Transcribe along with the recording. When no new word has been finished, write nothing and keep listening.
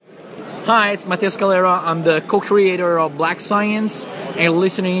Hi, it's Matheus Calera. I'm the co-creator of Black Science, and you're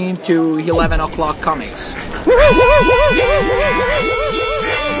listening to 11 O'Clock Comics. That's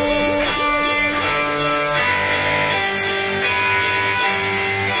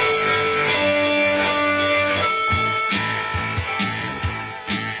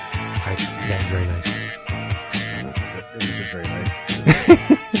very nice. It was very nice.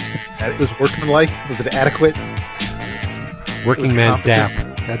 That was workmanlike? Was it adequate? Working man's dap.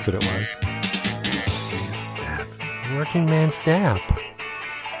 That's what it was. Working man's dap.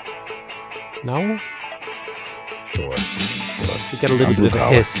 No? Sure. We got a little bit of a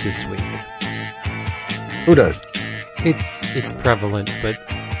hiss this week. Who does? It's prevalent, but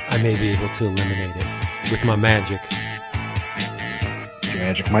I may be able to eliminate it with my magic. Your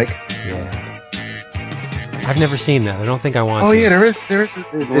magic, Mike? Yeah. I've never seen that. I don't think I want to. Oh, yeah, there is.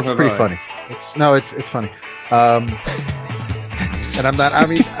 It's pretty funny. It's funny. And I'm not,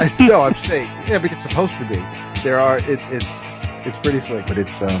 I'm saying, yeah, but it's supposed to be. It's pretty slick, but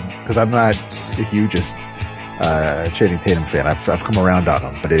it's, cause I'm not the hugest, Channing Tatum fan. I've come around on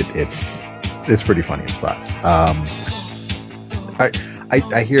him, but it's pretty funny in spots.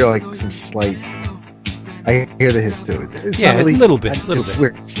 I hear like some slight, I hear the hiss too. It's yeah, not really, a little bit. It's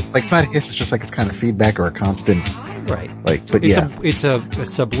weird. It's like, it's not a hiss, it's just like, it's kind of feedback or a constant. Right. Like, but it's a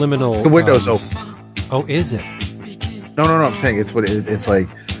subliminal. The window's open. Oh, is it? No, I'm saying it's what it's like.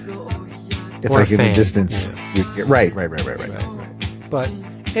 It's or like in the distance. Yeah. Right. But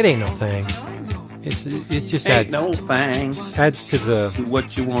it ain't no thing. It's just ain't no thing. Adds to the do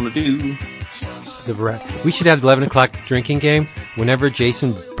what you want to do. We should have the 11 o'clock drinking game. Whenever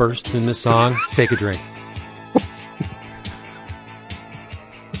Jason bursts in the song, take a drink.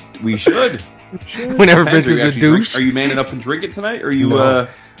 We should. Whenever Vince is a douche. Are you man enough to drink it tonight, or are you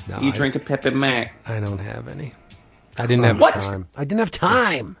you drink a Pepsi Mac? I don't have any. I didn't have time. I didn't have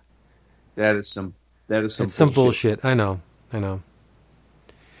time. That is some it's some bullshit. I know.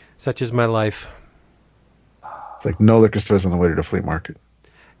 Such is my life. It's like no liquor stores on the way to the flea market.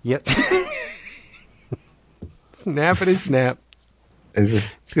 Yep. Snappity snap. Is it?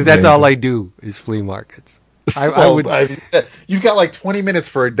 Because that's all I do is flea markets. You've got like 20 minutes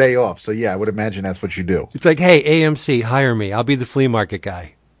for a day off, so yeah, I would imagine that's what you do. It's like, hey, AMC, hire me. I'll be the flea market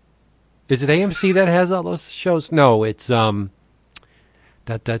guy. Is it AMC that has all those shows? No, it's it's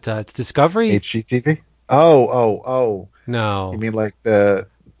Discovery. HGTV. Oh. No, you mean like the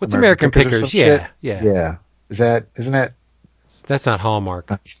what's American Pickers? Yeah. Isn't that? That's not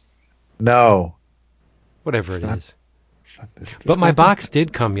Hallmark. No. Whatever it is. But my box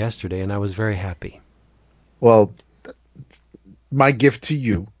did come yesterday, and I was very happy. Well, my gift to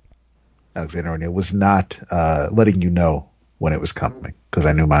you, Alexander O'Neill, was not letting you know when it was coming, because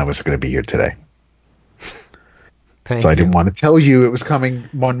I knew mine was going to be here today. I didn't want to tell you it was coming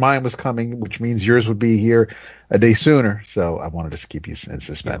when mine was coming, which means yours would be here a day sooner. So I wanted to keep you in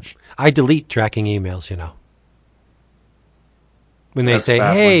suspense. Yeah. I delete tracking emails, When they say,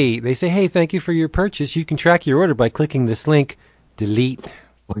 hey, thank you for your purchase. You can track your order by clicking this link. Delete.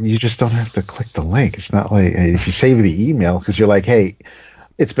 Well, you just don't have to click the link. It's not like if you save the email because you're like, hey,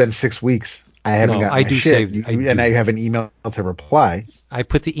 it's been 6 weeks. I haven't gotten my shit. And I have an email to reply. I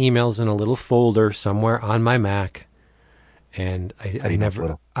put the emails in a little folder somewhere on my Mac, and I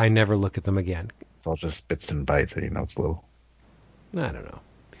never look at them again. It's all just bits and bytes, and it's little. I don't know.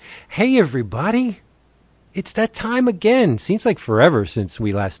 Hey, everybody. It's that time again. Seems like forever since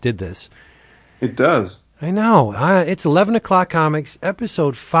we last did this. It does. I know. It's 11 o'clock comics,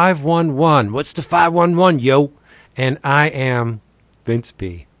 episode 511. What's the 511, yo? And I am Vince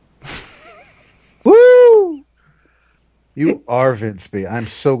B. Woo! You are Vince B. I'm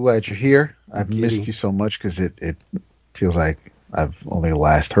so glad you're here. I've missed you so much because it feels like I've only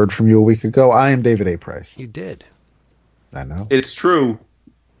last heard from you a week ago. I am David A. Price. You did. I know. It's true.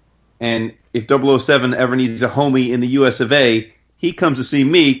 And if 007 ever needs a homie in the US of A, he comes to see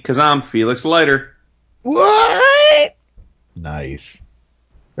me because I'm Felix Leiter. What? Nice.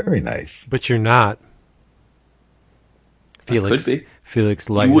 Very nice. But you're not. Felix. Could be. Felix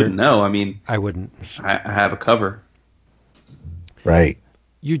Leiter. You wouldn't know. I mean, I wouldn't. I have a cover. Right.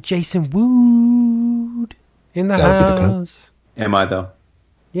 You're Jason Wood in the house. Am I, though?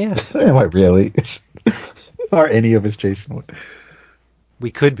 Yes. Am I really? Are any of us Jason Wood? We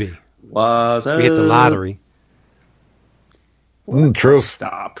could be. Was we hit the lottery. True.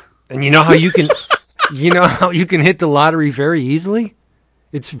 Stop. And you know how you can hit the lottery very easily?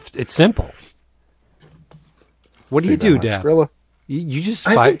 It's simple. What do you do, Dad? You just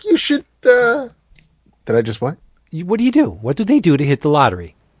I think you should did I just what? What do you do? What do they do to hit the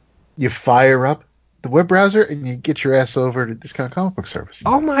lottery? You fire up the web browser and you get your ass over to Discount Comic Book Service.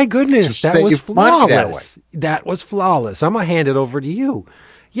 Oh my goodness, Just that was save money that way. flawless. That was flawless. I'm gonna hand it over to you.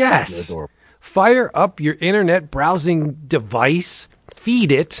 Yes. You're adorable. Fire up your internet browsing device,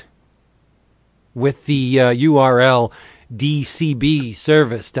 feed it with the URL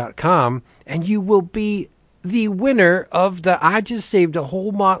dcbservice.com, and you will be the winner of the I just saved a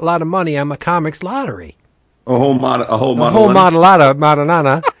whole lot of money on my comics lottery. A whole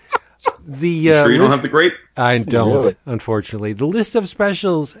modelana. The sure you don't have the grape? I don't, Really? unfortunately. The list of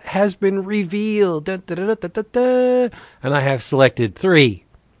specials has been revealed. Da, da, da, da, da, da, da. And I have selected 3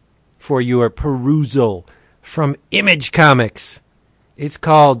 for your perusal from Image Comics. It's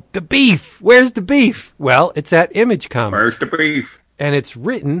called The Beef. Where's the beef? Well, it's at Image Comics. Where's the beef? And it's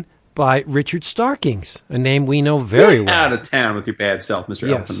written by Richard Starkings, a name we know very Get well. out of town with your bad self, Mr.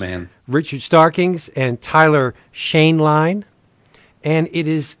 Elephant Man. Richard Starkings and Tyler Shaneline. And it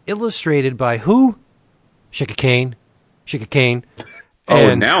is illustrated by who? Shaka Kane.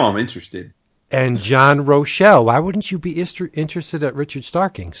 Oh, now I'm interested. And John Rochelle. Why wouldn't you be interested at Richard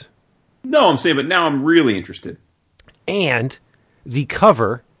Starkings? No, I'm saying, but now I'm really interested. And the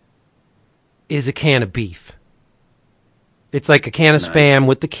cover is a can of beef. It's like a can of Spam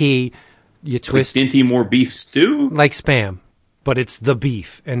with the key. You twist Like Dinty Moore beef stew? like Spam, but it's the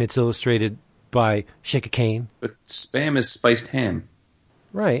beef, and it's illustrated by Shaka Kane. But Spam is spiced ham.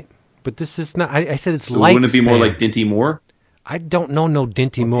 Right. But this is not. I said it's So like wouldn't it be more Spam. like Dinty Moore? I don't know no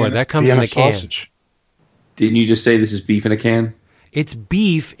Dinty Moore. Vienna- That comes in Vienna a can. sausage. Didn't you just say this is beef in a can? It's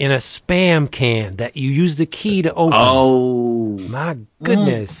beef in a Spam can that you use the key to open. Oh. My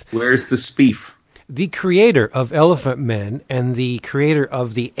goodness. Where's the speef? The creator of Elephant Men and the creator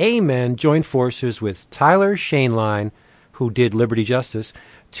of the A-Men joined forces with Tyler Shaneline, who did Liberty Justice,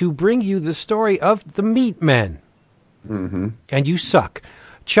 to bring you the story of the Meat Men. Mm-hmm. And you suck.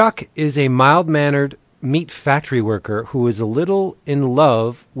 Chuck is a mild-mannered meat factory worker who is a little in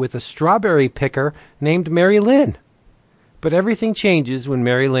love with a strawberry picker named Mary Lynn. But everything changes when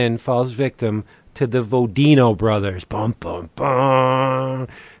Mary Lynn falls victim to the Vodino brothers. Bum, bum, bum.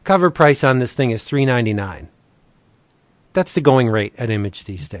 Cover price on this thing is $3.99. That's the going rate at Image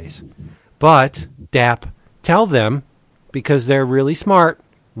these days. But, DAP, tell them, because they're really smart,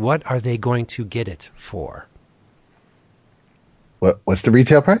 what are they going to get it for? What's the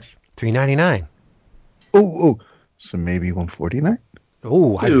retail price? $3.99. Oh, so maybe $149.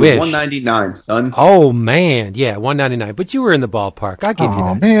 Oh, I Dude, wish. $1.99, son. Oh man, yeah, $1.99. But you were in the ballpark. I'll give you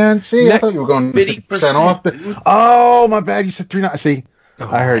Oh that. man, see, I Ne- thought you were going 50% 50% off. dude. Oh, my bad. You said $3.99. See, Oh,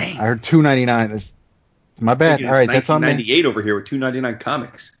 I heard $2.99. My bad. All right, that's on me. 1998 over here with $2.99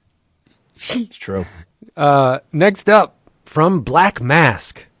 comics. It's true. Next up, from Black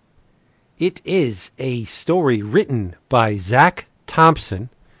Mask. It is a story written by Zach Thompson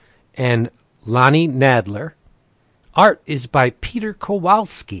and Lonnie Nadler. Art is by Peter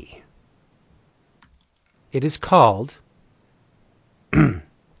Kowalski. It is called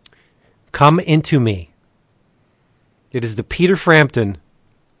Come Into Me. It is the Peter Frampton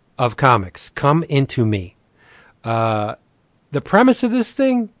of comics. Come Into Me. The premise of this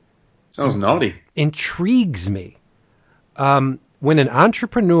thing Sounds naughty. intrigues me. When an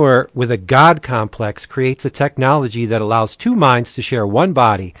entrepreneur with a God complex creates a technology that allows 2 minds to share one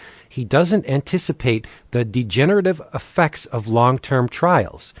body, he doesn't anticipate the degenerative effects of long-term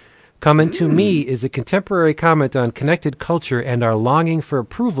trials. Come Into Me is a contemporary comment on connected culture and our longing for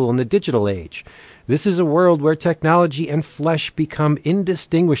approval in the digital age. This is a world where technology and flesh become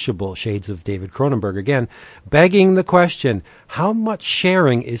indistinguishable, shades of David Cronenberg again, begging the question, how much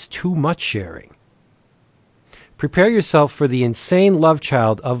sharing is too much sharing? Prepare yourself for the insane love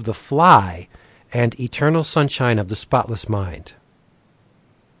child of The Fly and Eternal Sunshine of the Spotless Mind.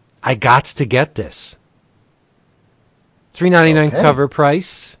 I gots to get this. $3.99 Okay. cover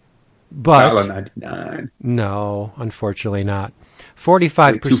price, but $1.99. no, unfortunately not.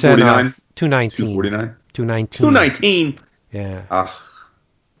 45% $2.49? off. $2.19. $2.49? $2.19. $2.19? Yeah. Ugh.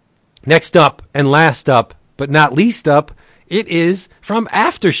 Next up and last up, but not least up, it is from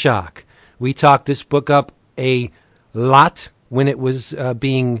Aftershock. We talked this book up a lot when it was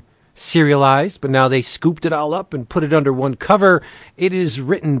being serialized, but now they scooped it all up and put it under one cover. It is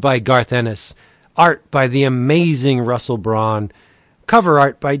written by Garth Ennis, art by the amazing Russell Braun, cover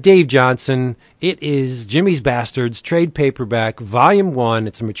art by Dave Johnson. It is Jimmy's Bastards, trade paperback, volume 1.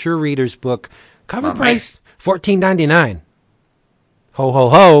 It's a mature reader's book. Cover Oh, price, $14.99. Ho, ho,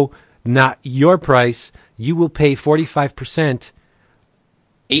 ho. Not your price. You will pay 45%,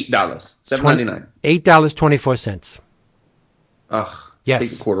 $8. $7.99. $8.24. Ugh. Yes.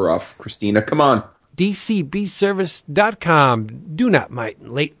 Take a quarter off, Christina. Come on. dcbservice.com. Do not mind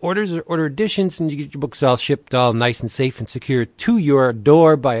late orders or order additions, and you get your books all shipped all nice and safe and secure to your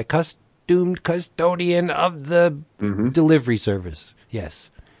door by a costumed custodian of the delivery service.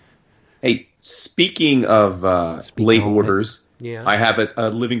 Yes. Hey, speaking of late orders, Yeah. I have a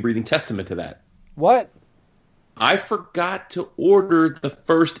living, breathing testament to that. What? I forgot to order the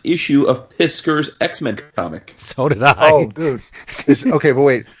first issue of Pisker's X-Men comic. So did I. Oh, dude. Okay, but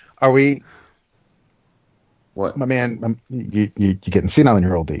wait. Are we... What? My man, you're getting senile in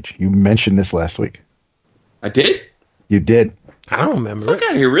your old age. You mentioned this last week. I did? You did. I don't remember Fuck it.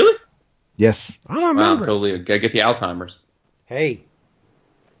 out of here, really? Yes. I don't Wow, remember. totally. Gotta get the Alzheimer's. Hey.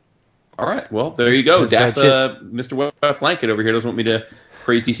 All right, well, there you go. That's Mr. Wet Blanket over here doesn't want me to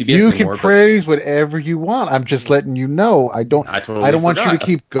praise DCBS You anymore. can praise whatever you want. I'm just letting you know. I don't want you to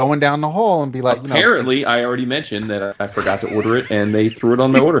keep going down the hall and be like, apparently, I already mentioned that I forgot to order it, and they threw it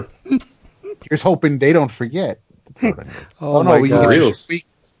on my order. Here's hoping they don't forget. Oh, my we God. can Reels.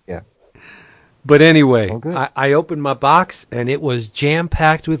 Yeah. But anyway, All good. I opened my box, and it was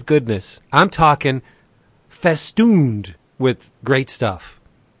jam-packed with goodness. I'm talking festooned with great stuff.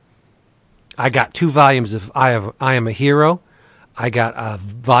 I got 2 volumes of I Am a Hero. I got a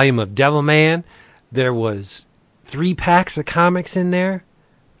volume of Devilman. There was 3 packs of comics in there.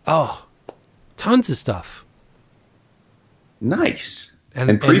 Oh, tons of stuff. Nice.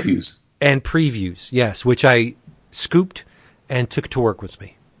 And previews. And previews, yes, which I scooped and took to work with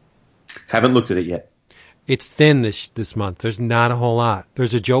me. Haven't looked at it yet. It's thin this month. There's not a whole lot.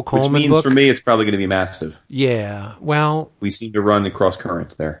 There's a Joe Coleman Which means book. for me, it's probably going to be massive. Yeah, well, We seem to run across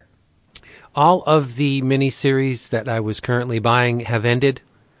currents there. all of the miniseries that I was currently buying have ended,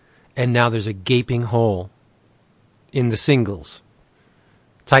 and now there's a gaping hole in the singles.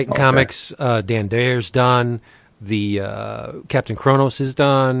 Titan Comics, Dan Dare's done. The Captain Kronos is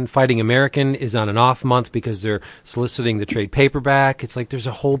done. Fighting American is on an off month because they're soliciting the trade paperback. It's like there's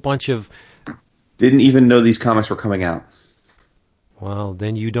a whole bunch of... Didn't even know these comics were coming out. Well,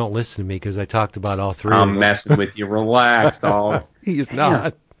 then you don't listen to me because I talked about all 3 I'm of them. messing with you. Relax, dog. He is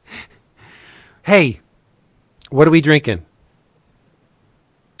not. Hey, what are we drinking?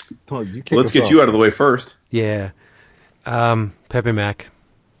 Let's get you out of the way first. Yeah. Pepe Mac.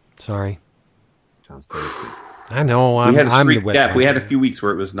 Sorry. Sounds tasty. I know. We had a I'm the streak. wet Yeah, we had a blanket. few weeks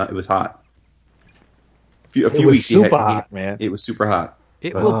where it was hot. A few was weeks. super hot, man. It was super hot.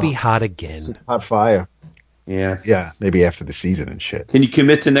 It will be hot again. Super hot fire. Yeah. Yeah, maybe after the season and shit. Can you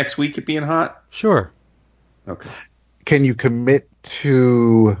commit to next week it being hot? Sure. Okay. Can you commit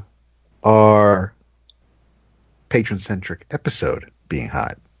to our patron-centric episode being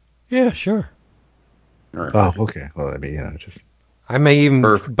hot? Yeah, sure. All right. Oh, okay. Well, I mean, just... I may even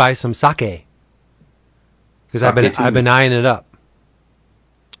Perfect. buy some sake because I've Sake, too. been eyeing it up.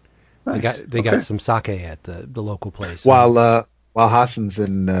 Nice. They got some sake at the local place. While Hassan's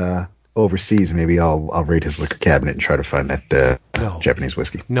in overseas, maybe I'll raid his liquor cabinet and try to find that No. Japanese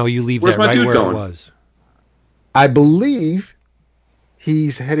whiskey. No, you leave Where's that my right dude where going? it was. I believe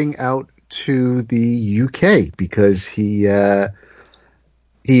he's heading out to the UK because he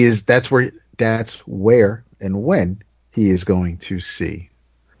is. That's where and when he is going to see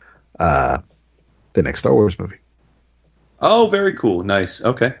the next Star Wars movie. Oh, very cool. Nice.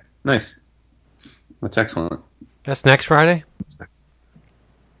 Okay. Nice. That's excellent. That's next Friday?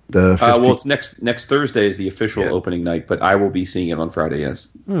 The 15th. Well, it's next Thursday is the official Yeah. opening night, but I will be seeing it on Friday. Yes.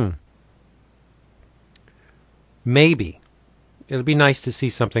 Maybe. It'll be nice to see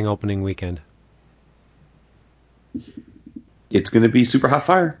something opening weekend. It's going to be super hot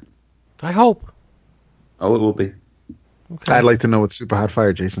fire. I hope. Oh, it will be. Okay. I'd like to know what super hot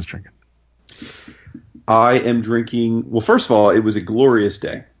fire Jason's drinking. I am drinking. Well, first of all, it was a glorious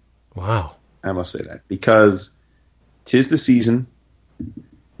day. Wow. I must say that because 'tis the season.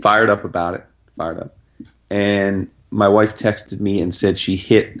 Fired up about it. Fired up. And my wife texted me and said she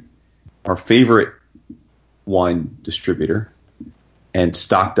hit our favorite wine distributor and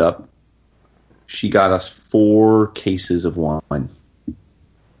stocked up. She got us 4 cases of wine.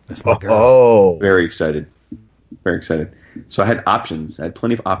 That's my girl. Oh, Very excited. Very excited. So I had options. I had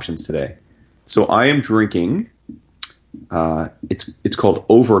plenty of options today. So I am drinking. It's called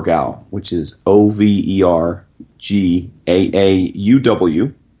Overgau, which is OVERGAAUW,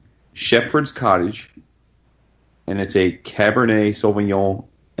 Shepherd's Cottage, and it's a Cabernet Sauvignon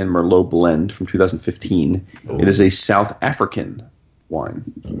and Merlot blend from 2015. It is a South African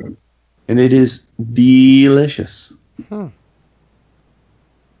wine, and it is delicious.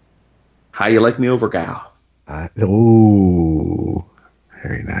 How you like me, Overgau? ooh,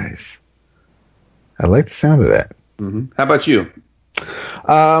 very nice. I like the sound of that. Mm-hmm. How about you?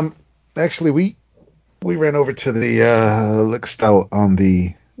 Actually, We ran over to the liquor store on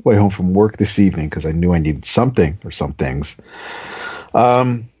the way home from work this evening because I knew I needed something or some things.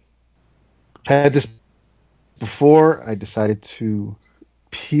 Had this before. I decided to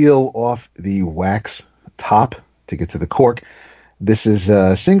peel off the wax top to get to the cork. This is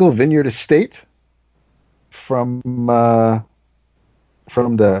a single vineyard estate from the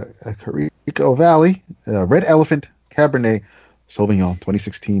Carrico Valley, Red Elephant Cabernet Sauvignon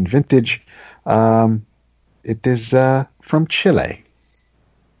 2016 vintage. It is from Chile.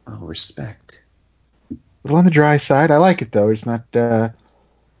 Oh, respect. A little on the dry side. I like it though. It's not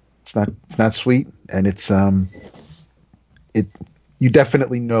sweet, and you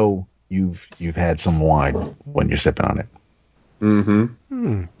definitely know you've had some wine when you're sipping on it.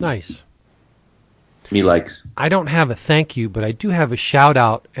 Mm-hmm. Nice. Me likes. I don't have a thank you, but I do have a shout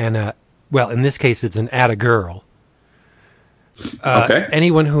out and in this case it's an atta girl. Okay.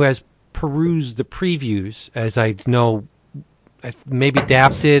 Anyone who has perused the previews, as I know, maybe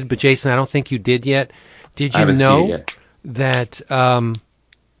Dap did, but Jason, I don't think you did yet. Did you know that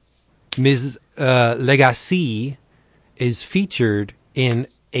Ms. Legacy is featured in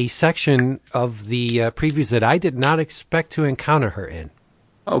a section of the previews that I did not expect to encounter her in?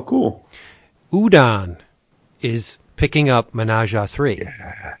 Oh, cool. Udon is picking up Menage a Three.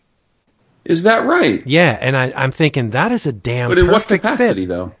 Yeah. Is that right? Yeah, and I'm thinking that is a damn but in what perfect capacity, fit.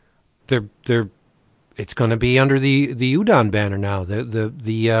 though? It's going to be under the Udon banner now.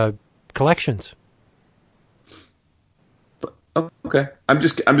 The collections. Okay. I'm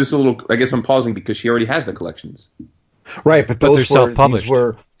just a little. I guess I'm pausing because she already has the collections. Right, but they're self-published.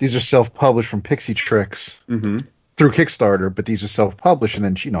 These are self-published from Pixie Tricks through Kickstarter, but these are self-published, and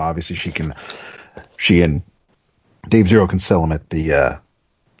then obviously she and Dave Zero can sell them at the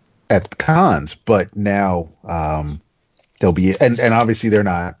cons. But now they'll be, and obviously they're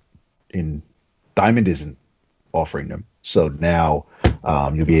not in. Diamond isn't offering them, so now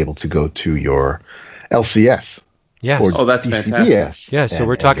you'll be able to go to your LCS. Yes. Or that's DCBS. fantastic. Yeah, so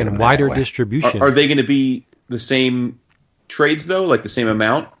we're talking wider distribution. Are they going to be the same trades though, like the same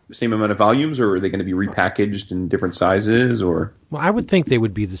amount of volumes, or are they going to be repackaged in different sizes? Or well, I would think they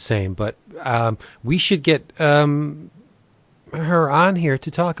would be the same, but we should get her on here to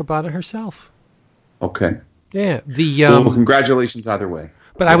talk about it herself. Okay. Yeah. Well, congratulations either way.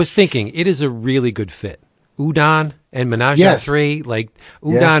 But yes. I was thinking it is a really good fit. Udon and Menage a Three, like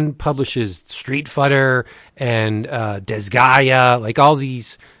Udon publishes Street Fighter and Desgaia, like all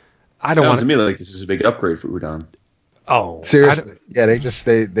these. Sounds to me like this is a big upgrade for Udon. Oh, seriously? Yeah, they just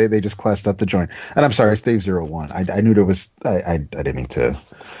classed up the joint. And I'm sorry, it's Dave 01. I knew there was. I didn't mean to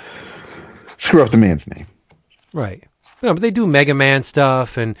screw up the man's name. Right. No, but they do Mega Man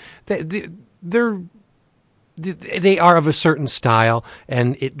stuff, and they are of a certain style,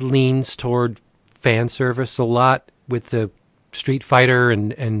 and it leans toward fan service a lot with the Street Fighter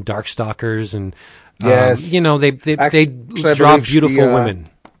and Darkstalkers, and yes, they draw beautiful women.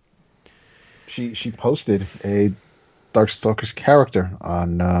 She posted a Darkstalkers character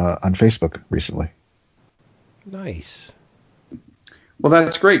on Facebook recently. Nice. Well,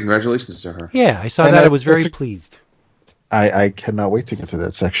 that's great. Congratulations to her. Yeah, I saw that. I was very pleased. I cannot wait to get to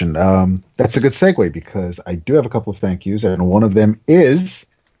that section. That's a good segue because I do have a couple of thank yous, and one of them is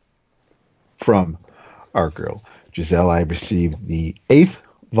from our girl, Giselle. I received the 8th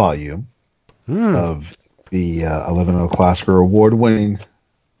volume of the 11 Classicer award-winning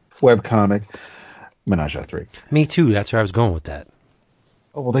webcomic, Menage a Three. Me too. That's where I was going with that.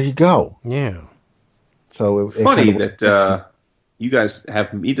 Oh, well, there you go. Yeah. So funny that you guys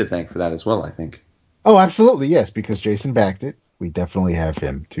have me to thank for that as well, I think. Oh, absolutely, yes, because Jason backed it. We definitely have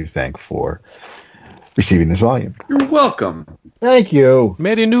him to thank for receiving this volume. You're welcome. Thank you.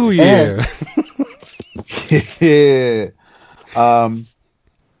 Merry New Year.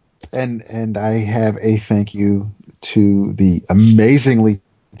 And I have a thank you to the amazingly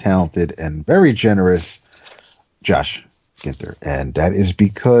talented and very generous Josh Ginter. And that is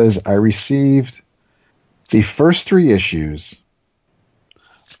because I received the first 3 issues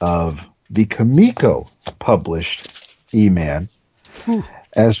of the Kamiko published E-Man,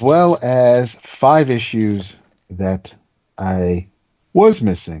 as well as 5 issues that I was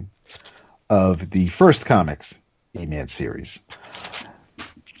missing of the first comics E-Man series.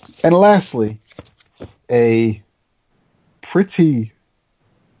 And lastly, a pretty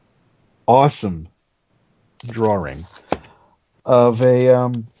awesome drawing of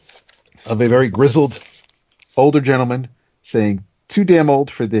a very grizzled older gentleman saying, "Too damn old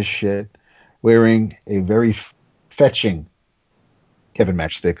for this shit," wearing a very fetching Kevin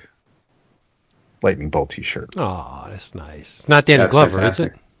Matchstick Lightning Bolt t-shirt. Oh, that's nice. Not Danny Glover,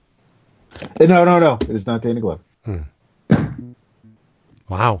 fantastic. is it? No. It is not Dana Glover.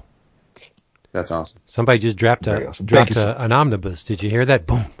 Wow. That's awesome. Somebody just dropped Very awesome. an omnibus. Did you hear that?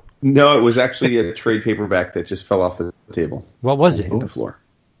 Boom. No, it was actually a trade paperback that just fell off the table. What was it? Hit the floor.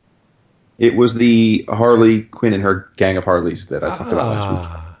 It was the Harley Quinn and her gang of Harleys that I talked about last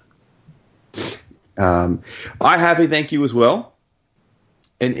week. I have a thank you as well,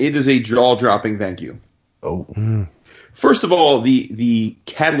 and it is a jaw-dropping thank you. Oh. First of all, the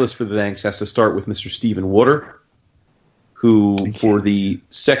catalyst for the thanks has to start with Mr. Stephen Water, who for the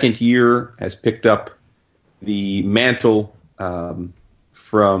second year has picked up the mantle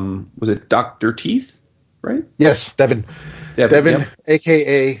from, was it Dr. Teeth, right? Yes, Devin, yep.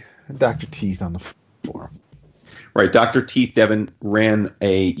 a.k.a. Dr. Teeth on the forum. Right, Dr. Teeth Devin ran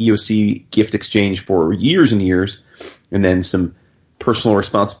a EOC gift exchange for years and years, and then some personal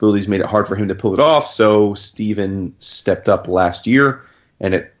responsibilities made it hard for him to pull it off, so Stephen stepped up last year,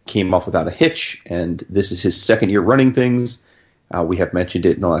 and it came off without a hitch, and this is his second year running things. We have mentioned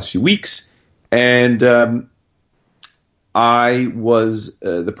it in the last few weeks, and I was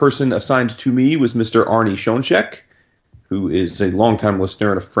the person assigned to me was Mr. Arnie Schoencheck, who is a longtime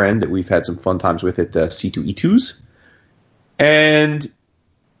listener and a friend that we've had some fun times with at C2E2s. And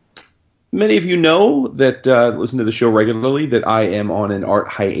many of you know that listen to the show regularly that I am on an art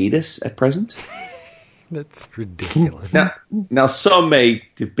hiatus at present. That's ridiculous. Now some may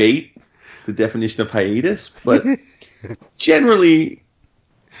debate the definition of hiatus, but generally,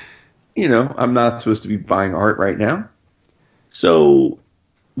 I'm not supposed to be buying art right now. So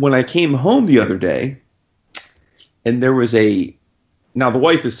when I came home the other day, and there was now the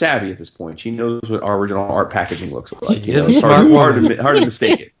wife is savvy at this point. She knows what our original art packaging looks like. She is a smart woman. Hard to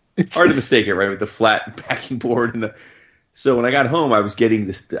mistake it. Hard to mistake it, right? With the flat packing board So when I got home, I was getting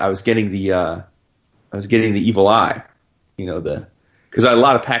the evil eye, because a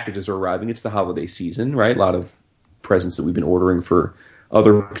lot of packages are arriving. It's the holiday season, right? A lot of presents that we've been ordering for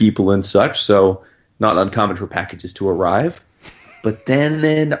other people and such. So not uncommon for packages to arrive. But then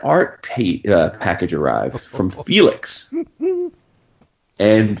an art package arrived from Felix,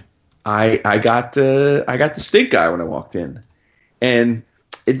 and I got the stink eye when I walked in, and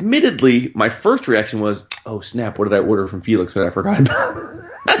admittedly, my first reaction was, "Oh snap! What did I order from Felix that I forgot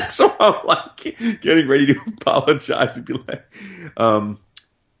about?" So I'm like getting ready to apologize and be like,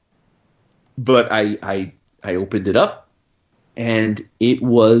 but I opened it up, and it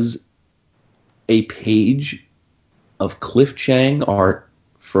was a page of Cliff Chang art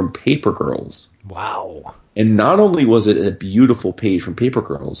from Paper Girls. Wow. And not only was it a beautiful page from Paper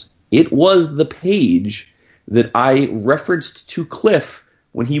Girls, it was the page that I referenced to Cliff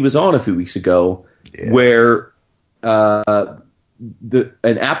when he was on a few weeks ago, where an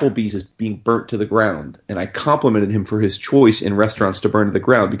Applebee's is being burnt to the ground. And I complimented him for his choice in restaurants to burn to the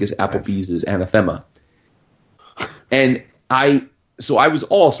ground because Applebee's is anathema. And I was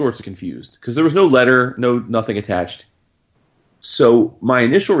all sorts of confused because there was no letter, nothing attached. So my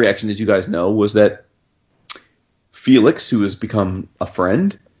initial reaction, as you guys know, was that Felix, who has become a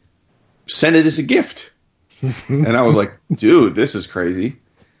friend, sent it as a gift. And I was like, dude, this is crazy.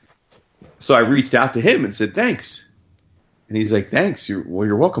 So I reached out to him and said, thanks. And he's like, thanks.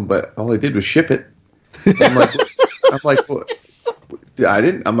 You're welcome. But all I did was ship it. I'm like, what? I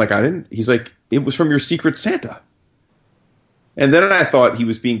didn't. He's like, it was from your Secret Santa. And then I thought he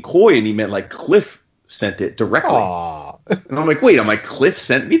was being coy and he meant like Cliff sent it directly. Aww. And I'm like, wait, Cliff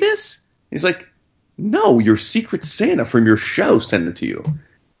sent me this? He's like, no, your Secret Santa from your show sent it to you.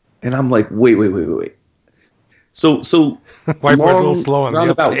 And I'm like, wait. So White boy's a little slow on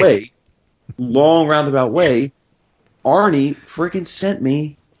the uptake. Long roundabout way, Arnie freaking sent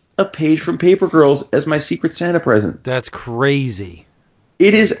me a page from Paper Girls as my Secret Santa present. That's crazy.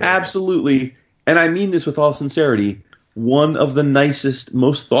 It is absolutely, and I mean this with all sincerity, one of the nicest,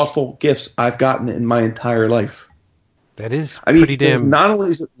 most thoughtful gifts I've gotten in my entire life. That is pretty damn... Not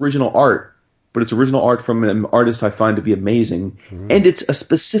only is it original art, but it's original art from an artist I find to be amazing, and it's a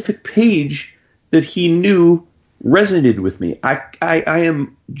specific page that he knew resonated with me. I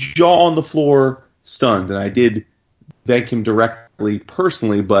am jaw on the floor stunned, and I did thank him directly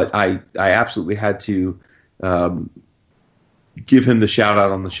personally, but I absolutely had to give him the shout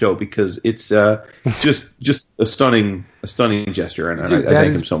out on the show because it's just a stunning gesture, and Dude, I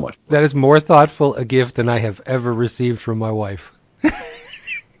thank him so much. That is more thoughtful a gift than I have ever received from my wife.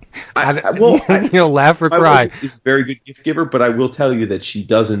 Laugh or cry. My wife is a very good gift giver, but I will tell you that she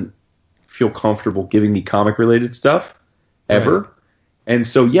doesn't feel comfortable giving me comic related stuff ever. Right. And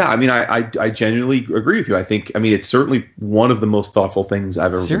so, yeah, I genuinely agree with you. I think, it's certainly one of the most thoughtful things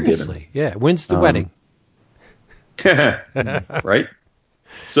I've ever been given. Seriously, yeah. When's the wedding? Right?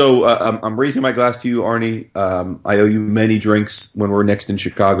 So I'm raising my glass to you, Arnie. I owe you many drinks when we're next in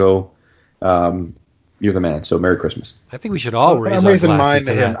Chicago. You're the man. So Merry Christmas. I think we should all raise I'm our raising glasses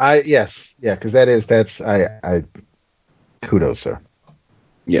mine to to him. that. Because I kudos, sir.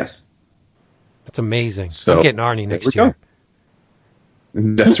 Yes. That's amazing. So, I'm getting Arnie there next we go. year.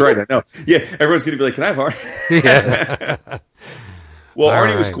 That's right. I know. Yeah, everyone's going to be like, "Can I have Arnie?" Yeah. Well, All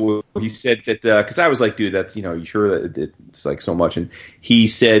Arnie was right. cool. He said that because I was like, "Dude, that's you sure that it's like so much?" And he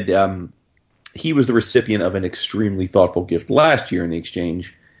said he was the recipient of an extremely thoughtful gift last year in the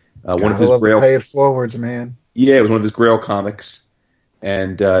exchange. One of his Love to Grail, pay it forwards, man. yeah, it was one of his Grail comics,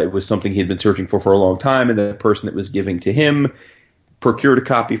 and it was something he had been searching for a long time. And the person that was giving to him procured a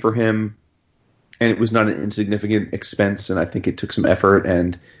copy for him. And it was not an insignificant expense, and I think it took some effort.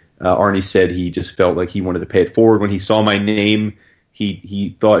 And Arnie said he just felt like he wanted to pay it forward. When he saw my name,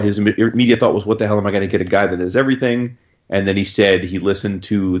 he thought his immediate thought was, "What the hell am I going to get a guy that does everything?" And then he said he listened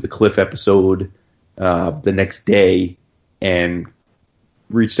to the Cliff episode the next day and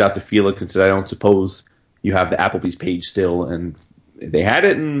reached out to Felix and said, "I don't suppose you have the Applebee's page still?" And they had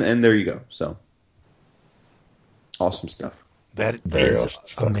it, and there you go. So awesome stuff. That Very is awesome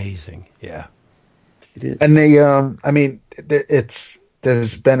stuff. amazing. Yeah. It is. And they,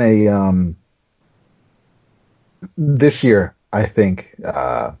 there's been a this year. I think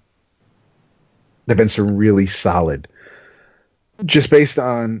there've been some really solid, just based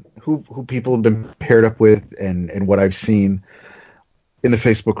on who people have been paired up with, and what I've seen in the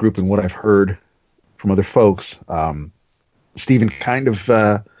Facebook group and what I've heard from other folks. Steven kind of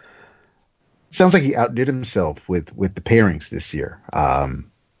sounds like he outdid himself with the pairings this year.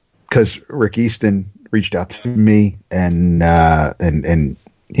 Because Rick Easton reached out to me, and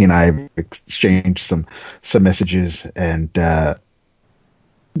he and I have exchanged some messages, and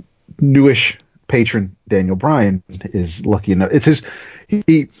newish patron Daniel Bryan is lucky enough. It's his.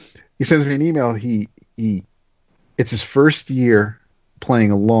 He sends me an email. It's his first year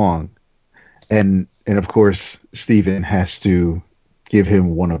playing along, and of course Steven has to give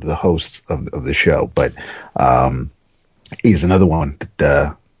him one of the hosts of the show, but he's another one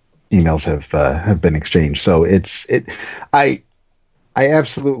that emails have been exchanged. So I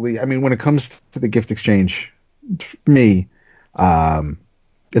absolutely, I mean, when it comes to the gift exchange, for me,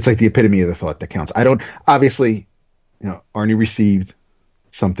 it's like the epitome of the thought that counts. I don't, obviously, Arnie received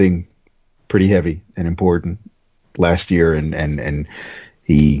something pretty heavy and important last year, and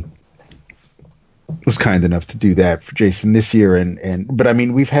he was kind enough to do that for Jason this year. But I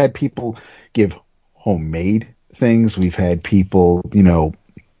mean, we've had people give homemade things. We've had people,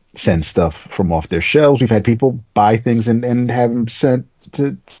 send stuff from off their shelves. We've had people buy things and have them sent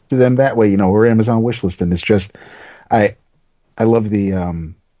to them that way, or Amazon wish list. And it's just, I love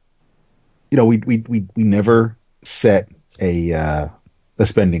the, we never set a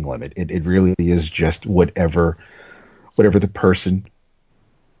spending limit. It really is just whatever the person,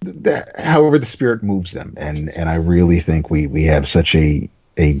 however the spirit moves them. And I really think we have such a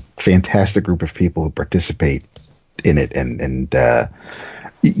fantastic group of people who participate in it. And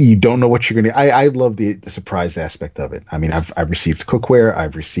you don't know what you're going to. I love the surprise aspect of it. I mean, I've received cookware,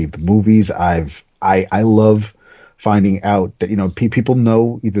 I've received movies. I love finding out that people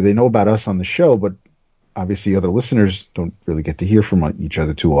know, either they know about us on the show, but obviously other listeners don't really get to hear from each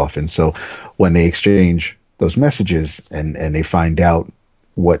other too often. So when they exchange those messages and they find out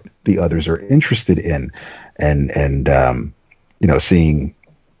what the others are interested in, and seeing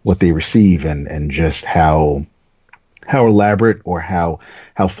what they receive and just how elaborate or how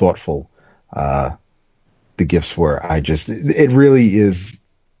thoughtful the gifts were. It really is.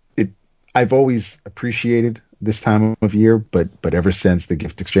 I've always appreciated this time of year, but ever since the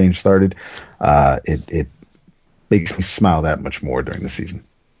gift exchange started, it makes me smile that much more during the season.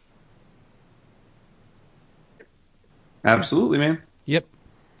 Absolutely, man. Yep.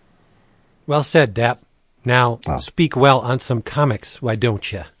 Well said, Dap. Now, speak well on some comics, why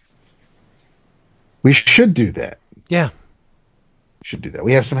don't you? We should do that. Yeah. Should do that.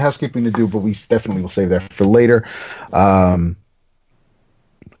 We have some housekeeping to do, but we definitely will save that for later. I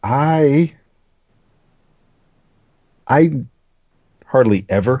hardly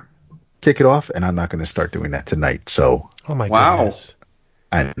ever kick it off, and I'm not going to start doing that tonight. So, Oh my Wow. goodness.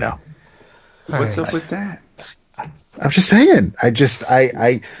 I know. What's right. up with that? I'm just saying.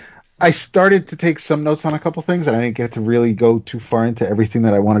 I started to take some notes on a couple things, and I didn't get to really go too far into everything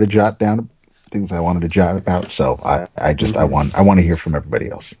that I wanted to jot down, things I wanted to jot about. So I want to hear from everybody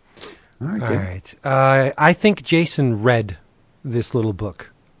else. All right, All good. right. I think Jason read this little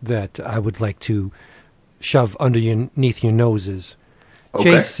book that I would like to shove underneath your noses. Okay.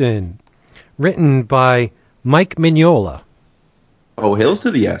 Jason, written by Mike Mignola. Oh, Hails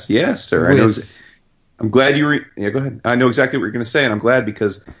to the Yes. Yes, sir. I'm glad you were... Yeah, go ahead. I know exactly what you're going to say, and I'm glad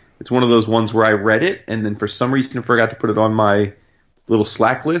because it's one of those ones where I read it, and then for some reason forgot to put it on my little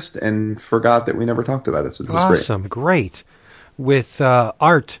Slack list and forgot that we never talked about it. So this is great. Awesome. Great. With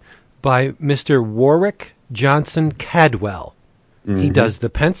art by Mr. Warwick Johnson Cadwell. Mm-hmm. He does the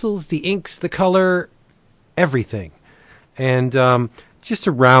pencils, the inks, the color, everything. And just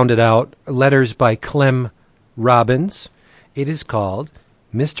to round it out, letters by Clem Robbins. It is called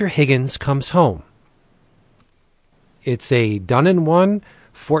Mr. Higgins Comes Home. It's a done-in-one,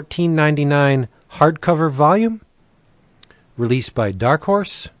 $14.99 hardcover volume, released by Dark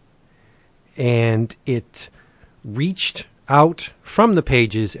Horse, and it reached out from the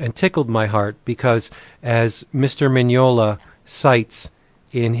pages and tickled my heart because, as Mr. Mignola cites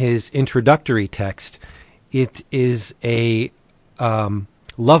in his introductory text, it is a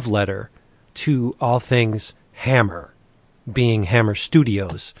love letter to all things Hammer, being Hammer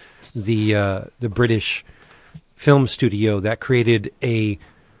Studios, the British film studio that created a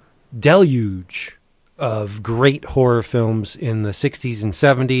deluge of great horror films in the 60s and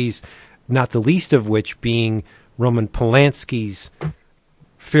 70s, not the least of which being Roman Polanski's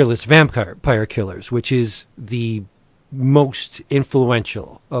Fearless Vampire Killers, which is the most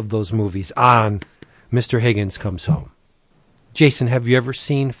influential of those movies on Mr. Higgins Comes Home. Jason, have you ever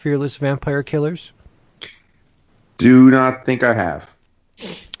seen Fearless Vampire Killers? Do not think I have.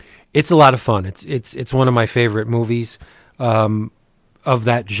 It's a lot of fun. It's one of my favorite movies of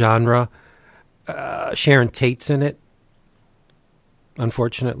that genre. Sharon Tate's in it.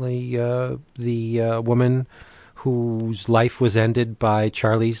 Unfortunately, the woman whose life was ended by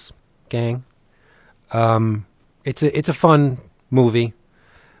Charlie's gang. It's a fun movie,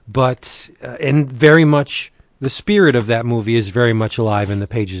 but and very much the spirit of that movie is very much alive in the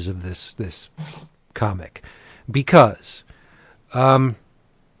pages of this comic, because poor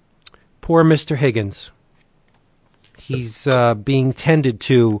Mr. Higgins, he's being tended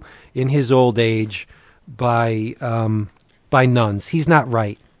to in his old age by nuns. He's not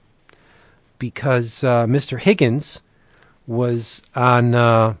right, because Mr. Higgins was on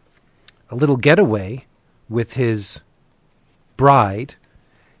a little getaway with his bride,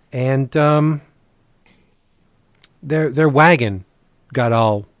 and their wagon got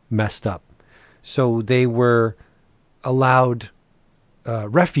all messed up. So they were allowed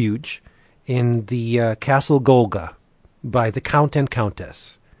refuge in the Castle Golga by the Count and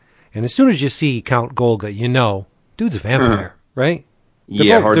Countess. And as soon as you see Count Golga, you know, dude's a vampire, right?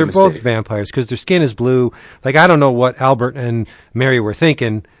 They're both vampires because their skin is blue. Like, I don't know what Albert and Mary were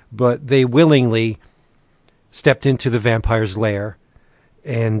thinking, but they willingly stepped into the vampire's lair.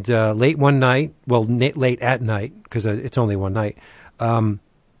 And late one night, late at night, because it's only one night,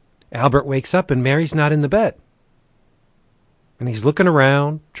 Albert wakes up and Mary's not in the bed. And he's looking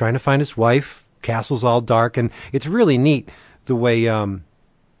around, trying to find his wife. Castle's all dark, and it's really neat the way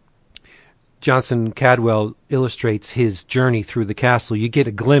Johnson Cadwell illustrates his journey through the castle. You get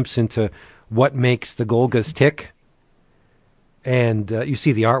a glimpse into what makes the Golgas tick, and you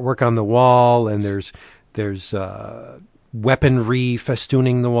see the artwork on the wall, and there's weaponry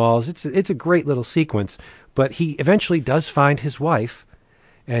festooning the walls. It's a great little sequence. But he eventually does find his wife,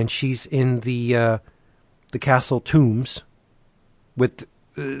 and she's in the castle tombs, with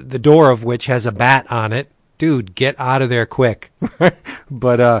the door of which has a bat on it. Dude, get out of there quick.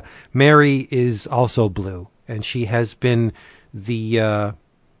 But Mary is also blue, and she has been the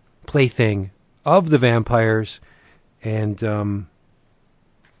plaything of the vampires, and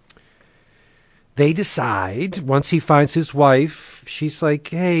they decide, once he finds his wife, she's like,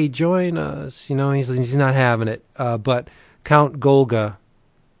 hey, join us. You know, he's not having it. But Count Golga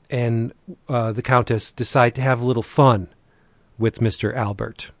and the Countess decide to have a little fun with Mr.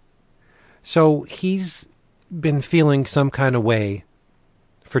 Albert. So he's been feeling some kind of way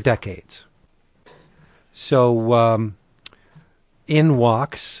for decades. So in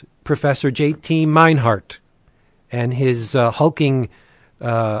walks Professor J.T. Meinhardt and his hulking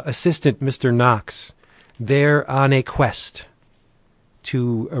assistant, Mr. Knox. They're on a quest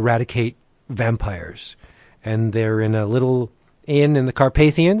to eradicate vampires. And they're in a little inn in the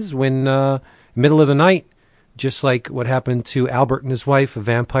Carpathians when, middle of the night, just like what happened to Albert and his wife, a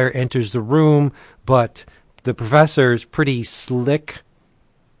vampire enters the room, but the professor's pretty slick.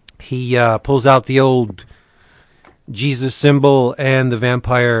 He pulls out the old Jesus symbol, and the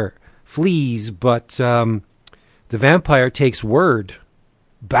vampire flees, but the vampire takes word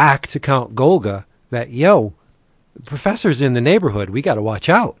back to Count Golga that, the professor's in the neighborhood. We got to watch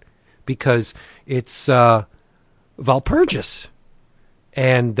out, because it's Walpurgis,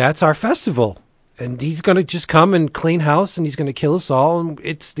 and that's our festival. and he's going to just come and clean house, and he's going to kill us all, and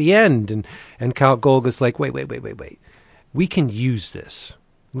it's the end. And Count Golga's like, wait. We can use this.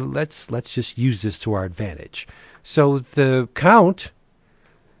 Let's just use this to our advantage. So the Count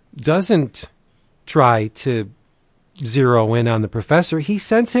doesn't try to zero in on the professor. He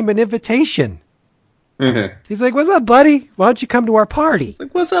sends him an invitation. Mm-hmm. He's like, what's up, buddy? Why don't you come to our party? He's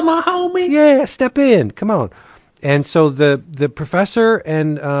like, what's up, my homie? Yeah, step in. Come on. And so the professor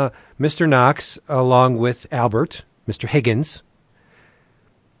and Mr. Knox, along with Albert, Mr. Higgins,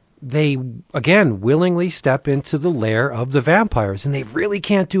 they, again, willingly step into the lair of the vampires, and they really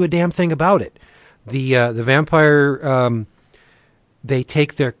can't do a damn thing about it. The vampire, they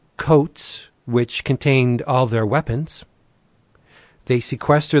take their coats, which contained all their weapons. They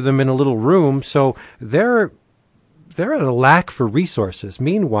sequester them in a little room, so they're at a lack for resources.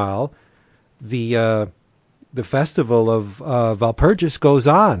 Meanwhile, the festival of Valpurgis goes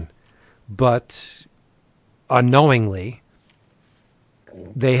on, but unknowingly,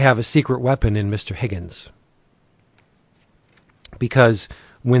 they have a secret weapon in Mr. Higgins. Because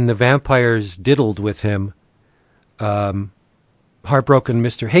when the vampires diddled with him, heartbroken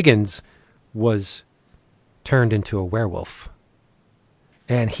Mr. Higgins was turned into a werewolf.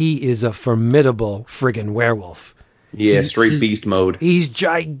 And he is a formidable friggin' werewolf. Yeah, straight beast mode. He's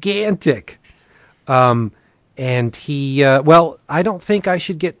gigantic. And he, I don't think I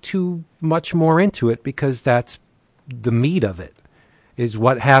should get too much more into it, because that's the meat of it, is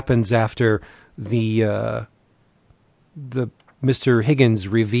what happens after the Mr. Higgins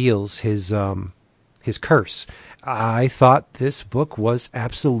reveals his curse. I thought this book was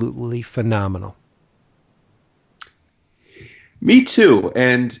absolutely phenomenal. Me too.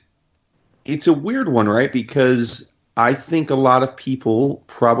 And it's a weird one, right? Because I think a lot of people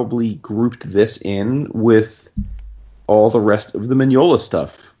probably grouped this in with all the rest of the Mignola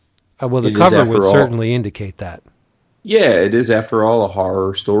stuff. Well, the cover would certainly indicate that. Yeah, it is, after all, a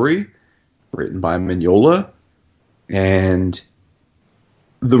horror story written by Mignola. And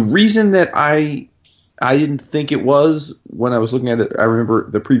the reason that I didn't think it was, when I was looking at it, I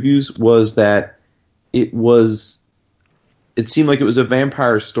remember the previews, was that it seemed like it was a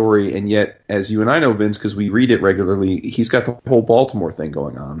vampire story, and yet, as you and I know, Vince, because we read it regularly, he's got the whole Baltimore thing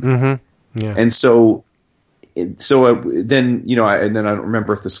going on. Mm-hmm. Yeah. And then, I don't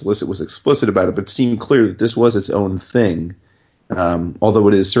remember if the solicit was explicit about it, but it seemed clear that this was its own thing. Although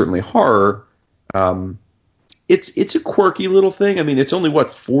it is certainly horror, it's a quirky little thing. I mean, it's only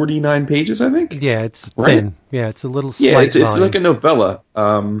 49 pages, I think. Yeah, it's right? thin. Yeah, it's a little. Yeah, it's like a novella.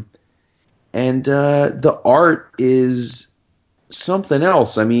 And the art is something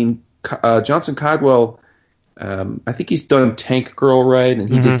else. I mean, Johnson Caldwell, I think he's done Tank Girl, right? And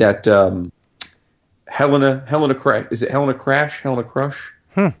he did that Helena Crash. Is it Helena Crash? Helena Crush?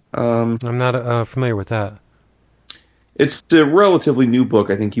 I'm not familiar with that. It's a relatively new book.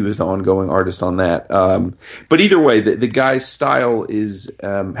 I think he was the ongoing artist on that. But either way, the guy's style is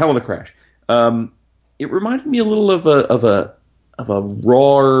Helena Crash. It reminded me a little of a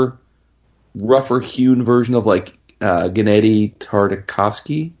raw, rougher hewn version of like Gennady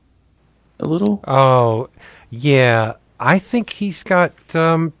Tartakovsky, a little. Oh, yeah. I think he's got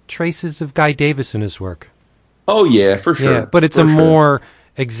traces of Guy Davis in his work. Oh yeah, for sure. Yeah, but it's more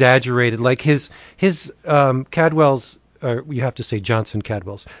exaggerated. Like his Cadwell's, or you have to say Johnson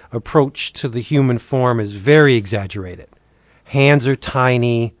Cadwell's approach to the human form is very exaggerated. Hands are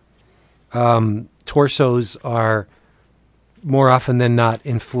tiny. Torsos are more often than not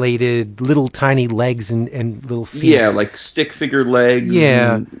inflated, little tiny legs and little feet. Yeah, like stick figure legs.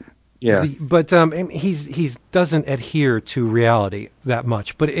 Yeah. Yeah. But he's doesn't adhere to reality that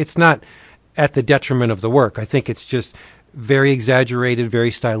much. But it's not at the detriment of the work. I think it's just very exaggerated, very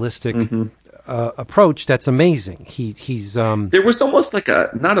stylistic approach that's amazing. He's there was almost like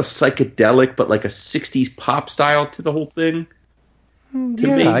not a psychedelic, but like a 60s pop style to the whole thing.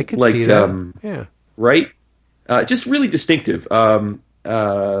 Yeah, me. I could like, see that. Yeah. Right? Just really distinctive.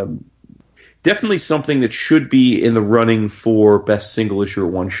 Definitely something that should be in the running for best single issue or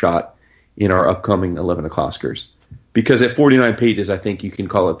one shot in our upcoming 11 O'Clockers. Because at 49 pages, I think you can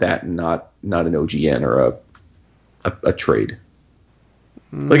call it that and not an OGN or a trade.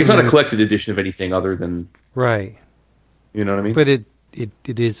 Like, it's not a collected edition of anything other than... Right. You know what I mean? But it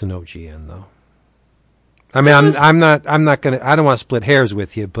is an OGN, though. I mean, I'm not going to... I don't want to split hairs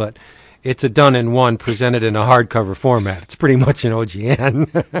with you, but it's a done-in-one presented in a hardcover format. It's pretty much an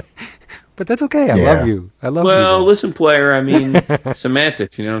OGN. But that's okay. I love you. I love you. Well, listen, player, I mean,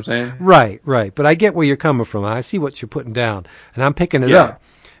 semantics, you know what I'm saying? Right. But I get where you're coming from. I see what you're putting down, and I'm picking it up.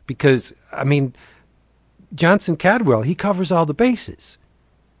 Because, I mean, Johnson Cadwell, he covers all the bases.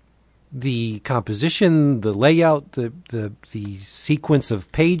 the composition, the layout, the sequence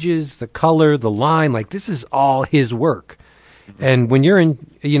of pages, the color, the line, like this is all his work. And when you're in,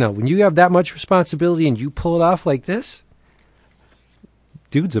 when you have that much responsibility and you pull it off like this,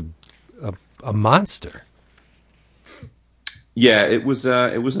 dude's a monster. Yeah, it was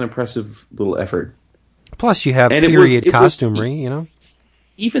an impressive little effort. Plus, you have and period costumery,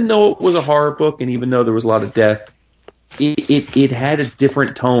 Even though it was a horror book, and even though there was a lot of death, it had a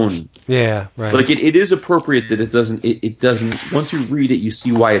different tone. Yeah, right. Like it is appropriate that it doesn't. Once you read it, you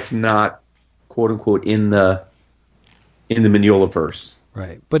see why it's not, quote unquote, in the Mignola verse.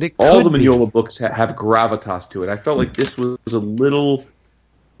 Right, but all the Mignola books have gravitas to it. I felt like this was a little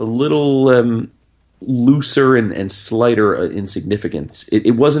looser and slighter in significance.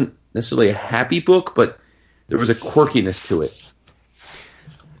 It wasn't necessarily a happy book, but there was a quirkiness to it.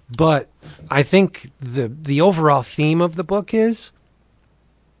 But I think the overall theme of the book is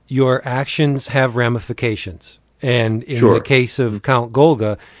your actions have ramifications. And in the case of Count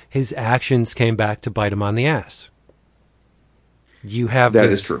Golga, his actions came back to bite him on the ass. You have that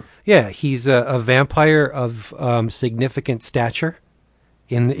is true. Yeah, he's a vampire of significant stature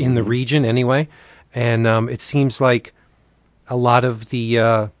in the region anyway. And it seems like a lot of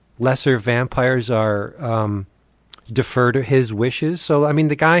the lesser vampires are defer to his wishes. So I mean,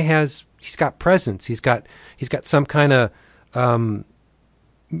 the guy he's got presence. He's got some kind of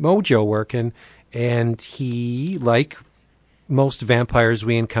mojo working, and he, like most vampires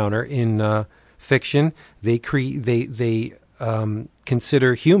we encounter in fiction, they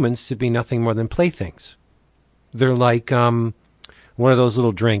consider humans to be nothing more than playthings. They're like one of those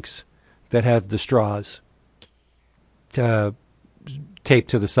little drinks that have the straws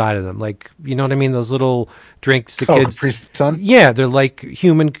taped to the side of them. Like, you know what I mean? Those little drinks the kids... Capri Sun? Yeah, they're like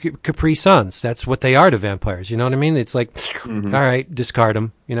human Capri Suns. That's what they are to vampires. You know what I mean? It's like, all right, discard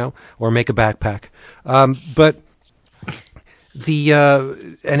them, or make a backpack. But the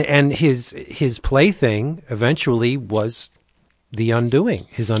and his plaything eventually was his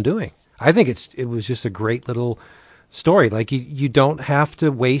undoing. I think it was just a great little story. Like, you don't have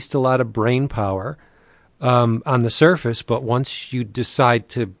to waste a lot of brain power on the surface, but once you decide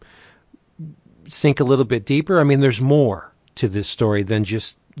to sink a little bit deeper, I mean, there's more to this story than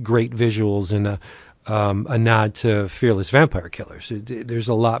just great visuals and a nod to Fearless Vampire Killers. There's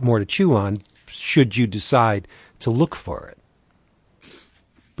a lot more to chew on should you decide to look for it.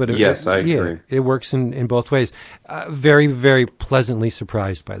 But yes, I agree. It works in both ways. Very, very pleasantly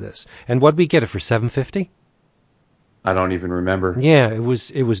surprised by this. And what'd we get it for? $7.50? I don't even remember. Yeah, it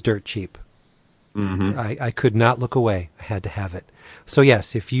was dirt cheap. Mm-hmm. I could not look away. I had to have it. So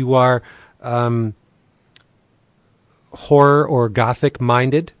yes, if you are horror or gothic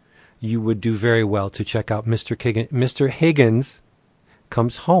minded, you would do very well to check out Mr. Higgins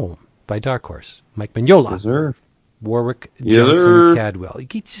Comes Home by Dark Horse. Mike Mignola. Yes, sir. Warwick Yes, Johnson sir. Cadwell. You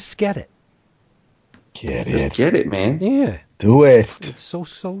can just get it. Just get it, man. Yeah. Do it. It's so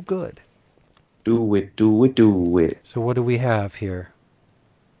good. Do it, do it, do it. So what do we have here?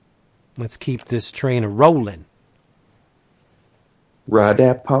 Let's keep this train a-rolling. Ride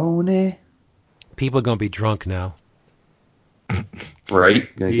that pony. People are going to be drunk now.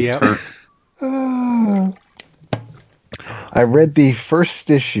 Right? Gonna get turned. I read the first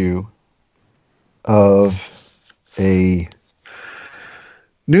issue of a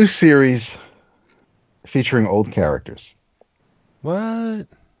new series featuring old characters. What?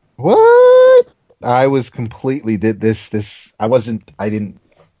 I was completely I didn't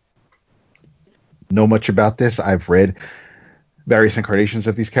know much about this. I've read various incarnations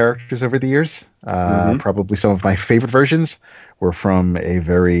of these characters over the years. Probably some of my favorite versions were from a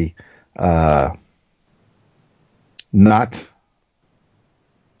very not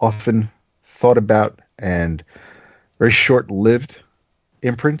often thought about and very short-lived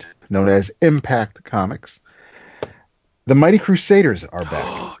imprint known as Impact Comics. The Mighty Crusaders are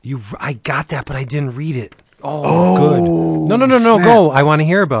back. I got that, but I didn't read it. Oh, good. No, snap. Go. I want to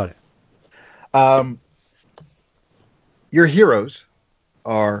hear about it. Your heroes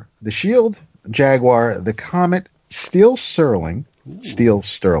are the Shield, Jaguar, the Comet, Steel Sterling,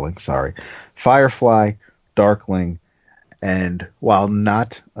 Firefly, Darkling, and while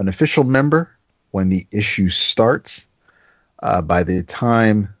not an official member when the issue starts, by the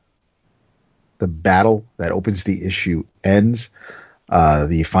time the battle that opens the issue ends,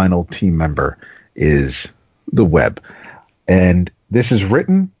 the final team member is the Web. And this is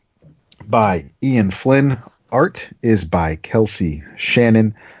written by Ian Flynn. Art is by Kelsey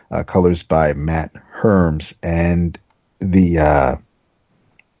Shannon. Colors by Matt Herms. And the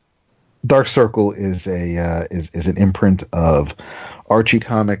Dark Circle is an imprint of Archie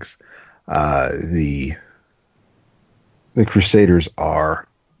comics. The Crusaders are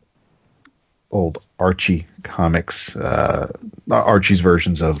old Archie comics, Archie's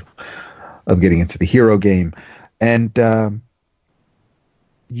versions of getting into the hero game, and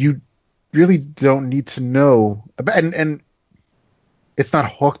you really don't need to know about, and it's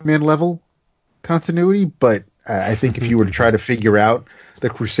not Hawkman level continuity, but I think if you were to try to figure out the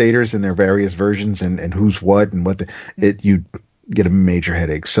Crusaders and their various versions and who's what and you'd get a major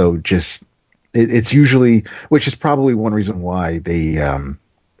headache. So just it's usually, which is probably one reason why they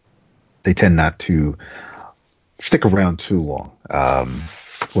tend not to stick around too long,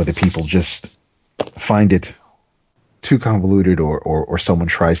 whether people just find it too convoluted or someone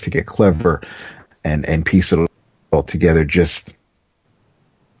tries to get clever and piece it all together. Just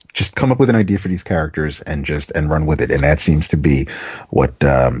come up with an idea for these characters and run with it. And that seems to be what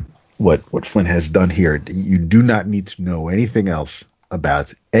Flynn has done here. You do not need to know anything else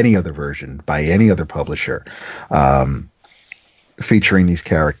about any other version by any other publisher featuring these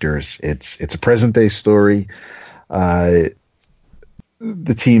characters. It's a present day story. The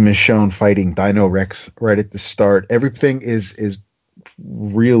team is shown fighting Dino Rex right at the start. Everything is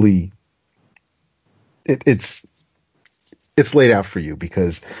really it's laid out for you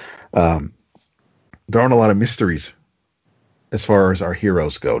because there aren't a lot of mysteries as far as our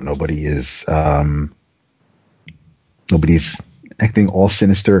heroes go. Nobody's acting all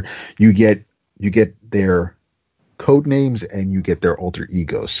sinister. You get their code names and you get their alter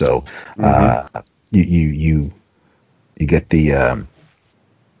egos. So you get the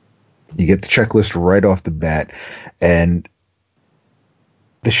checklist right off the bat. And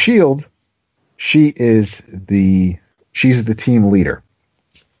the Shield, she's the team leader,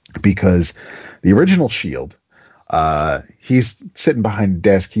 because the original Shield, he's sitting behind a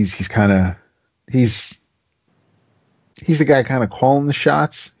desk. He's the guy kind of calling the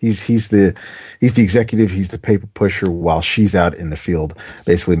shots. He's the executive. He's the paper pusher, while she's out in the field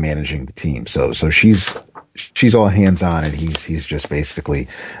basically managing the team. So she's all hands on, and he's just basically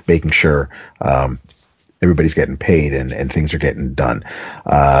making sure everybody's getting paid and things are getting done.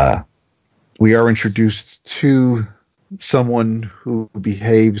 We are introduced to someone who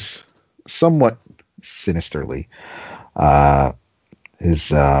behaves somewhat sinisterly.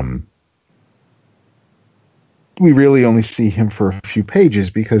 We really only see him for a few pages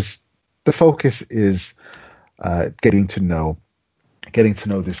because the focus is getting to know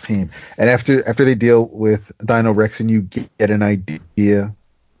this team. And after they deal with Dino Rex, and you get an idea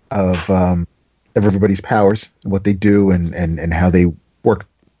of everybody's powers and what they do and how they work,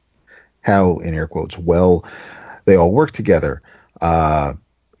 how, in air quotes, well they all work together. After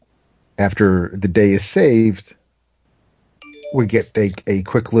the day is saved, we get a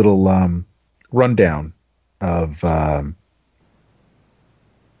quick little rundown of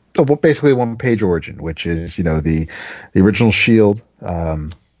basically a one-page origin, which is, the original Shield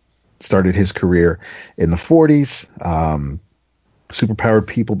started his career in the 40s. Superpowered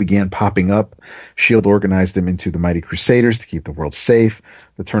people began popping up. Shield organized them into the Mighty Crusaders to keep the world safe.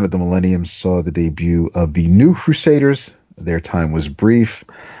 The turn of the millennium saw the debut of the New Crusaders. Their time was brief,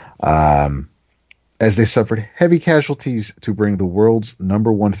 as they suffered heavy casualties to bring the world's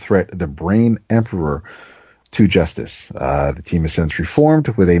number one threat, the Brain Emperor, to justice. The team is since reformed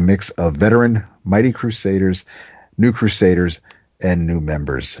with a mix of veteran Mighty Crusaders, New Crusaders, and new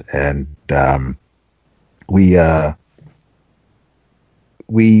members. And there's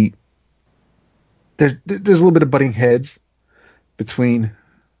a little bit of butting heads between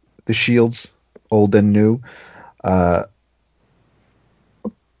the Shields, old and new. But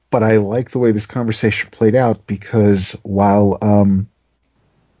I like the way this conversation played out, because while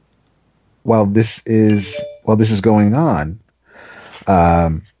this is going on,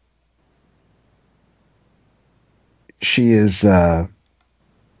 Shield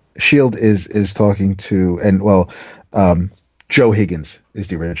is talking to, and Joe Higgins is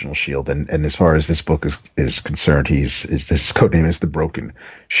the original Shield, and as far as this book is concerned, his code name is the Broken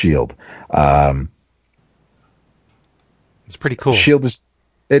Shield. It's pretty cool. Shield is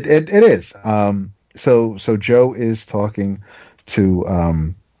it is. So Joe is talking to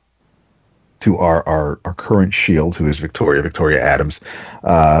our current Shield, who is Victoria Adams.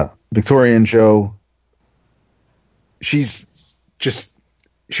 Victoria and Joe, she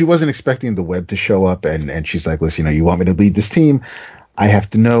wasn't expecting the web to show up, and she's like, listen, you want me to lead this team? I have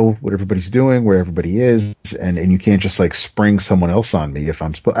to know what everybody's doing, where everybody is, and you can't just like spring someone else on me if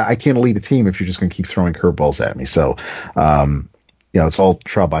I can't lead a team if you're just going to keep throwing curveballs at me. So, it's all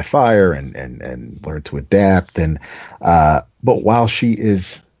trial by fire and learn to adapt. And but while she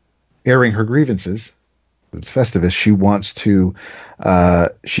is airing her grievances, it's Festivus. She wants to.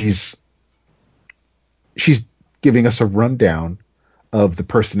 She's giving us a rundown of the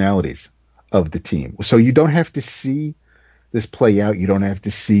personalities of the team, so you don't have to see this play out. You don't have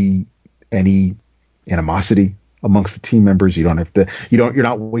to see any animosity amongst the team members. You don't have to. You're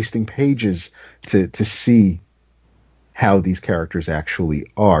not wasting pages to see how these characters actually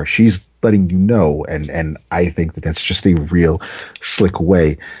are. She's letting you know, and I think that's just a real slick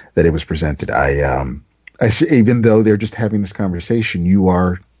way that it was presented. Even though they're just having this conversation, you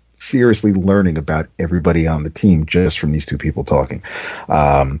are seriously learning about everybody on the team just from these two people talking.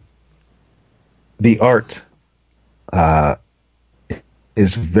 The art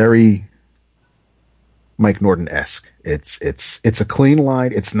is very Mike Norton-esque. It's a clean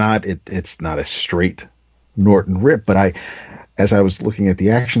line. It's not a straight Norton rip, but as I was looking at the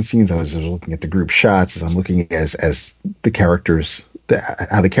action scenes, I was looking at the group shots, as I'm looking as the characters,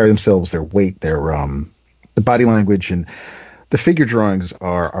 how they carry themselves, their weight, their the body language, and the figure drawings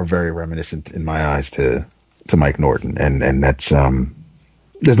are very reminiscent in my eyes to Mike Norton, and that's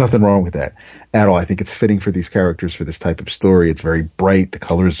there's nothing wrong with that at all. I think it's fitting for these characters, for this type of story. It's very bright. The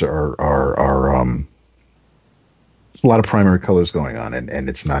colors are a lot of primary colors going on, and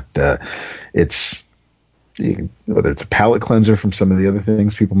it's not it's. Whether it's a palate cleanser from some of the other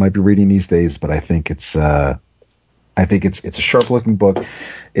things people might be reading these days, but I think it's a sharp looking book.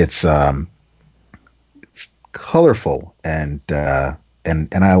 It's colorful, and I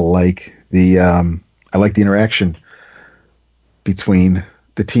like the interaction between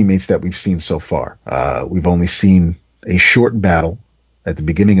the teammates that we've seen so far. We've only seen a short battle at the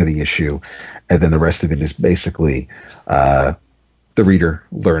beginning of the issue, and then the rest of it is basically the reader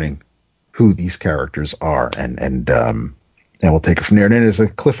learning who these characters are, and we'll take it from there. And then there's a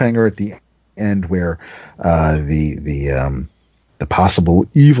cliffhanger at the end where the possible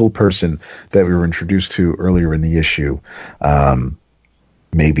evil person that we were introduced to earlier in the issue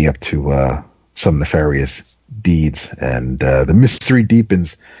may be up to some nefarious deeds, and the mystery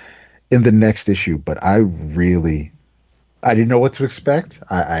deepens in the next issue. But I didn't know what to expect.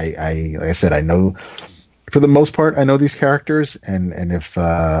 I like I said, I know for the most part I know these characters, and if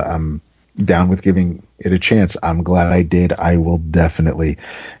I'm down with giving it a chance, I'm glad I did. I will definitely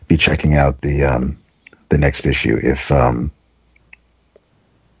be checking out the next issue.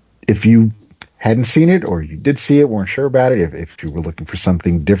 If you hadn't seen it, or you did see it, weren't sure about it, if you were looking for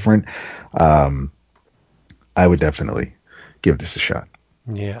something different, I would definitely give this a shot.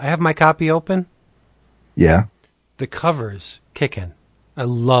 Yeah, I have my copy open. Yeah, the cover's kicking. I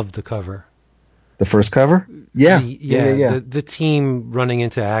love the cover. The first cover. Yeah. The team running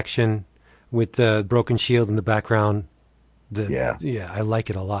into action with the broken shield in the background. I like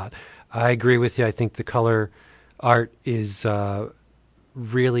it a lot. I agree with you. I think the color art is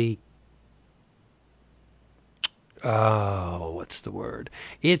really, what's the word?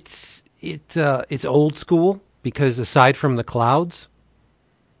 It's old school, because aside from the clouds,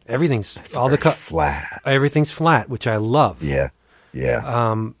 everything's flat. Everything's flat, which I love. Yeah.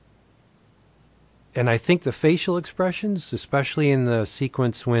 And I think the facial expressions, especially in the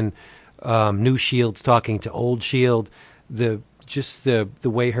sequence when new Shield's talking to old Shield, the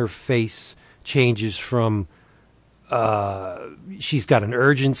way her face changes from she's got an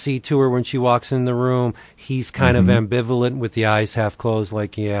urgency to her when she walks in the room. He's kind of ambivalent with the eyes half closed,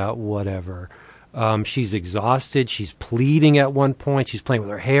 like, yeah, whatever. She's exhausted. She's pleading at one point. She's playing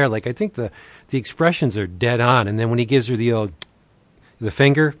with her hair. Like, I think the expressions are dead on. And then when he gives her the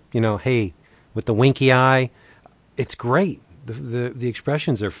finger, hey, with the winky eye, it's great. The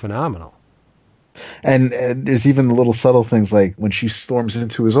expressions are phenomenal. And there's even the little subtle things, like when she storms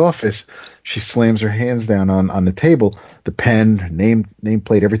into his office, she slams her hands down on the table, the pen,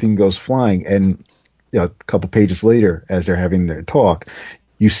 nameplate, everything goes flying. And a couple pages later, as they're having their talk,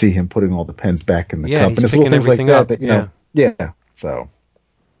 you see him putting all the pens back in the cup. And there's little things like that, Yeah. So.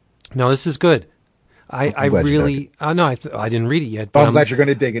 No, this is good. I really, I didn't read it yet. But I'm glad you're going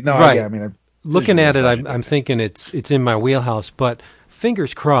to dig it. No, right. Looking at it, I'm thinking it's in my wheelhouse, but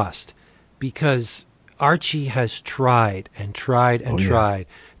fingers crossed, because Archie has tried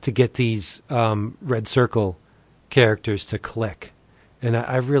to get these Red Circle characters to click, and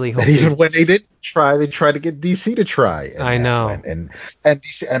I really hope. And even when they didn't try, they tried to get DC to try. I know, and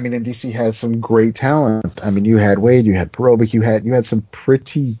DC. And DC has some great talent. I mean, you had Wade, you had Perovic, you had some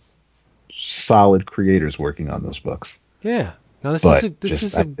pretty solid creators working on those books. Yeah. Now I think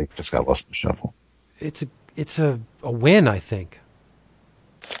just got lost in the shuffle. It's a win, I think.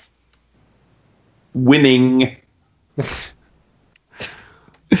 Winning.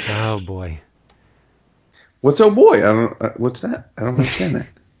 Oh boy. What's oh boy? What's that? I don't understand that.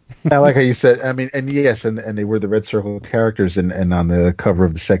 I like how you said. I mean, and yes, and they were the Red Circle characters, and on the cover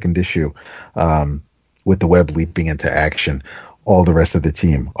of the second issue, with the web leaping into action, all the rest of the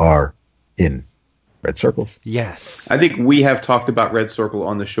team are in red circles. Yes. I think we have talked about Red Circle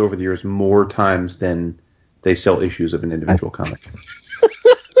on the show over the years more times than they sell issues of an individual comic.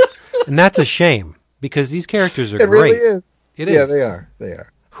 And that's a shame, because these characters are It great. really is. It Yeah, is. they are. They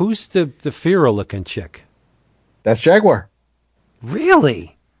are. Who's the Fira-looking chick? That's Jaguar.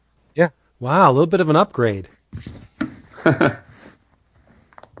 Really? Yeah. Wow, a little bit of an upgrade.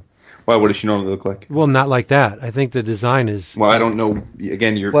 Why? What does she normally look like? Well, not like that. I think the design is... Well, I don't know.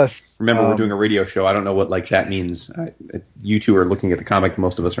 Again, Plus, remember we're doing a radio show. I don't know what like that means. You two are looking at the comic.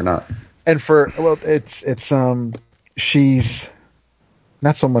 Most of us are not. And she's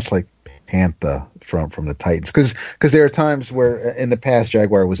not so much like Panther from the Titans, because there are times where in the past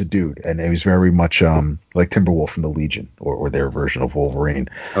Jaguar was a dude, and he was very much like Timberwolf from the Legion or their version of Wolverine.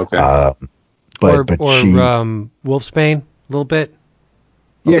 Okay. or she, Wolfsbane, a little bit.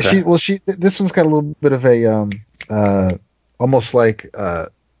 yeah, Okay. this one's got a little bit of a almost like a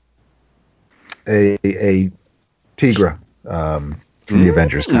Tigra from the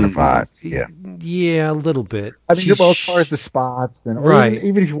Avengers kind of vibe. Yeah. Yeah, a little bit. I mean, well, as far as the spots, or Right.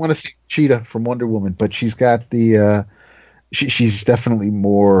 even if you want to see Cheetah from Wonder Woman, but she's got the she's definitely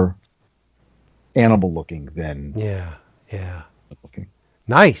more animal looking than Yeah. looking.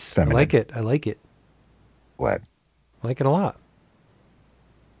 Nice. Feminine. I like it. Glad. I like it a lot.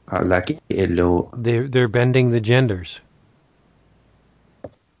 I like it a lot. They're bending the genders.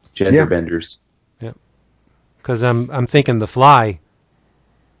 Gender Yeah. benders. Because I'm thinking the Fly.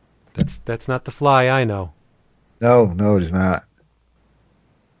 That's not the Fly I know. No, it is not.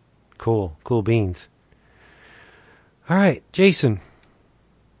 Cool beans. All right, Jason,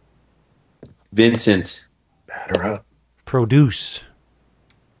 Vincent. Batter up. produce.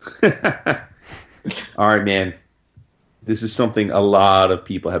 All right, man. This is something a lot of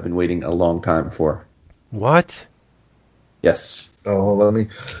people have been waiting a long time for. What? Yes. Oh, let me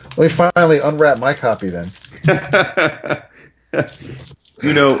finally unwrap my copy then.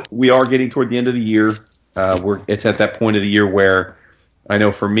 We are getting toward the end of the year. It's at that point of the year where I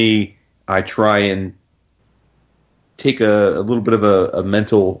know for me, I try and take a little bit of a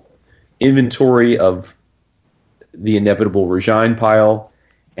mental inventory of the inevitable Regine pile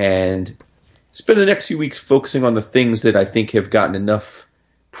and spend the next few weeks focusing on the things that I think have gotten enough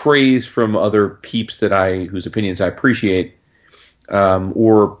praise from other peeps whose opinions I appreciate,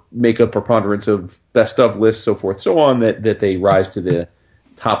 or make a preponderance of best of lists, so forth, so on, that they rise to the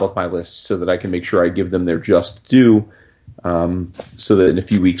top of my list so that I can make sure I give them their just due, so that in a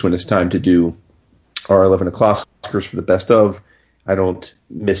few weeks when it's time to do our 11 o'clock Oscars for the best of, I don't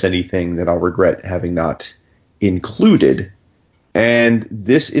miss anything that I'll regret having not included. And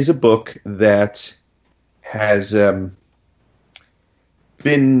this is a book that has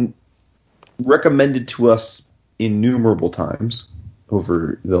been recommended to us innumerable times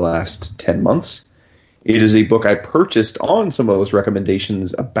over the last 10 months. It is a book I purchased on some of those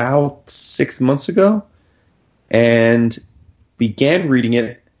recommendations about 6 months ago and began reading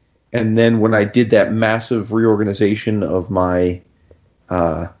it. And then when I did that massive reorganization of my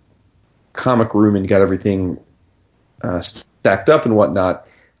comic room and got everything stacked up and whatnot,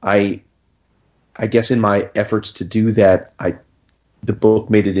 I guess in my efforts to do that, the book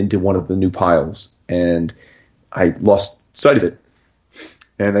made it into one of the new piles, and I lost sight of it.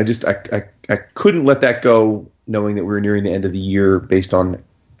 And I couldn't let that go, knowing that we were nearing the end of the year based on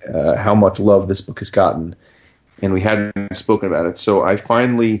how much love this book has gotten, and we hadn't spoken about it. So I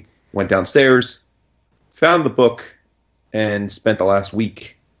finally went downstairs, found the book, and spent the last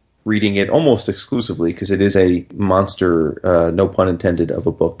week reading it almost exclusively, because it is a monster, no pun intended, of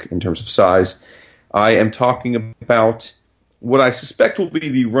a book in terms of size. I am talking about what I suspect will be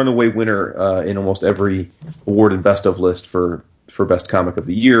the runaway winner in almost every award and best of list for Best Comic of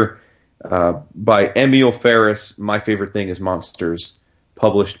the Year, by Emil Ferris. My Favorite Thing is Monsters,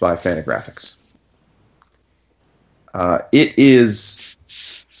 published by Fantagraphics.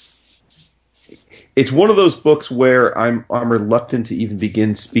 It's one of those books where I'm reluctant to even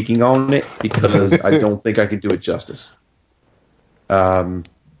begin speaking on it, because I don't think I can do it justice. I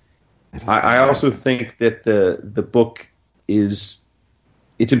also think that the book it's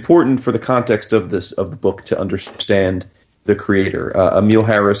important for the context of the book to understand the creator. Emil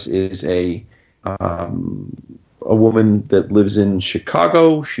Harris is a woman that lives in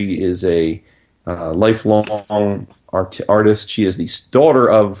Chicago. She is a lifelong artist. She is the daughter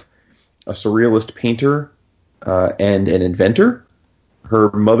of a surrealist painter and an inventor.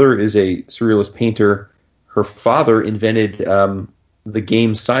 Her mother is a surrealist painter. Her father invented the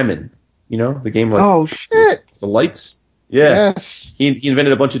game Simon. You know, the game like Oh shit! the lights. Yeah, Yes. he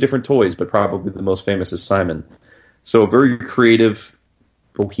invented a bunch of different toys, but probably the most famous is Simon. So a very creative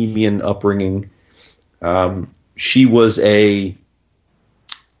bohemian upbringing. She was by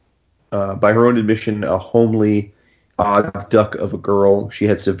her own admission, a homely, odd duck of a girl. She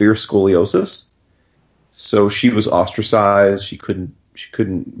had severe scoliosis, so she was ostracized. She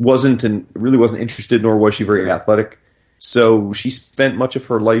wasn't interested, nor was she very athletic. So she spent much of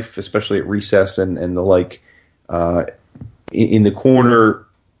her life, especially at recess and the like, in the corner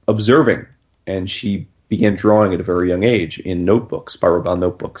observing, and she began drawing at a very young age in notebooks, spiral bound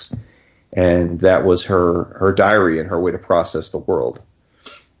notebooks. And that was her diary and her way to process the world.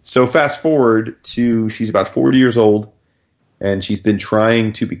 So fast forward to she's about 40 years old, and she's been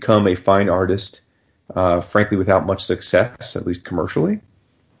trying to become a fine artist, frankly, without much success, at least commercially.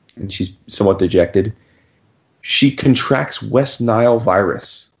 And she's somewhat dejected. She contracts West Nile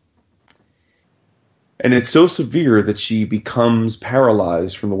virus. And it's so severe that she becomes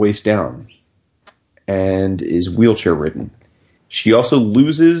paralyzed from the waist down and is wheelchair ridden. She also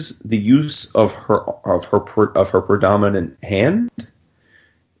loses the use of her predominant hand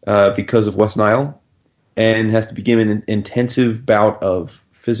because of West Nile, and has to begin an intensive bout of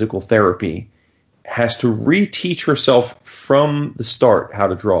physical therapy. Has to reteach herself from the start how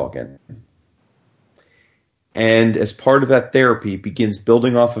to draw again. And as part of that therapy, begins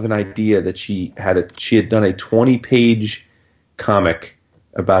building off of an idea that she had done a 20-page comic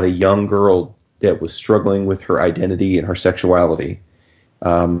about a young girl that was struggling with her identity and her sexuality.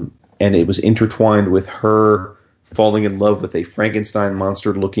 And it was intertwined with her falling in love with a Frankenstein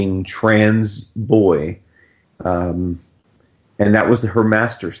monster-looking trans boy. And that was her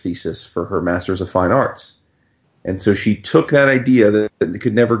master's thesis for her Master's of Fine Arts. And so she took that idea that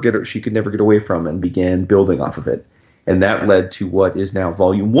she could never get away from and began building off of it. And that led to what is now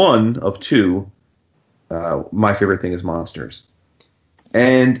volume 1 of 2, My Favorite Thing is Monsters.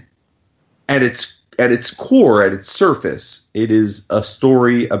 And at its core, at its surface, it is a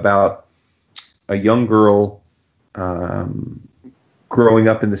story about a young girl growing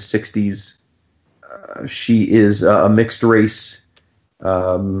up in the 60s. She is a mixed race,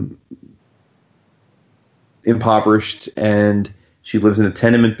 impoverished, and she lives in a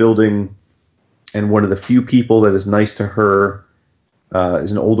tenement building, and one of the few people that is nice to her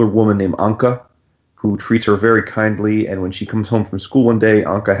is an older woman named Anka, who treats her very kindly. And when she comes home from school one day,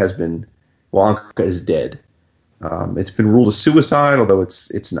 Anka is dead. It's been ruled a suicide, although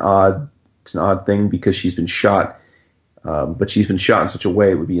it's an odd thing because she's been shot. But she's been shot in such a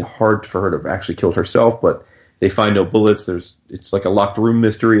way it would be hard for her to have actually killed herself. But they find no bullets. It's like a locked room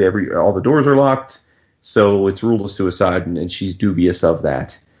mystery. All the doors are locked, so it's ruled a suicide, and she's dubious of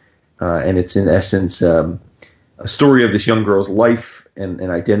that. And it's in essence a story of this young girl's life and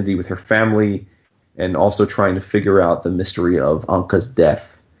identity with her family, and also trying to figure out the mystery of Anka's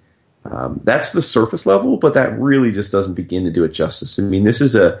death. That's the surface level, but that really just doesn't begin to do it justice. I mean,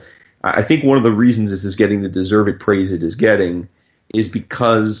 I think one of the reasons this is getting the deserved praise it is getting is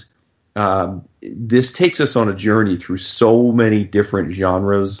because this takes us on a journey through so many different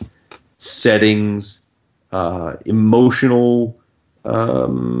genres, settings, emotional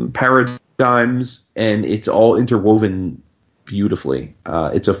paradigms, and it's all interwoven beautifully.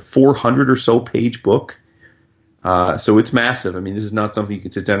 It's a 400 or so page book. So it's massive. I mean, this is not something you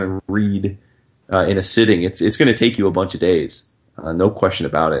can sit down and read in a sitting. It's going to take you a bunch of days, no question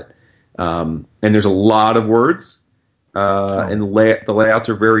about it. And there's a lot of words, and the layouts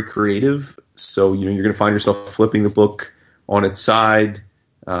are very creative. So you're going to find yourself flipping the book on its side,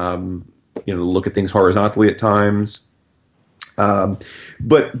 look at things horizontally at times.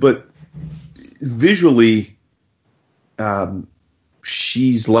 But visually,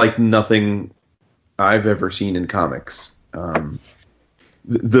 she's like nothing I've ever seen in comics.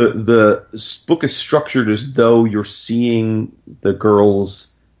 The book is structured as though you're seeing the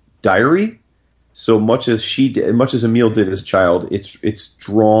girl's diary. So much as Emile did as a child, it's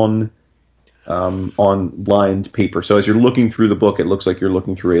drawn on lined paper. So as you're looking through the book, it looks like you're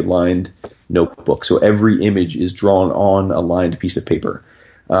looking through a lined notebook. So every image is drawn on a lined piece of paper.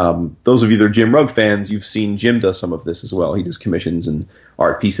 Those of you that are Jim Rugg fans, you've seen Jim does some of this as well. He does commissions and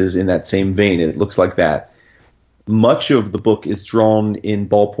art pieces in that same vein, and it looks like that. Much of the book is drawn in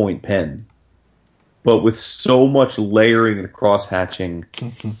ballpoint pen, but with so much layering and cross-hatching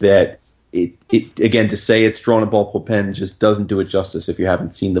that it again, to say it's drawn in ballpoint pen just doesn't do it justice if you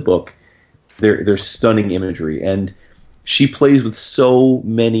haven't seen the book. There's stunning imagery, and she plays with so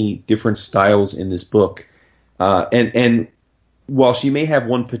many different styles in this book. And while she may have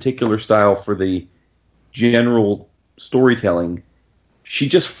one particular style for the general storytelling, she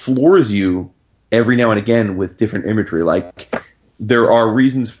just floors you every now and again with different imagery. Like, there are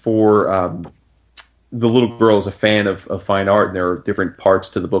reasons for the little girl is a fan of fine art, and there are different parts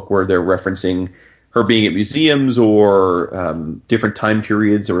to the book where they're referencing her being at museums or different time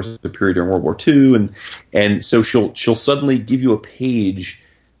periods. There was a period during World War II, and so she'll suddenly give you a page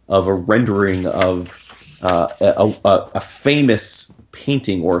of a rendering of a famous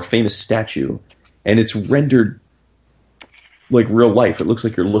painting or a famous statue, and it's rendered like real life. It looks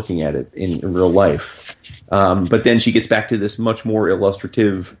like you're looking at it in real life. But then she gets back to this much more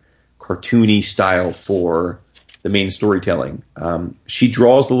illustrative, cartoony style for the main storytelling. She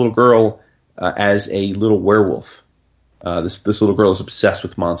draws the little girl as a little werewolf. This little girl is obsessed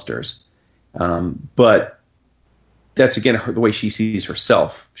with monsters. But that's, again, the way she sees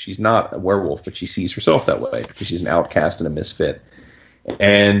herself. She's not a werewolf, but she sees herself that way because she's an outcast and a misfit.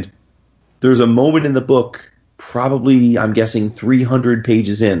 And there's a moment in the book, probably, I'm guessing, 300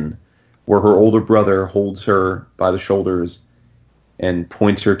 pages in, where her older brother holds her by the shoulders and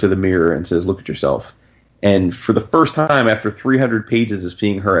points her to the mirror and says, "Look at yourself." And for the first time after 300 pages of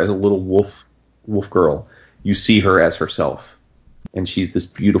seeing her as a little wolf girl, you see her as herself. And she's this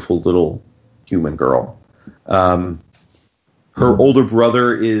beautiful little human girl. Her older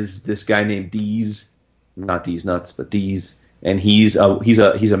brother is this guy named Deez, not Deez Nuts, but Deez, and he's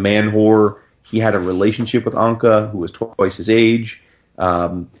a man whore. He had a relationship with Anka, who was twice his age.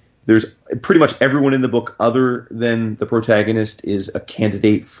 There's pretty much everyone in the book, other than the protagonist, is a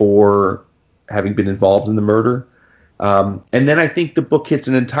candidate for having been involved in the murder. And then I think the book hits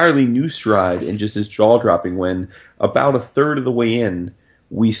an entirely new stride and just is jaw-dropping when, about a third of the way in,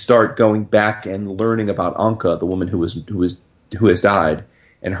 we start going back and learning about Anka, the woman who has died,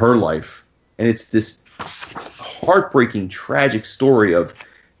 and her life. And it's this heartbreaking, tragic story of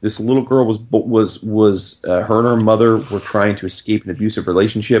this little girl was her and her mother were trying to escape an abusive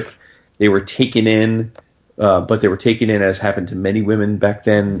relationship. They were taken in, but they were taken in, as happened to many women back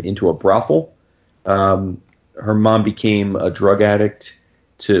then, into a brothel. Her mom became a drug addict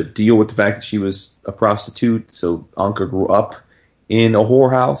to deal with the fact that she was a prostitute. So Anka grew up in a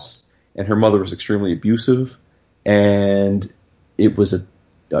whorehouse, and her mother was extremely abusive, and it was a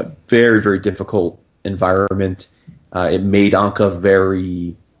very, very difficult environment. It made Anka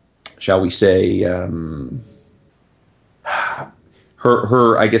very, shall we say,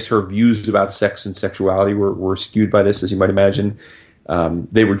 her views about sex and sexuality were skewed by this, as you might imagine.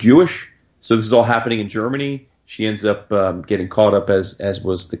 They were Jewish, so this is all happening in Germany. She ends up getting caught up, as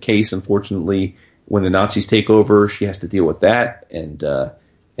was the case, unfortunately, when the Nazis take over. She has to deal with that and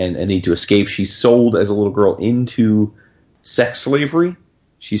need to escape. She's sold as a little girl into sex slavery.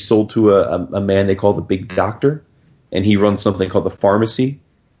 She's sold to a man they call the Big Doctor, and he runs something called the pharmacy.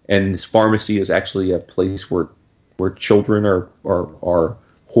 And this pharmacy is actually a place where children are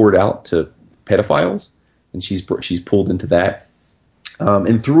whored out to pedophiles, and she's pulled into that.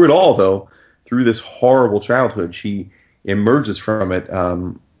 And through it all, though, through this horrible childhood, she emerges from it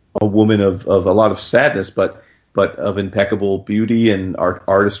a woman of a lot of sadness, but of impeccable beauty and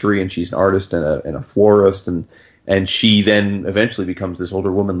artistry. And she's an artist and a florist, and she then eventually becomes this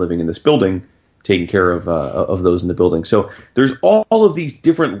older woman living in this building, taking care of those in the building. So there's all of these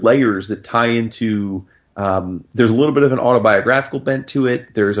different layers that tie into. There's a little bit of an autobiographical bent to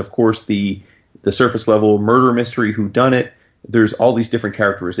it. There's, of course, the surface level murder mystery, whodunit. There's all these different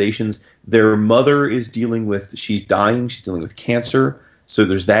characterizations. Their mother is she's dying. She's dealing with cancer. So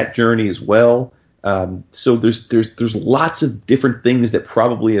there's that journey as well. So there's lots of different things that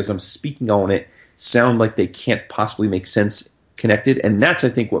probably, as I'm speaking on it, sound like they can't possibly make sense connected. And that's, I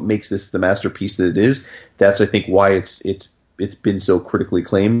think, what makes this the masterpiece that it is. That's, I think, why it's been so critically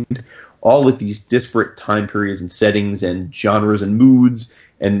acclaimed. All of these disparate time periods and settings and genres and moods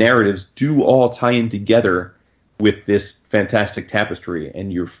and narratives do all tie in together with this fantastic tapestry,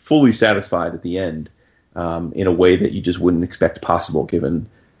 and you're fully satisfied at the end in a way that you just wouldn't expect possible, given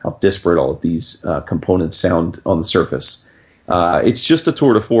how disparate all of these components sound on the surface. It's just a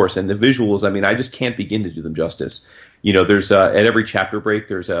tour de force, and the visuals, I mean, I just can't begin to do them justice. You know, there's at every chapter break,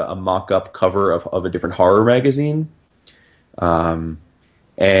 there's a mock-up cover of a different horror magazine. And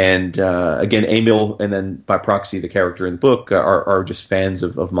again, Emil, and then by proxy the character in the book, are just fans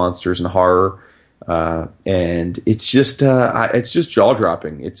of monsters and horror. And it's just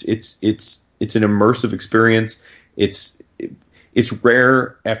jaw-dropping. It's an immersive experience. It's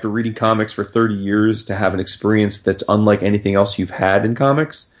rare after reading comics for 30 years to have an experience that's unlike anything else you've had in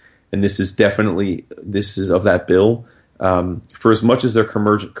comics. And this is of that bill. For as much as they're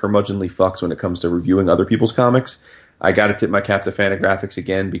curmudgeonly fucks when it comes to reviewing other people's comics, I got to tip my cap to Fantagraphics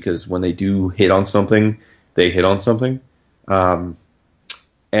again, because when they do hit on something, they hit on something.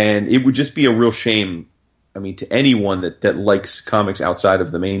 And it would just be a real shame, I mean, to anyone that likes comics outside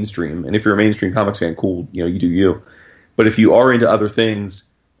of the mainstream. And if you're a mainstream comics fan, cool, you do you. But if you are into other things,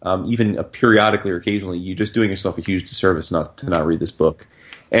 even periodically or occasionally, you're just doing yourself a huge disservice to not read this book.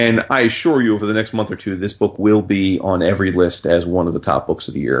 And I assure you, over the next month or two, this book will be on every list as one of the top books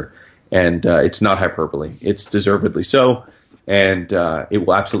of the year. And it's not hyperbole. It's deservedly so. And it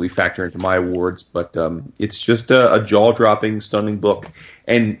will absolutely factor into my awards. But it's just a jaw-dropping, stunning book.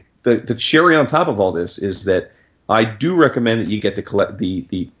 And the cherry on top of all this is that I do recommend that you get to collect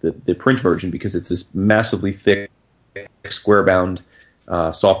the print version, because it's this massively thick, square-bound,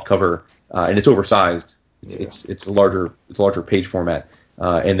 soft cover, and it's oversized. It's a larger page format.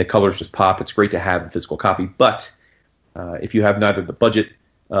 And the colors just pop. It's great to have a physical copy. But if you have neither the budget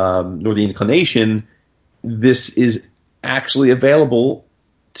nor the inclination, this is actually available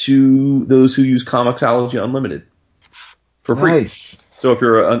to those who use Comixology Unlimited for free. Nice. So if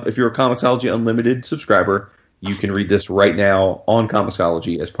you're a Comixology Unlimited subscriber, you can read this right now on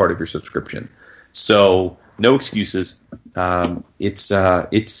Comixology as part of your subscription. So no excuses. It's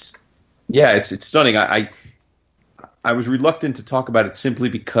stunning. I was reluctant to talk about it simply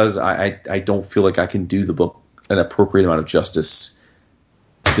because I don't feel like I can do the book an appropriate amount of justice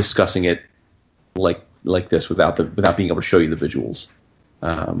discussing it like this without being able to show you the visuals.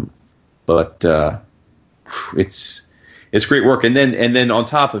 But it's great work. And then on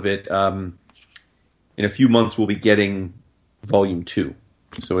top of it, in a few months we'll be getting volume 2.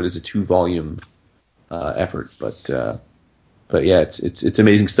 So it is a 2-volume effort. But yeah, it's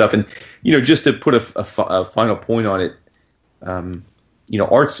amazing stuff. And just to put a final point on it,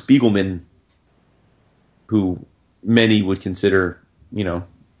 Art Spiegelman, who many would consider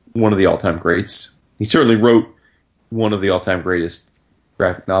one of the all-time greats, he certainly wrote one of the all-time greatest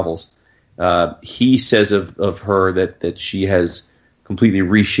graphic novels. He says of her that she has completely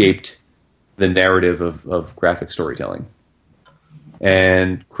reshaped the narrative of graphic storytelling.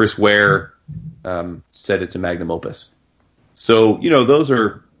 And Chris Ware said it's a magnum opus. So, those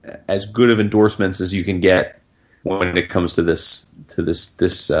are as good of endorsements as you can get when it comes to this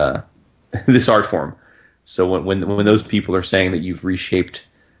this art form. So when those people are saying that you've reshaped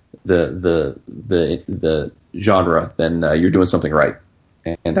the genre, then you're doing something right.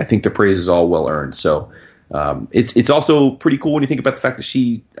 And I think the praise is all well earned. So it's also pretty cool when you think about the fact that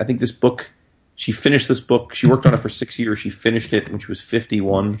she finished this book. She worked on it for 6 years. She finished it when she was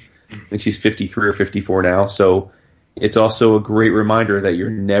 51. I think she's 53 or 54 now. So it's also a great reminder that you're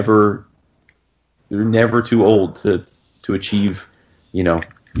never too old to achieve,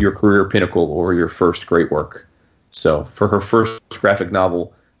 your career pinnacle or your first great work. So for her first graphic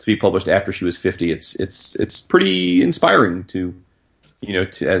novel to be published after she was 50, it's pretty inspiring to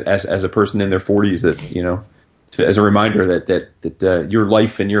as a person in their 40s as a reminder that your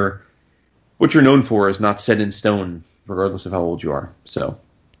life and what you're known for is not set in stone, regardless of how old you are. So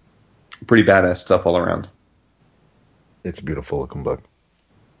pretty badass stuff all around. It's a beautiful looking book.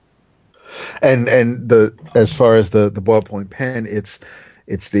 And as far as the ballpoint pen, it's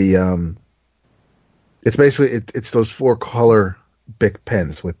basically those 4 color Bic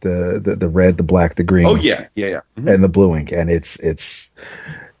pens with the red, the black, the green. Oh yeah. Mm-hmm. And the blue ink, and it's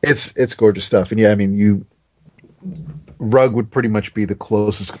gorgeous stuff. And yeah, I mean, Rug would pretty much be the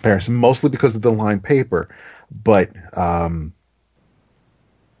closest comparison, mostly because of the lined paper, but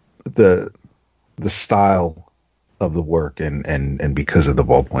the style of the work and because of the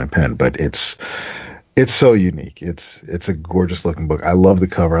ballpoint pen. But it's so unique. It's a gorgeous looking book. I love the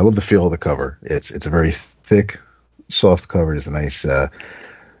cover. I love the feel of the cover. It's a very thick, soft cover. There's a nice kind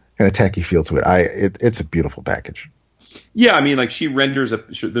of tacky feel to it. It's a beautiful package. Yeah, I mean, like she renders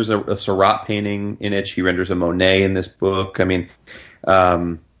there's a Seurat painting in it. She renders a Monet in this book. I mean,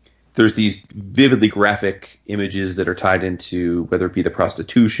 there's these vividly graphic images that are tied into whether it be the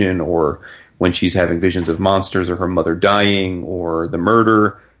prostitution or when she's having visions of monsters or her mother dying or the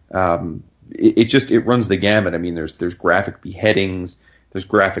murder. It runs the gamut. I mean, there's graphic beheadings, there's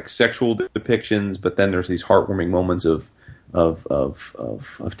graphic sexual depictions, but then there's these heartwarming moments of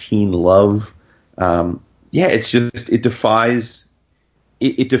teen love. Yeah, it defies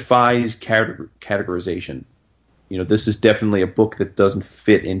categorization. This is definitely a book that doesn't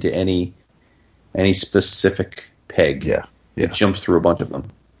fit into any specific peg. Yeah. It jumps through a bunch of them.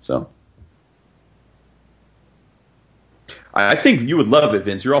 So I think you would love it,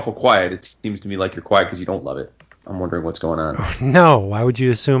 Vince. You're awful quiet. It seems to me like you're quiet because you don't love it. I'm wondering what's going on. No, why would you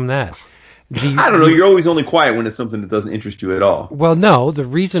assume that? I don't know. You're always only quiet when it's something that doesn't interest you at all. Well, no. The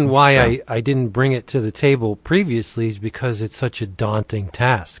reason why I didn't bring it to the table previously is because it's such a daunting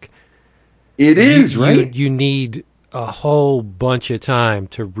task. It is, right? You need a whole bunch of time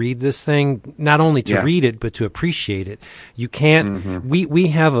to read this thing, not only to read it, but to appreciate it. You can't, we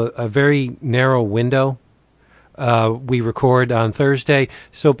have a very narrow window. We record on Thursday.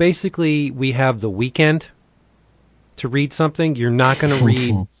 So basically we have the weekend to read something. You're not going to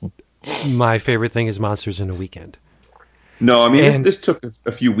read My Favorite Thing is Monsters in a Weekend. No, I mean, this took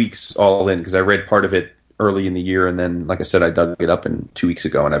a few weeks all in because I read part of it early in the year, and then, like I said, I dug it up 2 weeks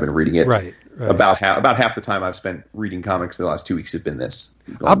ago, and I've been reading it. Right. About half the time I've spent reading comics the last 2 weeks has been this.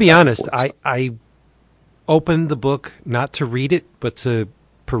 I'll be honest. I opened the book not to read it, but to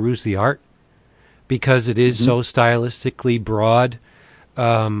peruse the art because it is so stylistically broad.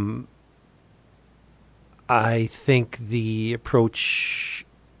 I think the approach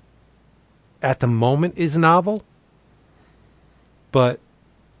at the moment is novel, but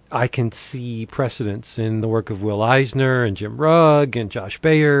I can see precedents in the work of Will Eisner and Jim Rugg and Josh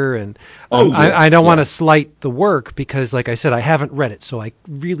Bayer. And I don't want to slight the work because, like I said, I haven't read it, so I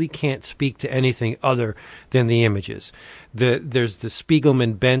really can't speak to anything other than the images. There's the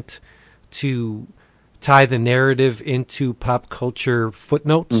Spiegelman bent to tie the narrative into pop culture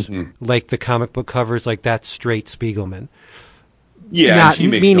footnotes, like the comic book covers, like that's straight Spiegelman. Yeah, Not, she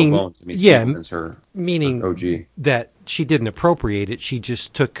makes meaning, no bones. I mean, yeah, Spiegelman's her OG. That she didn't appropriate it. She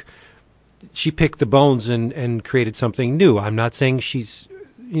just she picked the bones and created something new. I'm not saying she's,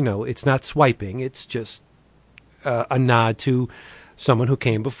 it's not swiping. It's just a nod to someone who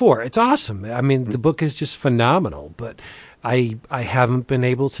came before. It's awesome. I mean, the book is just phenomenal, but I haven't been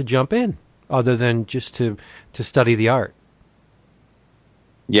able to jump in other than just to study the art.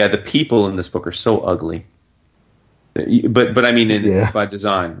 Yeah, the people in this book are so ugly. But I mean, by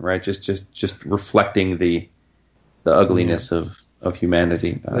design, right? Just reflecting the ugliness of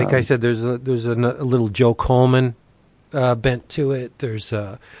humanity. Like I said, there's a little Joe Coleman bent to it. There's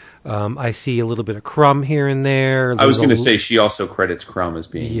I see a little bit of Crumb here and there. I was going to say she also credits Crumb as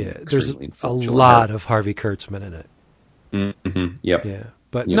being there's a lot of Harvey Kurtzman in it. Mm-hmm. Yep. Yeah.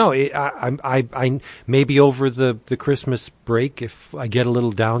 But no, I maybe over the Christmas break, if I get a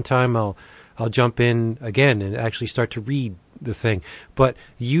little downtime, I'll jump in again and actually start to read the thing. But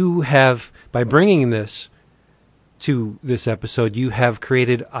you have, by bringing this to this episode, you have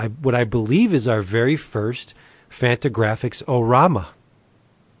created what I believe is our very first Fantagraphics Orama.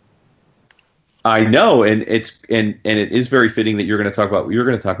 I know, and it is very fitting that you're going to talk about what you're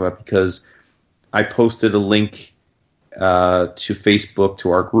going to talk about because I posted a link to Facebook to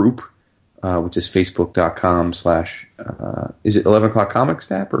our group, which is facebook.com/ is it 11 O'Clock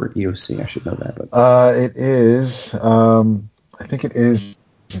Comics app or EOC? I should know that. But it is. I think it is.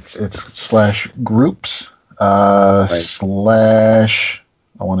 It's /groups / I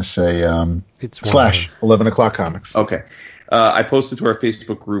want to say it's / 11 O'Clock Comics. Okay, I posted to our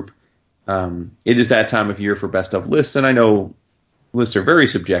Facebook group. It is that time of year for best of lists, and I know lists are very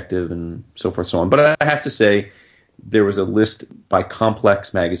subjective and so forth, so on. But I have to say, there was a list by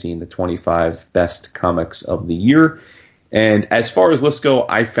Complex Magazine, the 25 best comics of the year. And as far as lists go,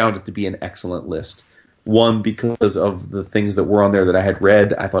 I found it to be an excellent list. One, because of the things that were on there that I had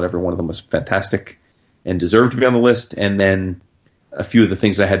read. I thought every one of them was fantastic and deserved to be on the list. And then a few of the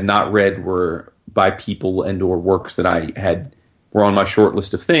things I had not read were by people and or works that were on my short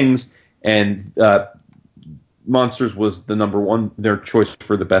list of things. And Monsters was the number one, their choice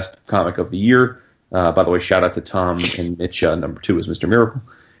for the best comic of the year. By the way, shout out to Tom and Mitch. Number 2 is Mr. Miracle.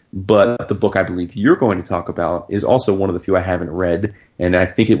 But the book I believe you're going to talk about is also one of the few I haven't read, and I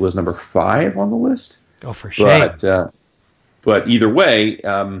think it was number 5 on the list. Oh, for shame. But either way,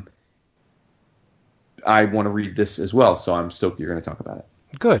 I want to read this as well, so I'm stoked that you're going to talk about it.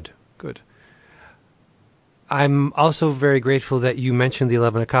 Good. I'm also very grateful that you mentioned the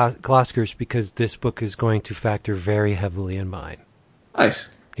 11 Oscars because this book is going to factor very heavily in mine. Nice.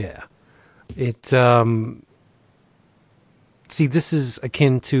 Yeah. It see, this is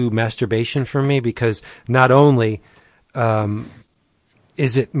akin to masturbation for me because not only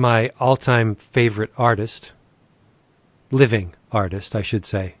is it my all-time favorite artist, living artist, I should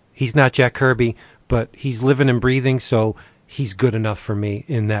say. He's not Jack Kirby, but he's living and breathing, so he's good enough for me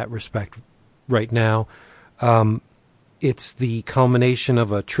in that respect right now. It's the culmination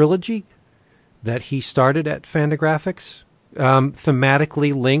of a trilogy that he started at Fantagraphics,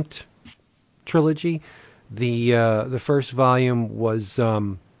 thematically linked trilogy. The first volume was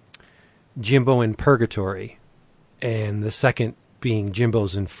Jimbo in Purgatory, and the second being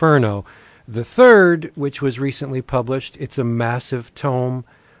Jimbo's Inferno. The third, which was recently published, it's a massive tome.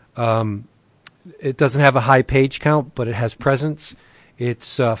 It doesn't have a high page count, but it has presence.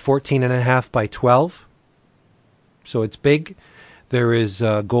 It's 14.5 by 12, so it's big. There is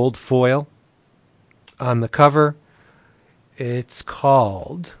gold foil on the cover. It's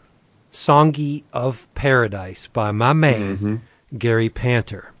called Songi of Paradise by my man, Gary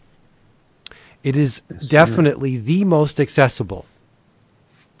Panter. It is definitely the most accessible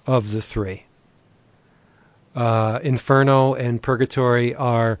of the three. Inferno and Purgatory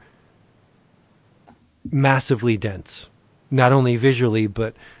are massively dense, not only visually,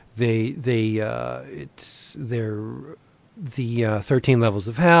 but they're the 13 levels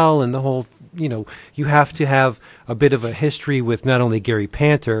of hell and the whole, you have to have a bit of a history with not only Gary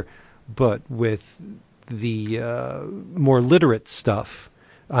Panter, but with the more literate stuff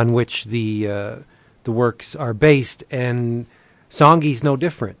on which the works are based. And Songi's no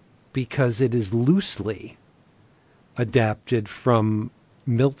different because it is loosely adapted from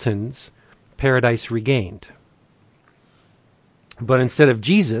Milton's Paradise Regained. But instead of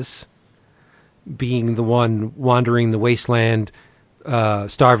Jesus being the one wandering the wasteland,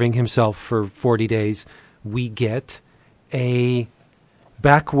 starving himself for 40 days, we get a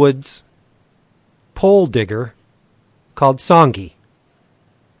backwoods pole digger called Songi.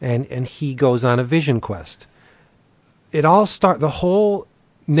 And he goes on a vision quest. The whole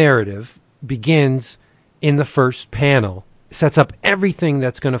narrative begins in the first panel, sets up everything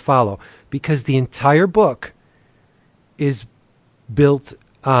that's going to follow, because the entire book is built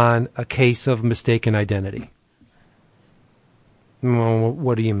on a case of mistaken identity. Well,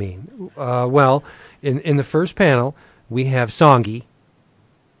 what do you mean? Well, in the first panel, we have Songi.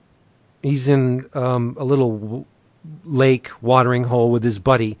 He's in a little lake watering hole with his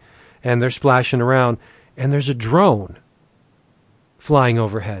buddy, and they're splashing around, and there's a drone flying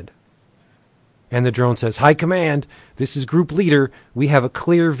overhead. And the drone says, "High Command, this is Group Leader. We have a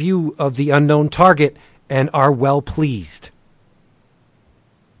clear view of the unknown target and are well pleased."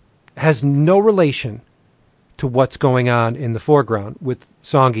 Has no relation to what's going on in the foreground with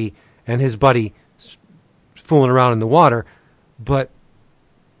Songi and his buddy fooling around in the water. But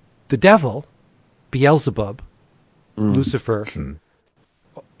the devil, Beelzebub, Lucifer,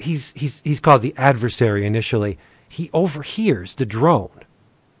 he's called the adversary initially. He overhears the drone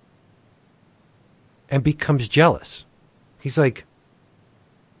and becomes jealous. He's like,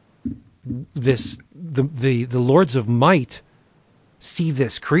 the Lords of Might see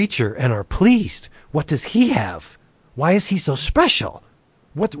this creature and are pleased. What does he have? Why is he so special?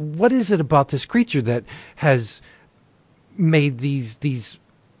 What is it about this creature that has made these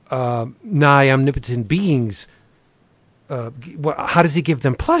nigh omnipotent beings? How does he give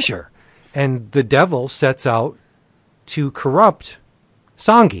them pleasure? And the devil sets out to corrupt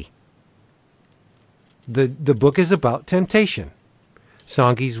Songi. The book is about temptation.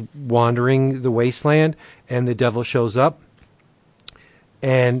 Songi's wandering the wasteland, and the devil shows up,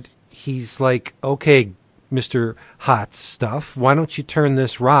 and he's like, "Okay, Mr. Hot Stuff, why don't you turn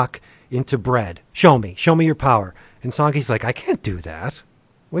this rock into bread? Show me your power." And Songi's like, "I can't do that.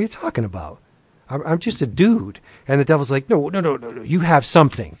 What are you talking about? I'm just a dude." And the devil's like, no, you have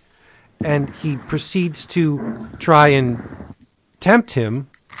something. And he proceeds to try and tempt him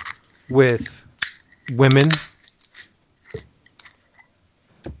with women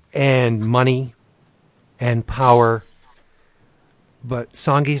and money and power. But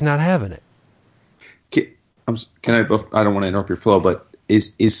Songi's not having it. Can I don't want to interrupt your flow, but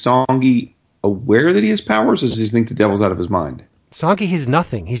is Songi aware that he has powers, or does he think the devil's out of his mind? Songi is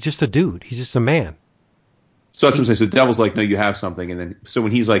nothing. He's just a dude. He's just a man. So that's what I'm saying. So the devil's like, "No, you have something," and then so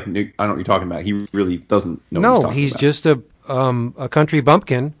when he's like, "I don't know what you're talking about," he really doesn't know. No, what he's talking he's about. just a country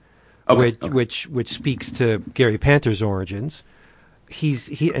bumpkin, Okay. which speaks to Gary Panter's origins.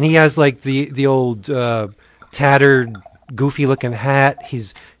 He has like the old tattered, goofy looking hat.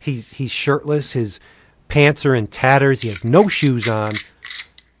 He's shirtless. His pants are in tatters. He has no shoes on,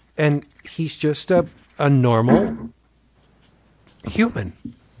 and he's just a normal human.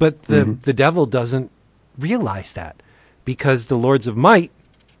 But the devil doesn't realize that, because the Lords of Might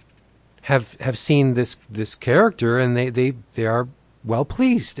have seen this character, and they are well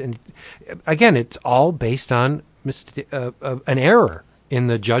pleased. And again, it's all based on an error in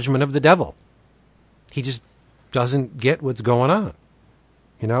the judgment of the devil. He just doesn't get what's going on,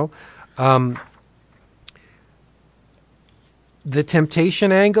 The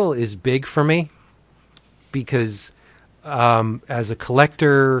temptation angle is big for me, because as a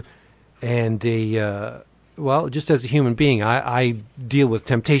collector and just as a human being, I deal with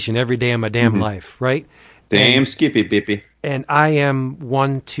temptation every day of my damn life, right? Damn Skippy Bippy. And I am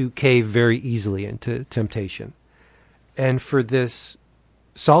one to cave very easily into temptation. And for this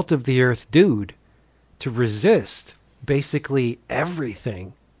salt of the earth dude to resist basically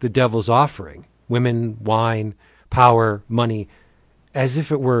everything the devil's offering, women, wine, power, money, as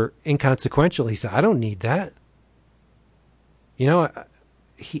if it were inconsequential, he said, "I don't need that.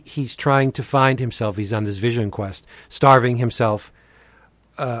 he's trying to find himself. He's on this vision quest, starving himself,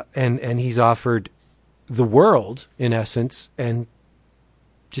 and he's offered the world, in essence, and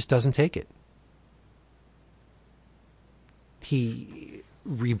just doesn't take it. He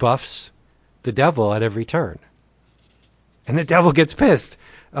rebuffs the devil at every turn. And the devil gets pissed.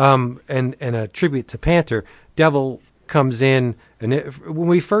 And a tribute to Panther, Devil comes in, and when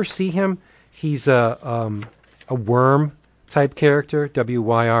we first see him, he's a worm type character,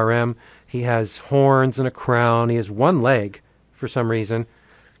 WYRM. He has horns and a crown. He has one leg for some reason.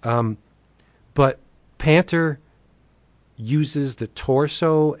 But Panther uses the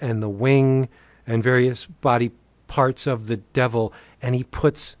torso and the wing and various body parts of the devil, and he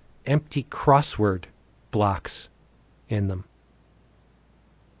puts empty crossword blocks in them.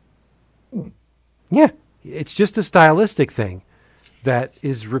 Yeah, it's just a stylistic thing that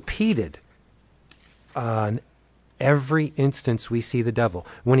is repeated on every instance we see the devil.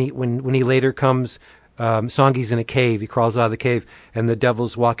 When he later comes, Songi's in a cave. He crawls out of the cave, and the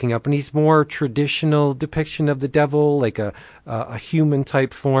devil's walking up, and he's more traditional depiction of the devil, like a human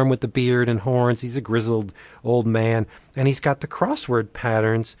type form with the beard and horns. He's a grizzled old man, and he's got the crossword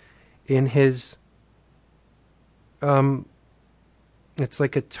patterns in his. It's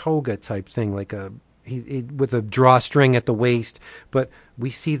like a toga type thing, like he with a drawstring at the waist. But we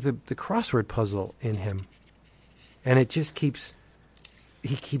see the crossword puzzle in him, and it just keeps.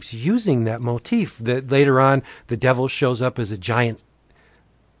 He keeps using that motif. That later on, the devil shows up as a giant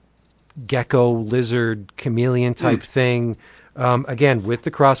gecko, lizard, chameleon type thing. Again, with the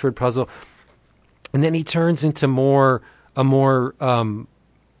crossword puzzle, and then he turns into a more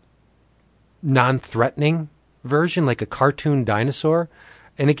non-threatening version, like a cartoon dinosaur.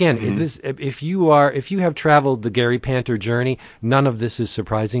 And again, if you have traveled the Gary Panther journey, none of this is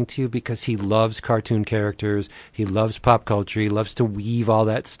surprising to you, because he loves cartoon characters, he loves pop culture, he loves to weave all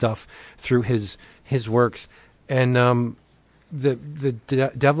that stuff through his works. And the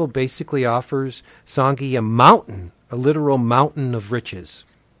devil basically offers Songi a literal mountain of riches,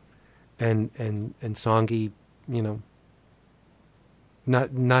 and Songi,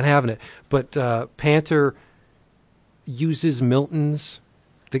 not having it. But Panther uses Milton's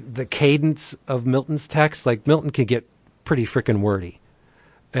the cadence of Milton's text. Like, Milton can get pretty frickin' wordy,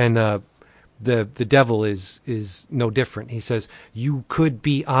 and the devil is no different. He says, "You could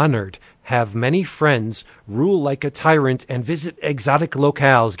be honored, have many friends, rule like a tyrant, and visit exotic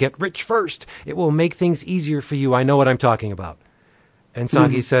locales. Get rich first. It will make things easier for you. I know what I'm talking about." And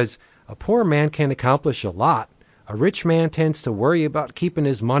Songi says, "A poor man can accomplish a lot. A rich man tends to worry about keeping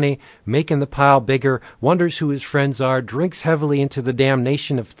his money, making the pile bigger, wonders who his friends are, drinks heavily into the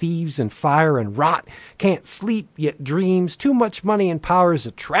damnation of thieves and fire and rot, can't sleep, yet dreams. Too much money and power is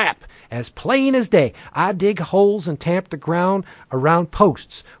a trap, as plain as day. I dig holes and tamp the ground around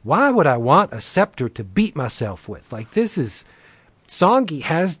posts. Why would I want a scepter to beat myself with?" Like, this is...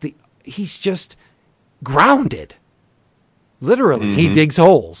 Songi he's just grounded. Literally, he digs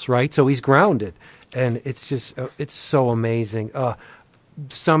holes, right? So he's grounded. And it's just, it's so amazing.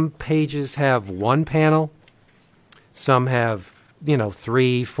 Some pages have one panel. Some have,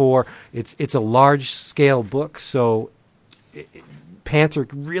 3, 4. It's a large scale book. So Panther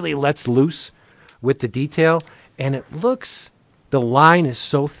really lets loose with the detail. And the line is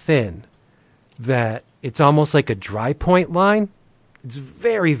so thin that it's almost like a dry point line. It's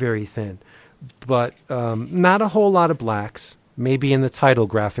very, very thin. But not a whole lot of blacks. Maybe in the title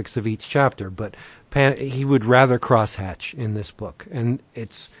graphics of each chapter, but he would rather crosshatch in this book, and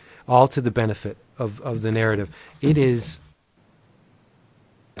it's all to the benefit of the narrative. It is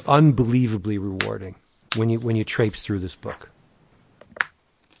unbelievably rewarding when you traipse through this book.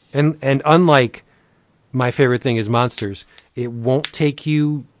 And unlike my favorite thing is Monsters, it won't take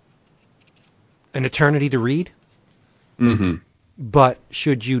you an eternity to read. Mm-hmm. But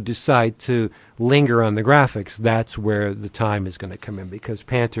should you decide to linger on the graphics, that's where the time is going to come in, because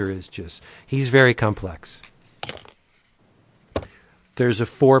Panther is he's very complex. There's a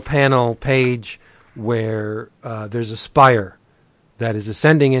 4-panel page where there's a spire that is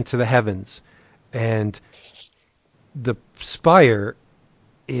ascending into the heavens, and the spire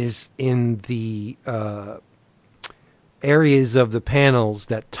is in the areas of the panels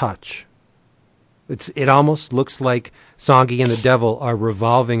that touch. It almost looks like Songi and the devil are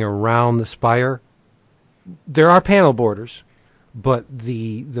revolving around the spire. There are panel borders, but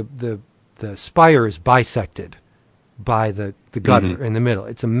the spire is bisected by the gutter in the middle.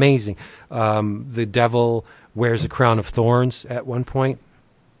 It's amazing. The devil wears a crown of thorns at one point,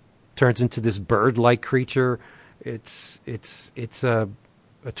 turns into this bird-like creature. It's a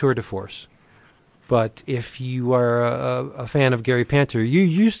tour de force. But if you are a fan of Gary Panter, you're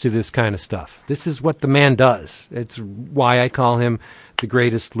used to this kind of stuff. This is what the man does. It's why I call him the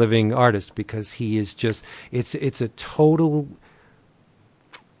greatest living artist, because he is just, it's a total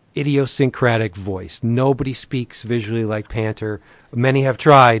idiosyncratic voice. Nobody speaks visually like Panter. Many have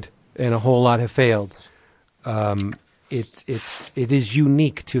tried, and a whole lot have failed. It is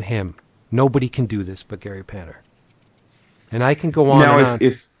unique to him. Nobody can do this but Gary Panter. And I can go on now, and on.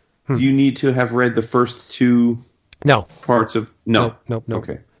 if you need to have read the first two parts of... No.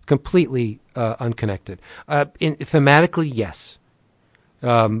 Okay. Completely unconnected. Thematically, yes.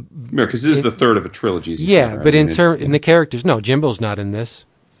 Because this is the third of a trilogy. Yeah, but in the characters, no, Jimbo's not in this.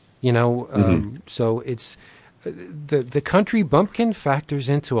 So it's... The country bumpkin factors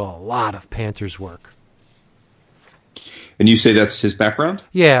into a lot of Panter's work. And you say that's his background?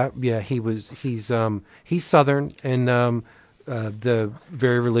 Yeah, he's Southern, and the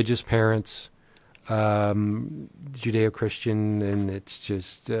very religious parents, Judeo-Christian, and it's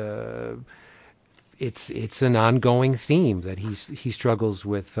just it's an ongoing theme that he struggles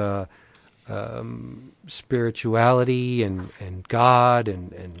with spirituality and God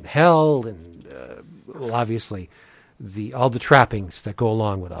and hell and obviously all the trappings that go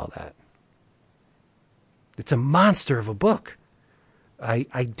along with all that. It's a monster of a book. I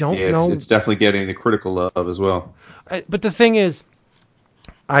don't know. It's definitely getting the critical love as well. But the thing is,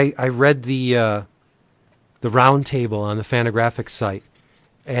 I read the round table on the Fantagraphics site,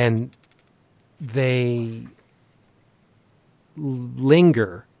 and they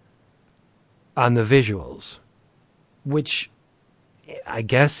linger on the visuals, which I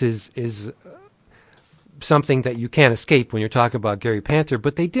guess is something that you can't escape when you're talking about Gary Panter,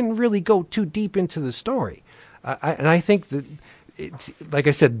 but they didn't really go too deep into the story. And I think that it's, like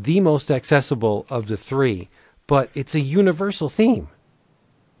I said, the most accessible of the three, but it's a universal theme.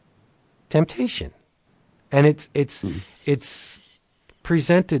 Temptation. And it's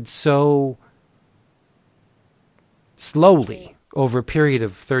presented so slowly over a period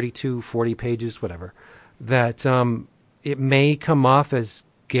of 32, 40 pages, whatever, that it may come off as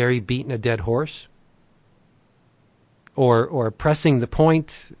Gary beating a dead horse, or pressing the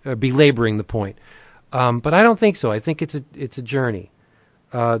point, or belaboring the point. But I don't think so. I think it's a journey.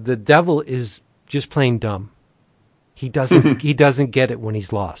 The devil is just plain dumb. He doesn't get it when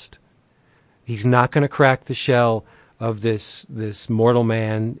he's lost. He's not going to crack the shell of this mortal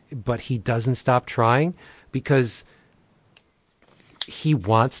man, but he doesn't stop trying because he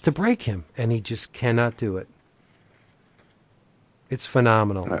wants to break him, and he just cannot do it. It's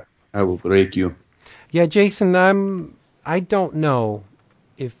phenomenal. I will break you. Yeah, Jason, I don't know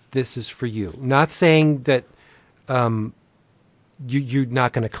if this is for you. Not saying that you're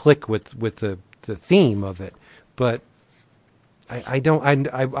not going to click with the theme of it, but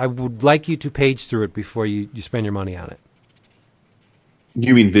I would like you to page through it before you spend your money on it.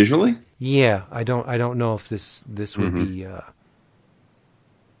 You mean visually? Yeah, I don't know if this would be.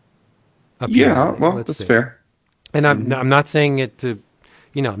 Yeah, well, that's fair. And I'm not saying it to,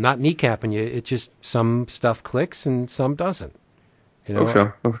 I'm not kneecapping you. It's just some stuff clicks and some doesn't. Oh,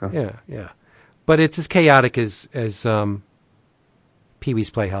 sure. Yeah. But it's as chaotic as Pee-wee's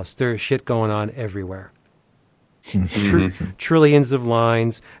Playhouse. There's shit going on everywhere. Trillions of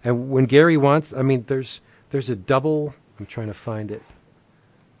lines. And when Gary wants, there's a double, I'm trying to find it,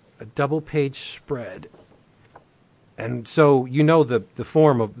 a double page spread. And so the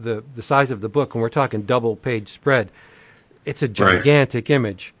form of the size of the book, when we're talking double page spread, it's a gigantic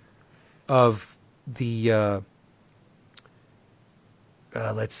image of the,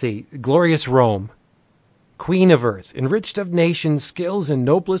 let's see, glorious Rome, queen of earth, enriched of nations, skills and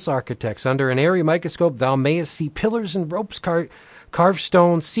noblest architects. Under an airy microscope thou mayest see pillars and ropes, carved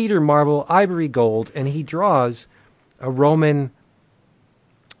stone, cedar, marble, ivory, gold. And he draws a Roman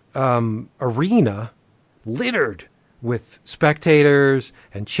arena littered with spectators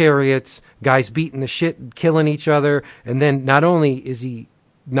and chariots, guys beating the shit and killing each other. And then not only is he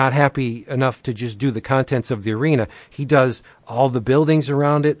not happy enough to just do the contents of the arena, he does all the buildings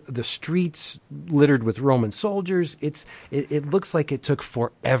around it, the streets littered with Roman soldiers. It looks like it took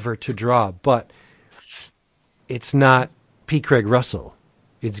forever to draw, but it's not P. Craig Russell.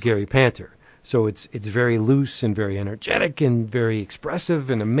 It's Gary Panter. So it's very loose and very energetic and very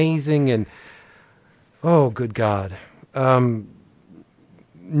expressive and amazing. And oh, good God. No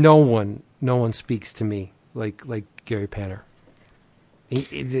one speaks to me like Gary Panter.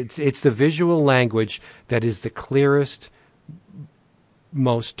 It's the visual language that is the clearest,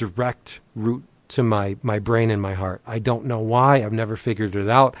 most direct route to my brain and my heart. I don't know why. I've never figured it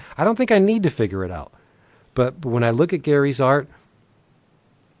out. I don't think I need to figure it out. But when I look at Gary's art,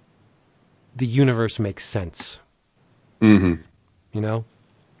 the universe makes sense. Mm-hmm. You know?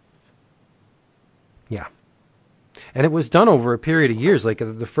 Yeah. And it was done over a period of years. Like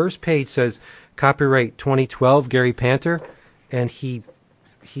the first page says copyright 2012 Gary Panter, and he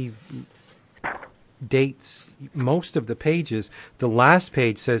dates most of the pages. The last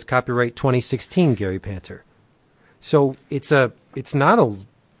page says copyright 2016 Gary Panter. So it's not a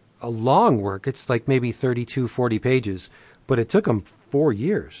long work. It's like maybe 32, 40 pages, but it took him 4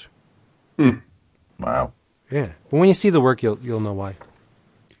 years. Wow. Yeah. But when you see the work, you'll know why.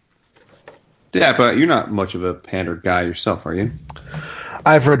 Yeah, but you're not much of a Panther guy yourself, are you?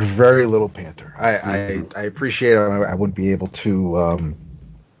 I've read very little Panther. I appreciate it. I wouldn't be able to,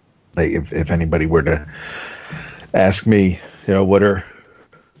 like, if anybody were to ask me, what are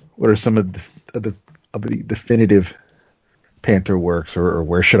some of the definitive Panther works, or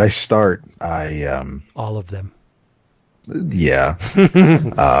where should I start? All of them. Yeah.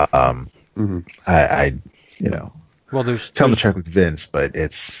 Well, there's tell them to check with Vince, but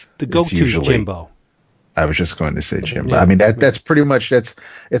it's the go-to usually Jimbo. I was just going to say Jimbo. Yeah. I mean that's pretty much it's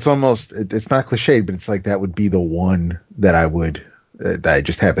almost, it's not cliched, but it's like that would be the one that I would that I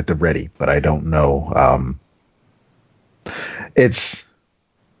just have at the ready, but I don't know.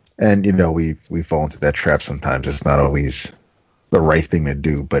 We fall into that trap sometimes. It's not always the right thing to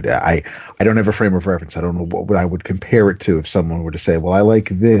do, but I don't have a frame of reference. I don't know what I would compare it to if someone were to say, well, I like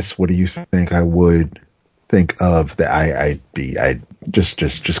this. What do you think I would think of? That I'd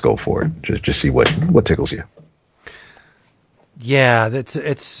just go for it. Just see what tickles you. Yeah,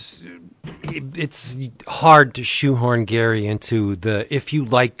 it's hard to shoehorn Gary into the, if you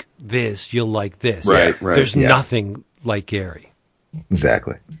like this, you'll like this. Right. There's nothing like Gary.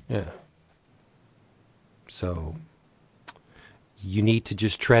 Exactly. Yeah. So you need to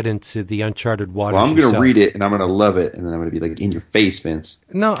just tread into the uncharted waters. Well, I'm going to read it, and I'm going to love it, and then I'm going to be like, in your face, Vince.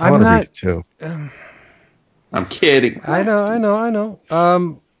 No, I I'm not. Read it too. I'm kidding. I know.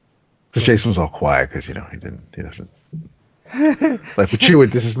 Because Jason was all quiet because he doesn't like with you.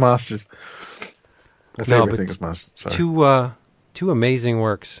 This is Monsters. My favorite thing is Monsters. Sorry. Two amazing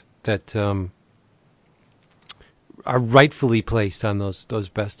works that are rightfully placed on those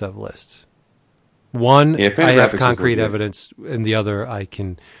best of lists. One, I have concrete evidence, and the other I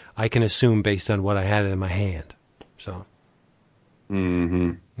can assume based on what I had in my hand. So,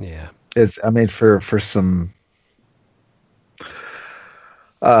 yeah, it's, I mean, for some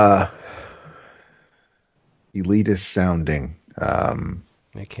elitist sounding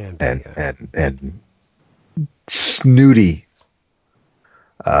it can be, and snooty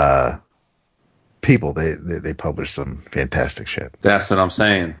people, they publish some fantastic shit. That's what I'm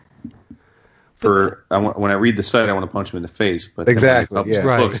saying. When I read the site, I want to punch him in the face. But exactly, when I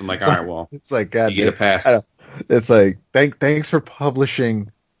publish books, I'm like, all right, well, it's like, God, you get a pass. It's like, thanks for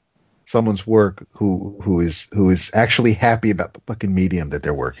publishing someone's work who is actually happy about the fucking medium that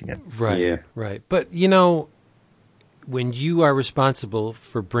they're working in. Right, yeah. Right. But when you are responsible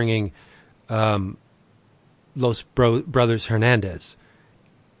for bringing Los Brothers Hernandez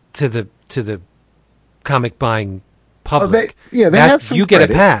to the comic buying public, they have some you credit.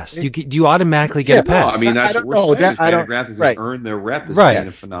 Get a pass. You automatically get a pass. No, I mean, that's what we're saying. Fantagraphics has earned their rep as being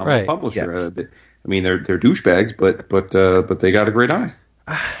a phenomenal publisher. Yes. I mean, they're douchebags, but they got a great eye.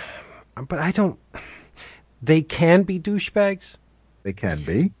 But I don't. They can be douchebags. They can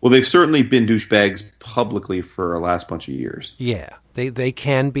be. Well, they've certainly been douchebags publicly for the last bunch of years. Yeah, they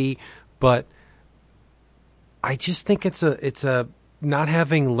can be, but I just think it's a not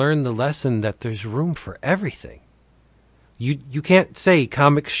having learned the lesson that there's room for everything. You can't say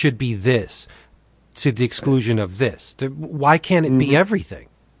comics should be this to the exclusion of this. Why can't it be everything?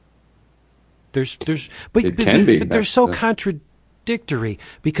 But they're so contradictory,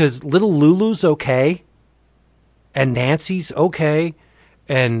 because Little Lulu's okay, and Nancy's okay,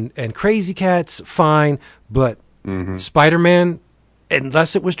 and Crazy Cat's fine, but Spider-Man,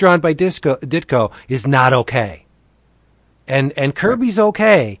 unless it was drawn by Ditko, is not okay. And Kirby's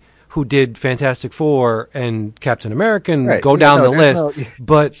okay, who did Fantastic Four and Captain America, and go down the list.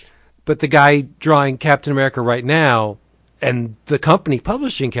 But the guy drawing Captain America right now, and the company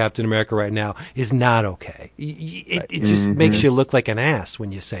publishing Captain America right now, is not okay. It just makes you look like an ass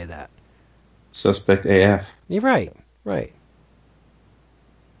when you say that. Suspect AF. You're right.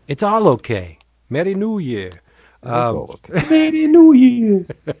 It's all okay. Merry New Year. Merry New Year.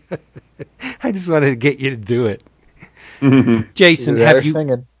 I just wanted to get you to do it. Jason,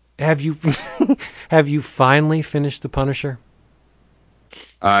 have you finally finished The Punisher?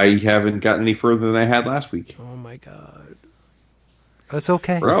 I haven't gotten any further than I had last week. Oh my God. That's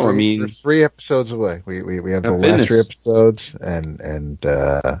okay. Bro, I mean, we're 3 episodes away. We have the last 3 episodes, and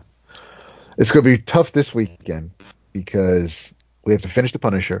It's going to be tough this weekend because we have to finish The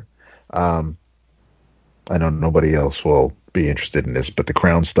Punisher. I know nobody else will be interested in this, but The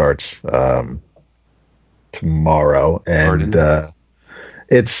Crown starts tomorrow, and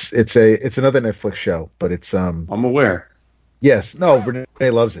it's another Netflix show, but it's I'm aware. Yes, no,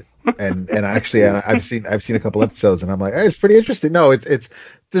 Renee loves it, and actually I've seen a couple episodes, and I'm like, hey, it's pretty interesting. No, it's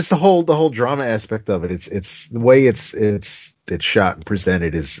just the whole drama aspect of it. It's the way it's shot and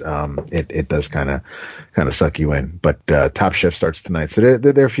presented is it does kind of suck you in. But Top Chef starts tonight, so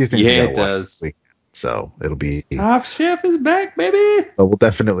there are a few things. Yeah, it does. This week, so it'll be Top Chef is back, baby. But we'll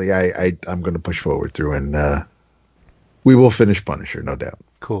definitely I'm going to push forward through, and we will finish Punisher, no doubt.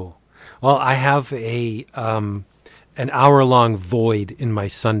 Cool. Well, I have an hour-long void in my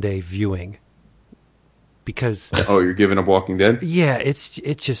Sunday viewing because you're giving up Walking Dead? Yeah, it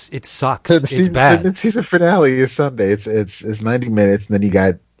sucks. It's bad. The season finale is Sunday. It's 90 minutes, and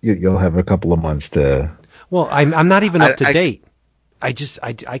then you'll have a couple of months to. Well, I'm not even up to date. I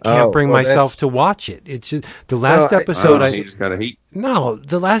can't bring myself to watch it. It's just the last episode. You just gotta hate. No,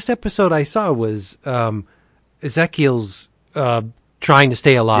 the last episode I saw was Ezekiel's trying to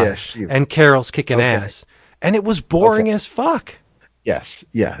stay alive, and Carol's kicking ass. And it was boring as fuck. Yes,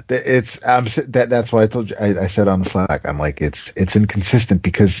 yeah. It's that's why I told you. I said on the Slack, I'm like, it's inconsistent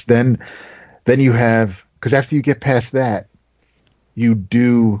because then you have, because after you get past that, you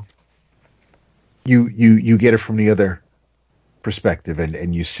get it from the other perspective,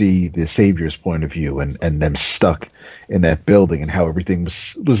 and you see the Savior's point of view, and them stuck in that building, and how everything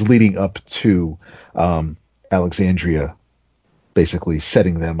was leading up to Alexandria, basically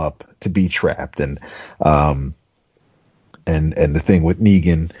setting them up to be trapped, and the thing with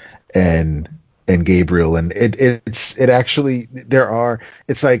Negan and Gabriel, and it actually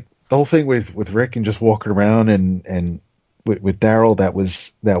it's like the whole thing with Rick and just walking around and with Daryl that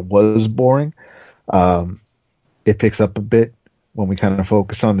was boring. It picks up a bit when we kind of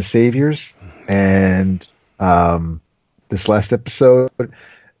focus on the Saviors, and this last episode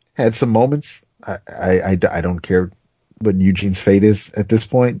had some moments. I don't care what Eugene's fate is at this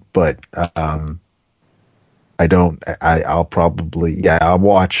point, but I'll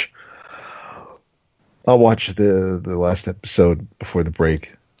watch the last episode before the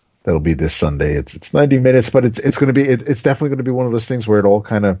break. That'll be this Sunday. It's 90 minutes, but it's definitely going to be one of those things where it all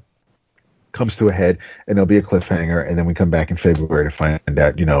kind of comes to a head, and there'll be a cliffhanger, and then we come back in February to find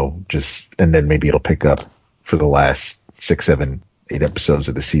out, and then maybe it'll pick up for the last 6, 7, 8 episodes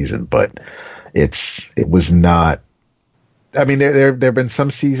of the season. But it was not. I mean, there have been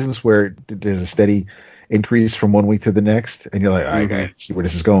some seasons where there's a steady increase from one week to the next, and you're like, I gotta see where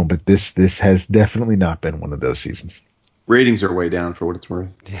this is going. But this has definitely not been one of those seasons. Ratings are way down for what it's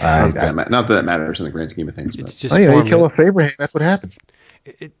worth. Not that that matters in the grand scheme of things. It's but. just you kill off Abraham, that's what happens.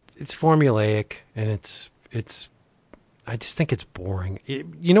 It's formulaic, and it's. I just think it's boring.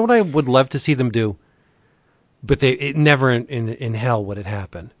 You know what I would love to see them do, but it never in hell would it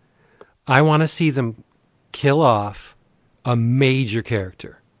happen. I want to see them kill off a major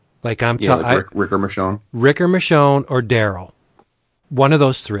character, like like Rick or Michonne. Rick or Michonne or Daryl, one of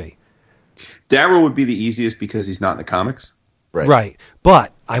those three. Daryl would be the easiest because he's not in the comics, right?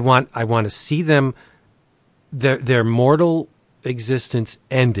 But I want to see them their mortal existence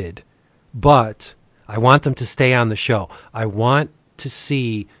ended, but I want them to stay on the show. I want to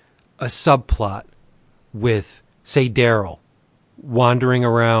see a subplot with, say, Daryl wandering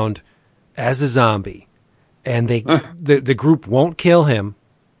around as a zombie. And the group won't kill him.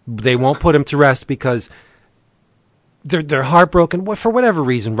 They won't put him to rest because they're heartbroken for whatever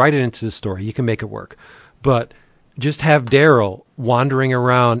reason. Write it into the story. You can make it work. But just have Daryl wandering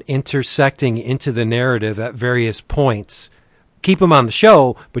around, intersecting into the narrative at various points. Keep him on the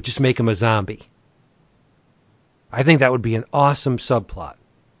show, but just make him a zombie. I think that would be an awesome subplot.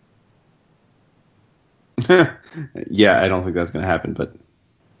 Yeah, I don't think that's going to happen, but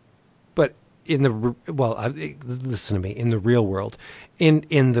listen to me. In the real world, in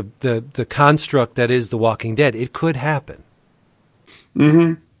the construct that is The Walking Dead, it could happen.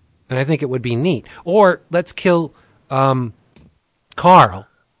 Mm-hmm. And I think it would be neat. Or let's kill Carl.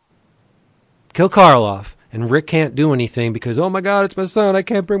 Kill Carl off, and Rick can't do anything because, oh my God, it's my son. I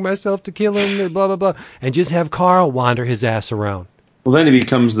can't bring myself to kill him. Blah blah blah. And just have Carl wander his ass around. Well, then he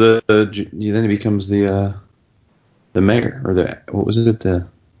becomes the mayor, or what was it?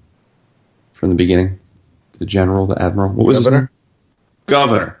 From the beginning, the general, the admiral. What was his name?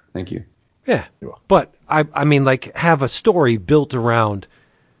 Governor. Thank you. Yeah, but I mean, like, have a story built around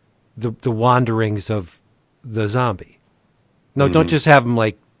the wanderings of the zombie. No, don't just have him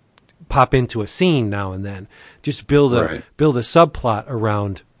like pop into a scene now and then. Just build a subplot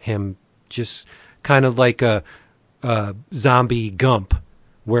around him just kind of like a zombie Gump,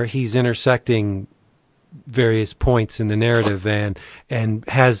 where he's intersecting various points in the narrative and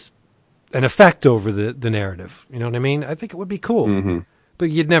has an effect over the narrative. You know what I mean? I think it would be cool, Mm-hmm. but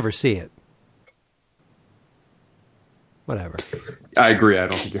you'd never see it. Whatever. I agree. I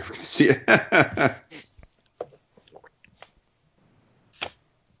don't think you're ever going to see it.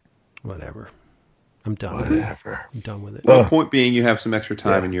 Whatever. I'm done with it. Whatever. I'm done with it. Well, point being, you have some extra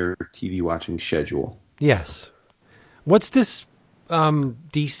time in your TV watching schedule. Yes. What's this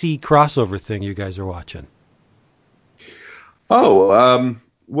DC crossover thing you guys are watching? Oh,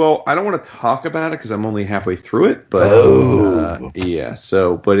 well, I don't want to talk about it because I'm only halfway through it. But yeah,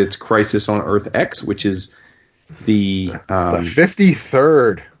 but it's Crisis on Earth X, which is the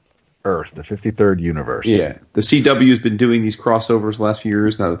 53rd Earth, the 53rd universe. Yeah, the CW has been doing these crossovers the last few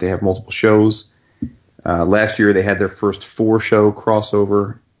years now that they have multiple shows. Last year they had their first 4-show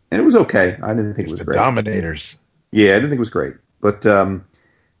crossover, and it was okay. I didn't think it was the great. Dominators. Yeah, I didn't think it was great, but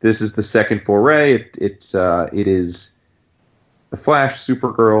this is the second foray. It is The Flash,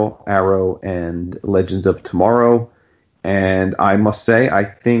 Supergirl, Arrow, and Legends of Tomorrow. And I must say, I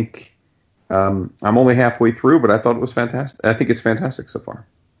think I'm only halfway through, but I thought it was fantastic. I think it's fantastic so far.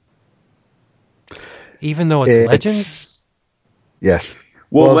 Even though it's Legends? Yes.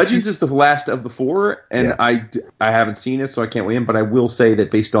 Well, Legends is the last of the 4, and I haven't seen it, so I can't weigh in. But I will say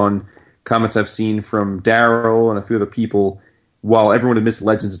that based on comments I've seen from Daryl and a few other people, while everyone admits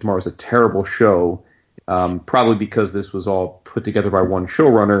Legends of Tomorrow is a terrible show, probably because this was all put together by one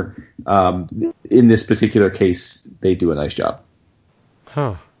showrunner, in this particular case, they do a nice job.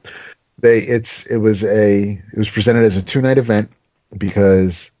 Huh. It was presented as a 2-night event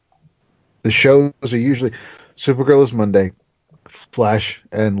because the shows are usually Supergirl is Monday, Flash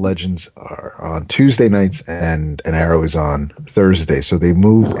and Legends are on Tuesday nights, and Arrow is on Thursday. So they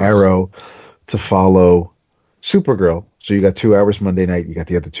moved Arrow to follow Supergirl. So you got 2 hours Monday night, you got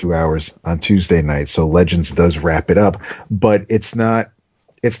the other 2 hours on Tuesday night. So Legends does wrap it up, but it's not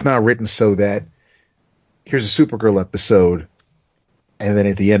written so that here's a Supergirl episode, and then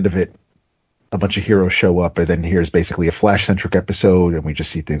at the end of it, a bunch of heroes show up, and then here's basically a Flash-centric episode, and we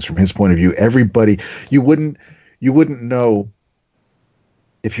just see things from his point of view. Everybody, you wouldn't know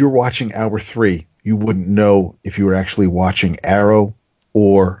if you were watching Hour 3. You wouldn't know if you were actually watching Arrow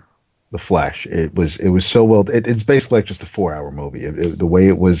or The Flash. It was so well. It's basically like just a 4-hour movie. The way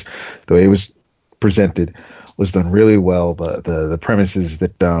it was presented was done really well. The premise is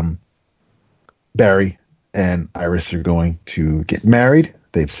that Barry and Iris are going to get married.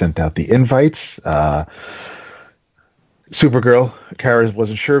 They've sent out the invites. Supergirl, Kara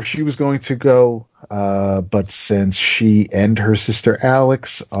wasn't sure if she was going to go, but since she and her sister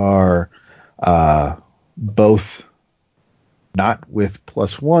Alex are both not with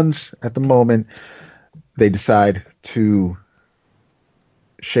 +1s at the moment, they decide to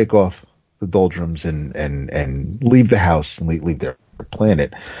shake off the doldrums and leave the house and leave their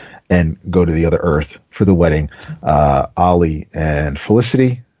planet and go to the other Earth for the wedding. Ollie and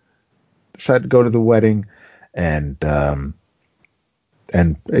Felicity decide to go to the wedding, and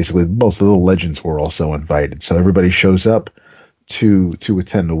basically most of the Legends were also invited. So everybody shows up to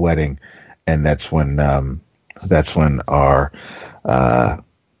attend the wedding, and that's when our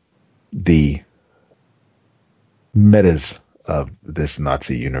the metas of this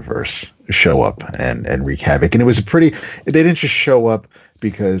Nazi universe show up and wreak havoc. And it was they didn't just show up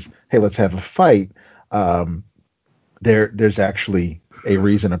because, hey, let's have a fight. There's actually a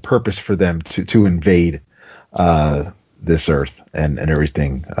reason, a purpose for them to invade this Earth, and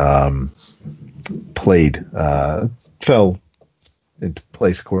everything fell into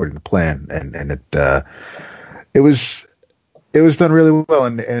place according to plan, and it was done really well,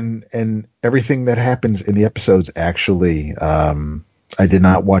 and everything that happens in the episodes actually. I did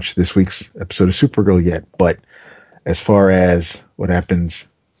not watch this week's episode of Supergirl yet, but as far as what happens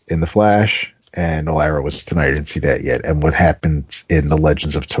in The Flash and Arrow was tonight, I didn't see that yet, and what happens in the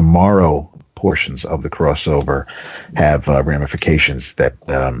Legends of Tomorrow portions of the crossover have ramifications that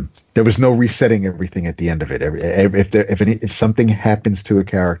there was no resetting everything at the end of it. If something happens to a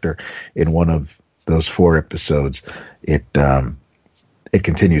character in one of those 4 episodes, it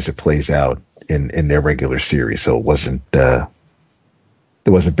continues, it plays out in their regular series. So it wasn't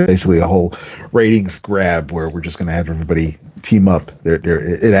there wasn't basically a whole ratings grab where we're just going to have everybody team up.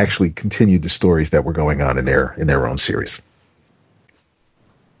 It actually continued the stories that were going on in their own series.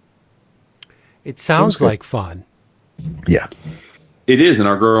 It sounds like fun. Yeah, it is, and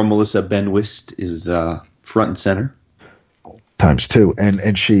our girl Melissa Benwist is front and center. ×2,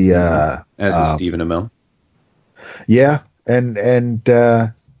 and she as is Stephen Amell. Yeah, and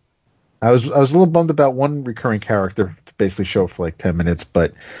I was a little bummed about one recurring character to basically show up for like 10 minutes,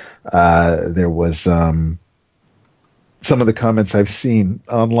 but there was some of the comments I've seen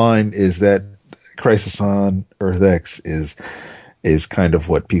online is that Crisis on Earth X is kind of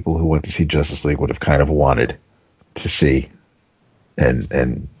what people who went to see Justice League would have kind of wanted to see,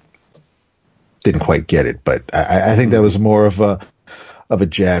 and didn't quite get it. But I think that was more of a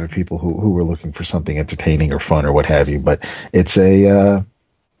jab at people who were looking for something entertaining or fun or what have you. But it's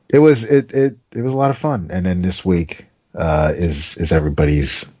it was a lot of fun. And then this week is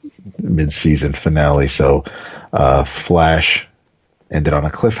everybody's mid-season finale. So Flash ended on a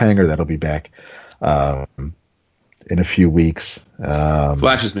cliffhanger. That'll be back in a few weeks.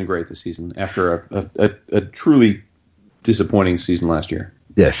 Flash has been great this season after a truly disappointing season last year.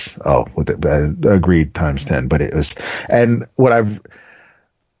 Yes. Oh, agreed times 10. But it was, and what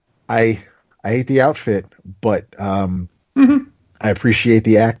I hate the outfit, but I appreciate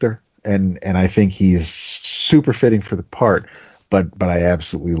the actor, and I think he is super fitting for the part. But I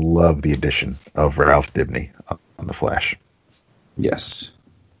absolutely love the addition of Ralph Dibny on the Flash. Yes.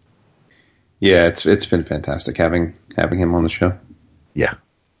 Yeah, it's been fantastic having him on the show. Yeah.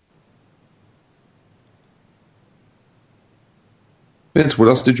 Vince, what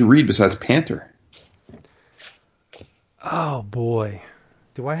else did you read besides Panther? Oh boy,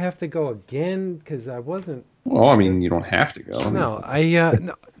 do I have to go again? Because I wasn't. Well, I mean, you don't have to go. No,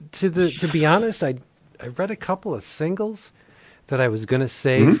 no, to be honest, I read a couple of singles that I was going to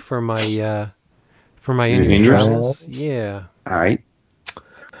save for my Indian travels. Yeah. All right.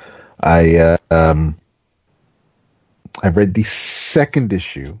 I read the second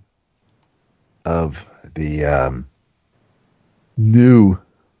issue of the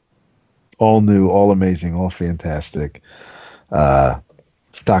all amazing, all fantastic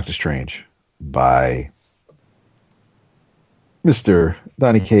Doctor Strange by Mr.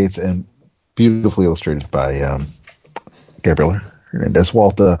 Donny Cates and beautifully illustrated by Gabriel Hernandez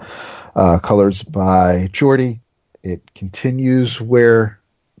Walta, colors by Jordi. It continues where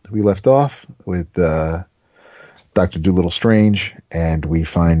we left off with Dr. Dolittle Strange, and we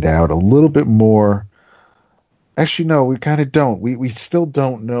find out a little bit more. Actually, no, we kind of don't. We still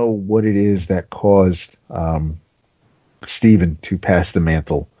don't know what it is that caused Stephen to pass the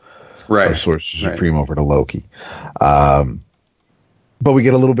mantle of Sorcerer Supreme over to Loki. But we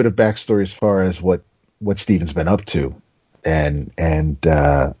get a little bit of backstory as far as what Stephen's been up to, and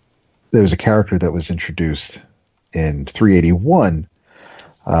there was a character that was introduced in 381,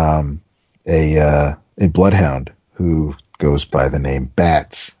 a Bloodhound who goes by the name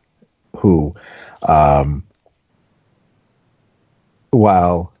Bats, who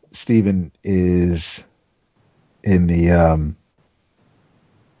while Stephen is in the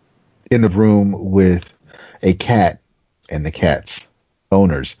room with a cat and the cat's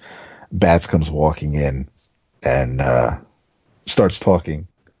owners, Bats comes walking in and starts talking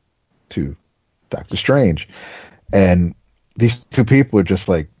to Doctor Strange, and these two people are just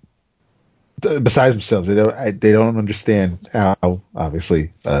like besides themselves. They don't understand how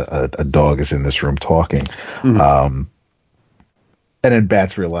obviously a dog is in this room talking. And then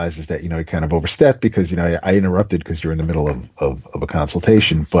Bats realizes that, he kind of overstepped because, I interrupted because you're in the middle of a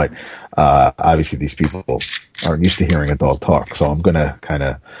consultation. But obviously these people aren't used to hearing a dog talk. So I'm going to kind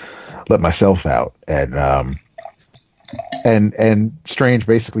of let myself out. And Strange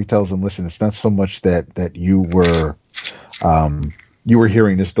basically tells him, listen, it's not so much that you were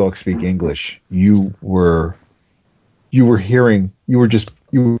hearing this dog speak English. You were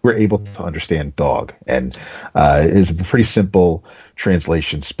able to understand dog. And it's a pretty simple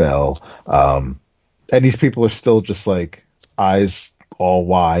translation spell. And these people are still just like eyes all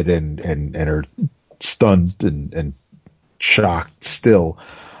wide and are stunned and shocked still.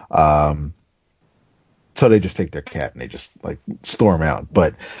 So they just take their cat and they just like storm out.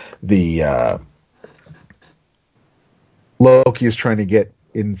 But the Loki is trying to get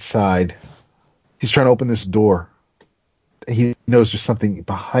inside. He's trying to open this door. He knows there's something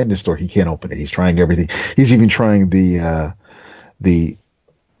behind this door. He can't open it. He's trying everything. He's even trying the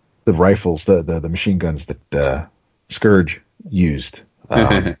rifles, the machine guns that Scourge used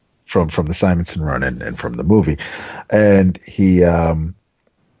from the Simonson run and from the movie. And he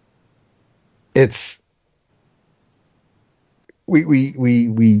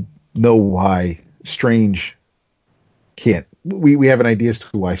we know why Strange can't. We have an idea as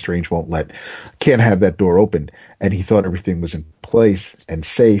to why Strange can't have that door open, and he thought everything was in place and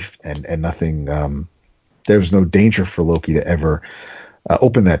safe and nothing. There was no danger for Loki to ever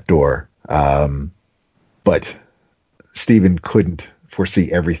open that door, but Stephen couldn't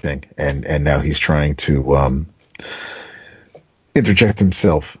foresee everything, and now he's trying to interject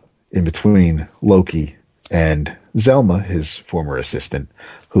himself in between Loki and Zelma, his former assistant,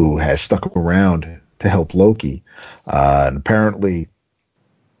 who has stuck around to help Loki. And apparently,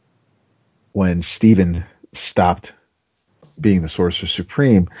 when Steven stopped being the Sorcerer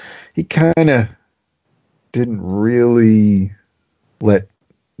Supreme, he kind of didn't really let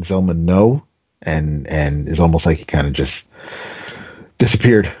Zelma know, and it's almost like he kind of just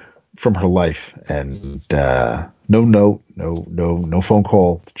disappeared from her life, and no note, no phone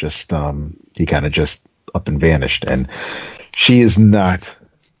call, just he kind of just up and vanished, and she is not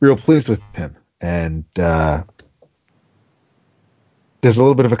real pleased with him, and there's a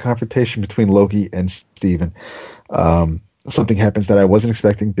little bit of a confrontation between Loki and Steven. Something happens that I wasn't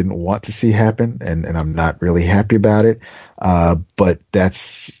expecting, didn't want to see happen, and I'm not really happy about it. But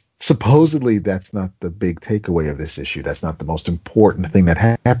supposedly that's not the big takeaway of this issue. That's not the most important thing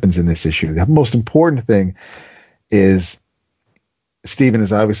that happens in this issue. The most important thing is Steven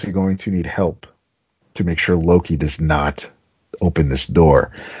is obviously going to need help to make sure Loki does not open this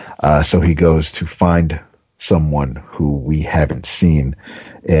door. So he goes to find someone who we haven't seen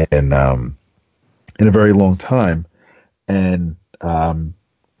in a very long time. And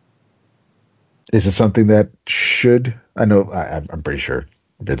is it something that should? I know I'm pretty sure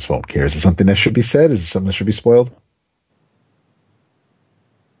Vince won't care. Is it something that should be said? Is it something that should be spoiled?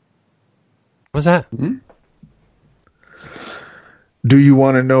 What's that? Mm-hmm. Do you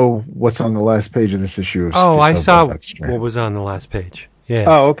want to know what's on the last page of this issue? I saw what was on the last page. Yeah.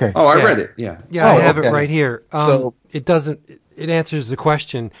 Oh, okay. Oh, I read it. Yeah. Yeah, I have okay. it right here. So it answers the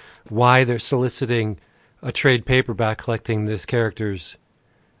question why they're soliciting a trade paperback collecting this character's.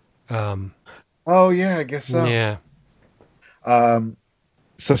 Oh yeah, I guess so. Yeah.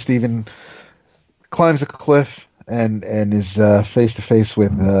 So Steven climbs a cliff and is face to face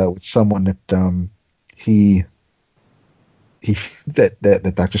with someone that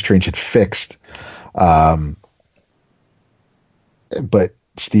that Doctor Strange had fixed. But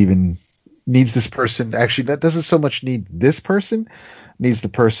Steven needs this person. Actually, that doesn't so much need this person. Needs the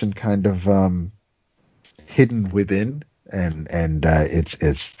person kind of hidden within, and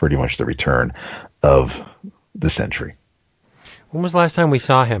it's pretty much the return of the Sentry. When was the last time we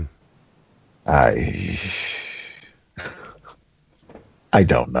saw him? I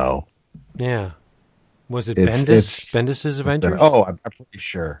don't know. Yeah. Was it It's Bendis' Avengers? Oh, I'm pretty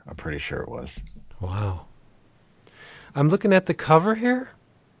sure. I'm pretty sure it was. Wow. I'm looking at the cover here.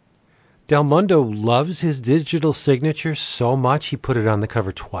 Del Mundo loves his digital signature so much he put it on the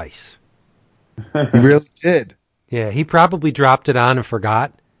cover twice. He really did. Yeah, he probably dropped it on and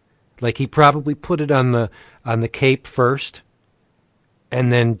forgot. Like he probably put it on the cape first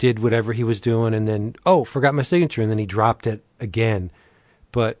and then did whatever he was doing and then forgot my signature and then he dropped it again.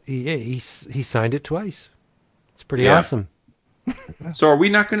 But he signed it twice. It's pretty awesome. So we're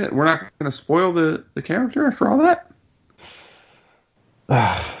not gonna spoil the character after all that?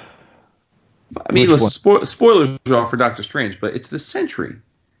 I mean, listen, spoilers are all for Doctor Strange, but it's the Sentry.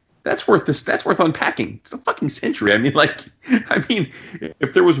 That's worth unpacking. It's the fucking Sentry. I mean,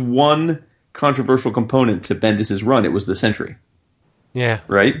 if there was one controversial component to Bendis' run, it was the Sentry. Yeah.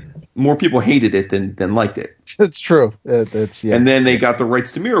 Right? More people hated it than liked it. That's true. Yeah. And then they got the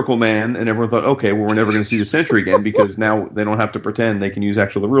rights to Miracle Man, and everyone thought, okay, well, we're never going to see the Sentry again because now they don't have to pretend they can use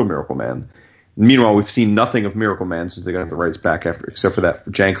the real Miracle Man. Meanwhile, we've seen nothing of Miracle Man since they got the rights back except for that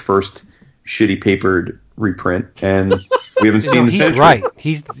jank first shitty papered reprint, and we haven't seen the Sentry.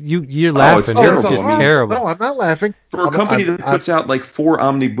 He's right. You're laughing. It's terrible. It's just terrible. No, I'm not laughing. For a company that puts out like 4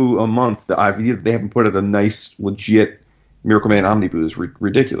 Omnibus a month, they haven't put out a nice, legit Miracle Man Omnibus.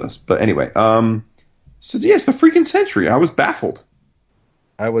 Ridiculous. But anyway, so yes, the freaking Sentry. I was baffled.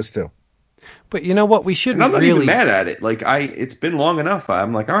 I was too. But you know what? We shouldn't. And I'm not really even mad at it. It's been long enough.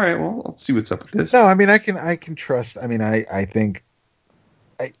 I'm like, all right, well, let's see what's up with this. No, I mean, I can trust. I mean, I think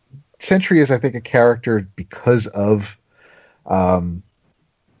Sentry is, I think, a character because of. I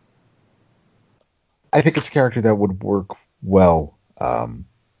think it's a character that would work well.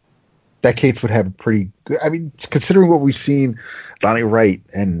 That Cates would have a pretty good. I mean, considering what we've seen, Donnie Wright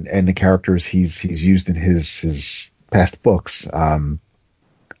and the characters he's used in his past books.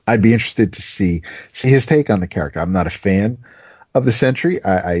 I'd be interested to see his take on the character. I'm not a fan of the Sentry.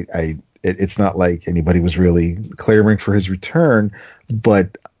 It's not like anybody was really clamoring for his return,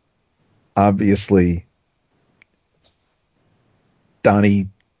 but obviously Donnie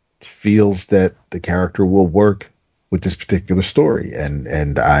feels that the character will work with this particular story,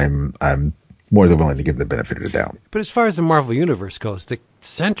 and I'm more than willing to give the benefit of the doubt. But as far as the Marvel Universe goes, the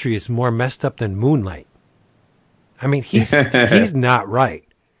Sentry is more messed up than Moonlight. I mean, he's not right.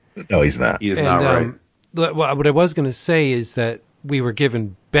 No, he's not. He is not right. What I was going to say is that we were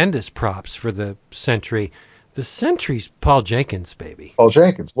given Bendis props for the Sentry. The Sentry's Paul Jenkins, baby. Paul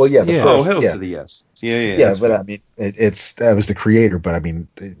Jenkins. Well, yeah. Yeah. First, Hells yeah. to the yes. Yeah. Yeah, but I mean, that was the creator, but I mean,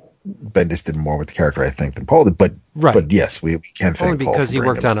 Bendis did more with the character, I think, than Paul did. But Right. But yes, we can thank Only Paul because for he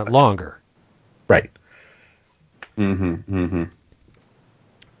bringing worked him on up. it longer. Right.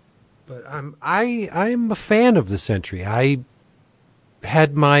 But I'm a fan of the Sentry. I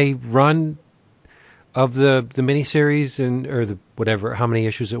had my run of the miniseries or the whatever, how many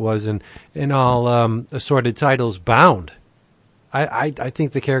issues it was, and in all assorted titles bound. I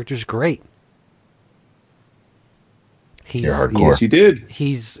think the character's great. You're hardcore. Yes, you did.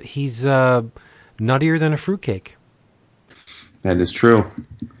 He's nuttier than a fruitcake. That is true.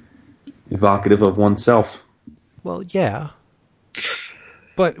 Evocative of oneself. Well, yeah.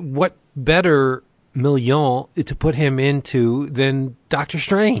 But what better million to put him into than Doctor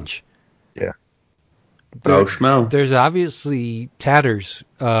Strange? Yeah. Oh, Schmo. There's obviously tatters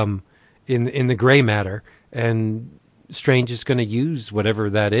in the gray matter, and Strange is going to use whatever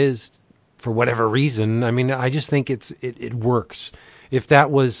that is for whatever reason. I mean, I just think it works. If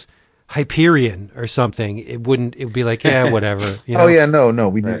that was Hyperion or something, it would be like, yeah, whatever. You know? Oh yeah, no.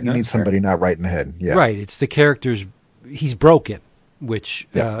 We Right, you need somebody not right in the head. Yeah. Right. It's the character's. He's broken, which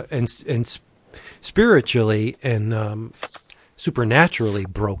and spiritually and supernaturally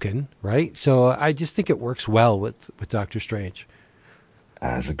broken. Right. So I just think it works well with Doctor Strange.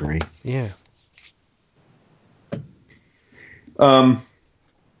 As agree. Yeah. I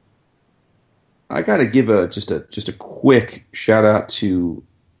got to give just a quick shout out to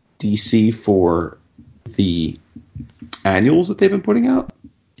DC for the annuals that they've been putting out.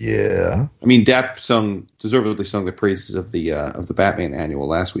 Yeah. I mean, Dap deservedly sung the praises of the Batman annual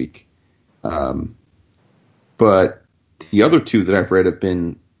last week, but the other two that I've read have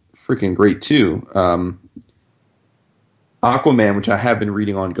been freaking great too. Aquaman, which I have been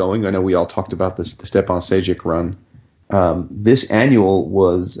reading ongoing. I know we all talked about this, the Stepan Sejic run. This annual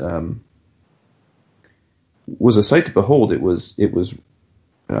was a sight to behold. It was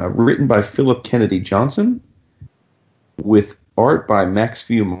written by Philip Kennedy Johnson with art by Max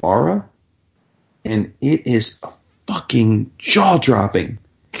Fiumara, and it is fucking jaw-dropping.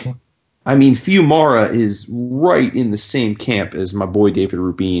 I mean, Fiumara is right in the same camp as my boy David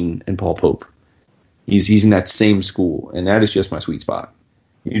Rubin and Paul Pope. He's in that same school, and that is just my sweet spot.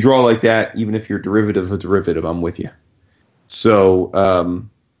 You draw like that, even if you're derivative of a derivative, I'm with you. So,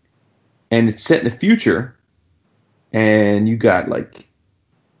 and it's set in the future, and you got like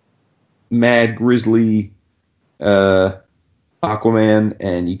mad grizzly Aquaman,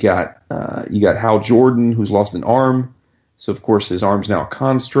 and you got Hal Jordan, who's lost an arm. So of course his arm's now a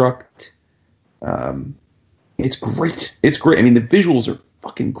construct. It's great. It's great. I mean, the visuals are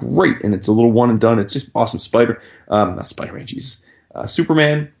fucking great, and it's a little one and done. It's just awesome. Not Spider-Man, Jesus.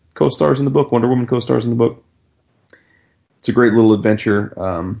 Superman co-stars in the book. Wonder Woman co-stars in the book. It's a great little adventure.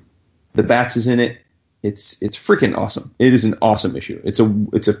 The Bats is in it. It's freaking awesome. It is an awesome issue. It's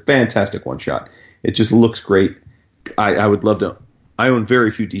a fantastic one shot. It just looks great. I would love to. I own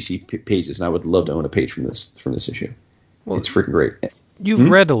very few DC pages, and I would love to own a page from this issue. Well, it's freaking great.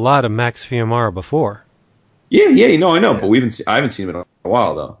 You've read a lot of Max Fiumara before. Yeah, no, I know, but I haven't seen him in a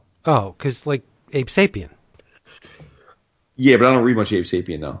while though. Oh, because like Abe Sapien. Yeah, but I don't read much Abe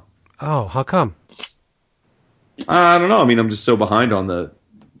Sapien though. Oh, how come? I don't know. I mean, I'm just so behind on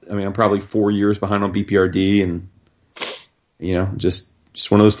I'm probably 4 years behind on BPRD, and just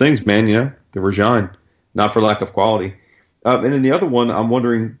one of those things, man. The Rajan, not for lack of quality. And then the other one, I'm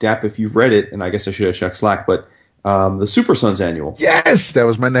wondering, Dap, if you've read it, and I guess I should have checked Slack, but the Super Sons annual. Yes, that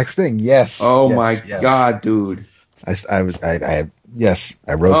was my next thing. Yes. Oh yes, my yes. God, dude. I wrote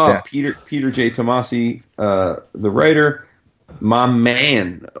that. Peter J. Tomasi, the writer, my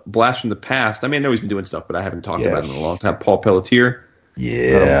man, Blast from the Past. I mean, I know he's been doing stuff, but I haven't talked about him in a long time. Paul Pelletier.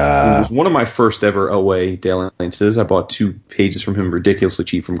 Yeah. He was one of my first ever OA Dale Says. I bought 2 pages from him ridiculously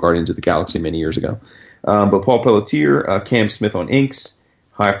cheap from Guardians of the Galaxy many years ago. But Paul Pelletier, Cam Smith on inks,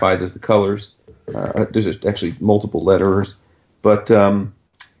 Hi-Fi does the colors. There's actually multiple letterers. But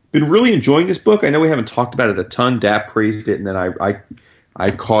been really enjoying this book. I know we haven't talked about it a ton. Dap praised it, and then I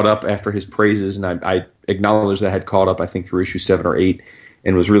caught up after his praises, and I acknowledged that I had caught up, I think, through issue 7 or 8,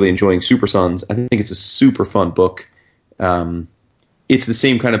 and was really enjoying Super Sons. I think it's a super fun book. It's the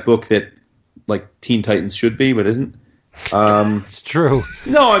same kind of book that like Teen Titans should be, but isn't. It's true.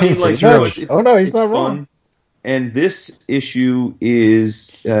 No, I mean, It's like, true. He's not fun. wrong. And this issue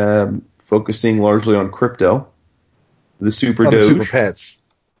is focusing largely on Crypto, the Super Doge. The Super Pets.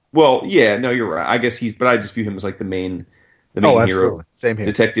 Well, yeah, no, you're right. I guess but I just view him as like the main hero. Absolutely. Same here.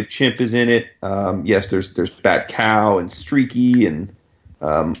 Detective Chimp is in it. Yes, there's Bat Cow and Streaky and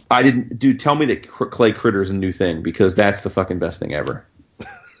I didn't. Dude, tell me that Clay Critter's a new thing, because that's the fucking best thing ever.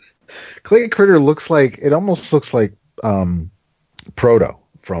 Clay Critter almost looks like Proto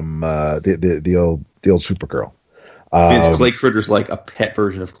from the old Supergirl. Vince, Clay Critter's like a pet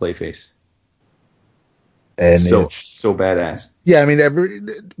version of Clayface. And so it's badass. Yeah, I mean,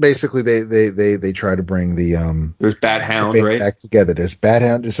 basically they try to bring the there's Bat Hound, right? Back together. There's Bat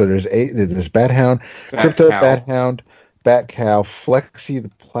Hound. So there's Bat Hound, Crypto, Bat Hound, Bat Cow, Flexi the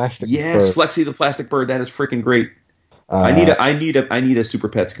plastic bird. Yes, Flexi the plastic bird. That is freaking great. I need a Super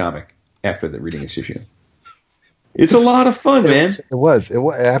Pets comic after reading this issue. It's a lot of fun, man.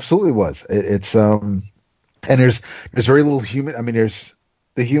 It absolutely was. It's and there's very little human. I mean, there's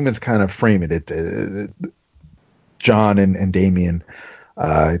the humans kind of frame it. John and Damian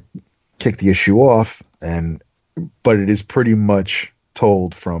kick the issue off, but it is pretty much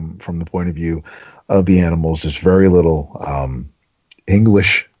told from the point of view of the animals. There's very little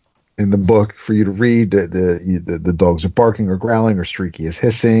English in the book for you to read. The dogs are barking or growling, or Streaky is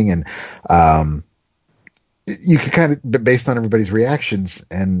hissing, and you can kind of, based on everybody's reactions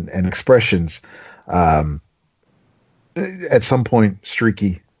and expressions, at some point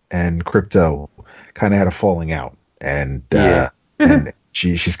Streaky and Crypto kind of had a falling out. And and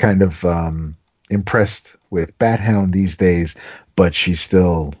she's kind of impressed with Bat Hound these days, but she's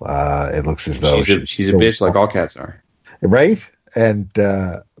still it looks as though she's a bitch, like all cats are, right? And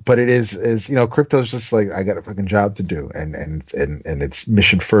but it is Crypto's just like, I got a fucking job to do, and it's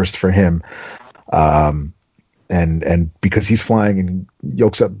mission first for him, and because he's flying and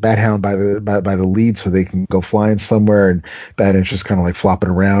yokes up Bat Hound by the lead so they can go flying somewhere, and Bat Hound's just kind of like flopping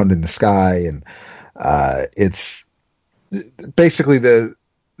around in the sky, and it's basically the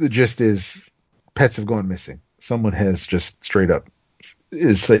gist is pets have gone missing. Someone has just straight up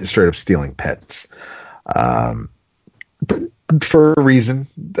stealing pets, for a reason,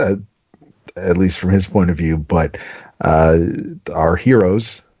 at least from his point of view. But our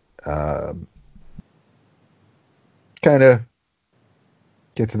heroes kind of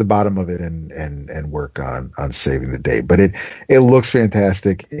get to the bottom of it and work on saving the day. But it looks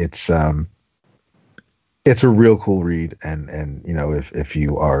fantastic. It's a real cool read, and if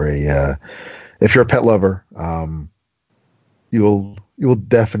you are if you're a pet lover, you will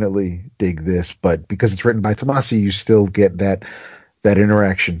definitely dig this. But because it's written by Tomasi, you still get that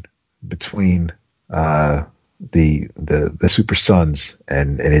interaction between the Super Sons,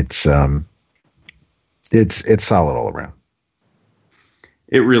 and it's solid all around.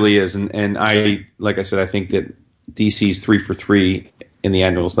 It really is, and I, like I said, I think that DC's 3 for 3 in the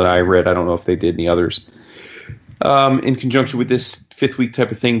annuals that I read. I don't know if they did in the others. In conjunction with this 5th week type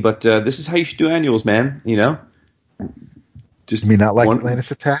of thing, but this is how you should do annuals, man. Just, you mean not like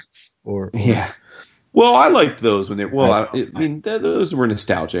Atlantis Attacks, or yeah. Well, I liked those when those were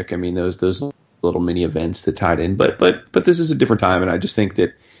nostalgic. I mean, those little mini events that tied in, but this is a different time, and I just think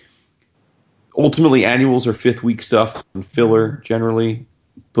that ultimately annuals are 5th week stuff and filler generally,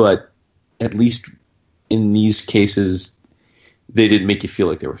 but at least in these cases, they didn't make you feel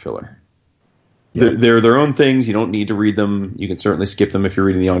like they were filler. Yeah. They're their own things. You don't need to read them. You can certainly skip them if you're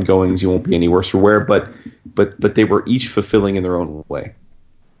reading the ongoings. You won't be any worse for wear. But they were each fulfilling in their own way.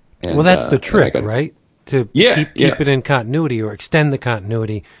 And, well, that's the trick, right? To keep it in continuity or extend the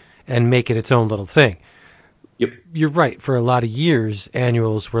continuity and make it its own little thing. Yep. You're right. For a lot of years,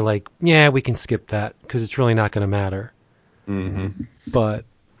 annuals were like, yeah, we can skip that because it's really not going to matter. Mm-hmm. But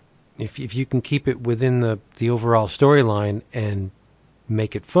if you can keep it within the overall storyline and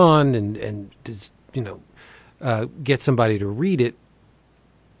make it fun and just, get somebody to read it,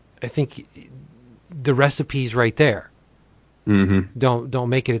 I think the recipe's right there. Mm-hmm. Don't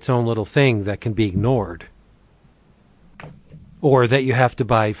make it its own little thing that can be ignored, or that you have to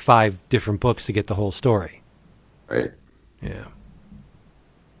buy 5 different books to get the whole story. Right. Yeah.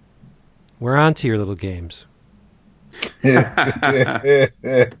 We're on to your little games. It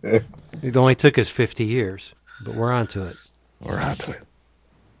only took us 50 years, but we're on to it. We're on to it.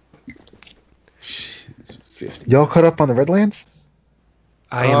 50. Y'all caught up on the Redlands?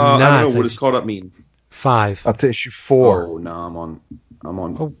 I am not. I don't know. What does caught up mean? 5. Up to issue 4. Oh, no, I'm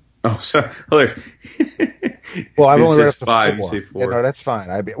on. Oh, sorry. Hilarious. Well, I've only read up to 5. 4. You say 4. Yeah, no, that's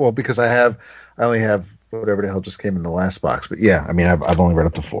fine. Because I only have whatever the hell just came in the last box. But yeah, I mean, I've only read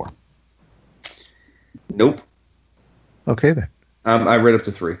up to 4. Nope. Okay then. I read up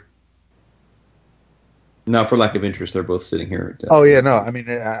to 3. Not for lack of interest. They're both sitting here. Oh yeah, no. I mean,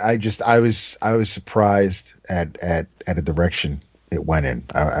 I was surprised at a direction it went in.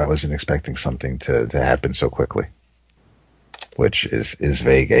 I wasn't expecting something to happen so quickly. which is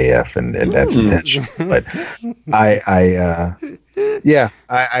vague AF, and that's intentional. But I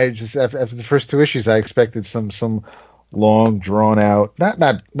just after the first two issues, I expected some long, drawn out,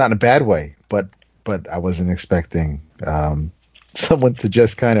 not in a bad way, but I wasn't expecting someone to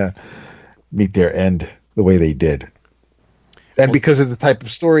just kind of meet their end the way they did. And because of the type of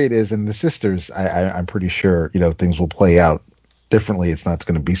story it is and the sisters, I'm pretty sure, things will play out differently. It's not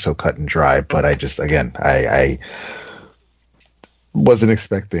going to be so cut and dry, but I wasn't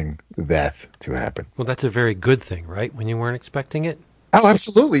expecting that to happen. Well, that's a very good thing, right? When you weren't expecting it? Oh,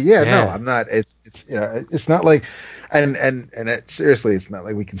 absolutely. Yeah. No, I'm not. It's not like, seriously, it's not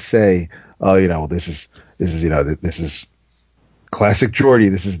like we can say, oh, this is classic Geordie.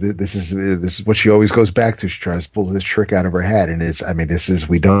 This is what she always goes back to. She tries to pull this trick out of her head, and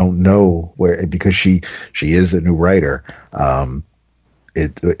we don't know where, because she is a new writer.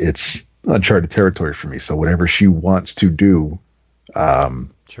 It's uncharted territory for me. So whatever she wants to do,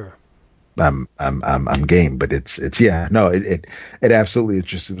 sure, I'm game. But it absolutely,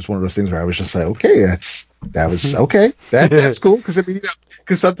 it was one of those things where I was just like, okay, that was okay. That's cool, because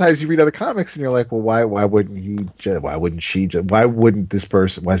sometimes you read other comics and you're like, well, why wouldn't this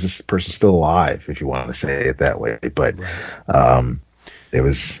person? Why is this person still alive? If you want to say it that way, but it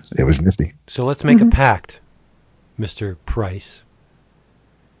was nifty. So let's make a pact, Mr. Price.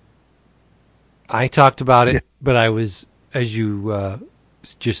 I talked about it, but I was, as you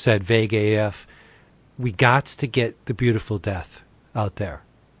just said, vague AF. We got to get The Beautiful Death out there.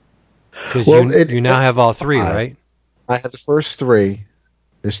 Because you now have all three, right? I have the first three.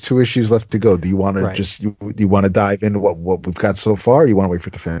 There's 2 issues left to go. Do you want to do you want to dive into what we've got so far, or do you want to wait for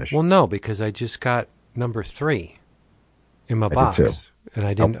it to finish? Well, no, because I just got number 3 in my box, did too. And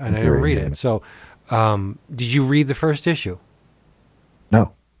I didn't read it. So, did you read the first issue?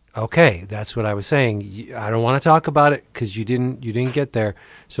 No. Okay, that's what I was saying. I don't want to talk about it because you didn't get there.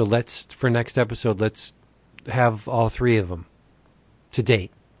 So for next episode, let's have all 3 of them to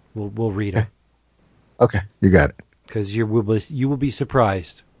date. We'll read them. Okay, you got it. Because you will be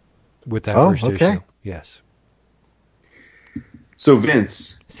surprised with that first issue. Yes. So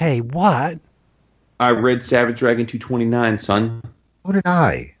Vince, say what? I read Savage Dragon 229, son. So did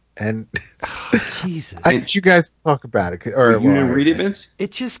I. And Jesus, I want you guys to talk about it. Or you didn't read it, Vince?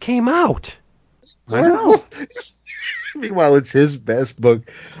 It just came out. I know. Meanwhile, it's his best book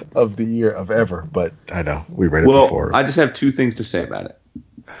of the year of ever. But I know we read it before. I just have 2 things to say about it.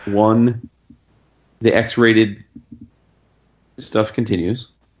 One, the X-rated stuff continues.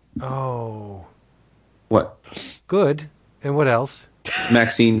 Oh. What? Good. And what else?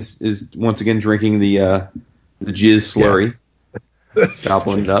 Maxine is once again drinking the jizz slurry.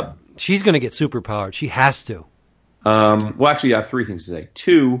 Gobbling it up. She's going to get superpowered. She has to. Well, actually, I have 3 things to say.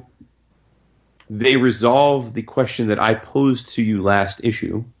 2, they resolve the question that I posed to you last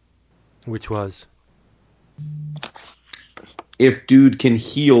issue. Which was? If dude can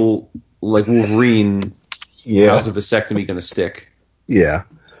heal like Wolverine, how's a vasectomy going to stick? Yeah.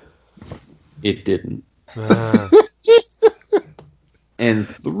 It didn't. And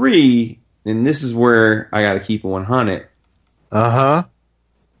 3, and this is where I got to keep it 100. Uh-huh.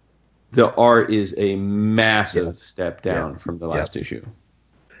 The art is a massive step down from the last issue.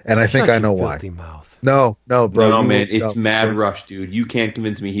 And I think I know why. Mouth. No, bro. No, man, it's mad rush, dude. You can't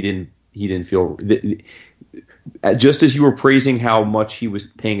convince me he didn't feel. Just as you were praising how much he was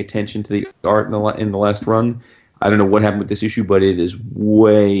paying attention to the art in the last run, I don't know what happened with this issue, but it is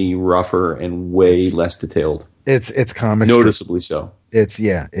way rougher and way less detailed. It's comic, noticeably so. It's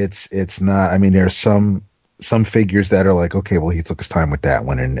not. I mean, there's some figures that are like, okay, well, he took his time with that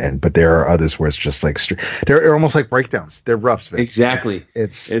one, but there are others where it's just like they're almost like breakdowns. They're roughs. Exactly.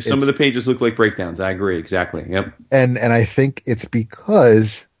 Some of the pages look like breakdowns. I agree. Exactly. Yep. And I think it's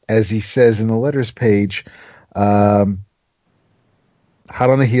because, as he says in the letters page, hot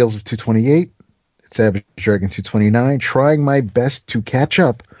on the heels of 228, Savage Dragon 229, trying my best to catch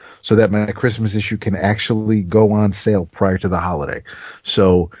up so that my Christmas issue can actually go on sale prior to the holiday.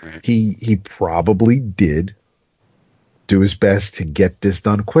 So he probably did do his best to get this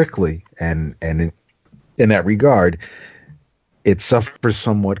done quickly, and in that regard, it suffers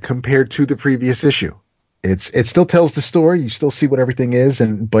somewhat compared to the previous issue. It still tells the story. You still see what everything is,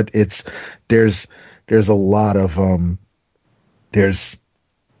 but there's a lot of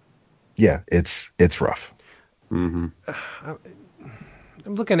it's rough. Mm-hmm.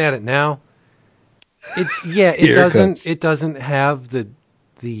 I'm looking at it now. It doesn't have the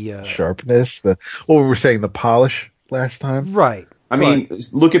sharpness, what we were saying, the polish last time. Right. I mean,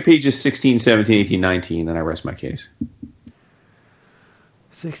 look at pages 16, 17, 18, 19, and I rest my case.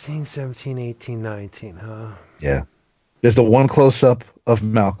 16, 17, 18, 19, huh? Yeah. There's the one close up of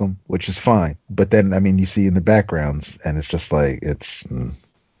Malcolm, which is fine, but then I mean you see in the backgrounds, and it's just like it's.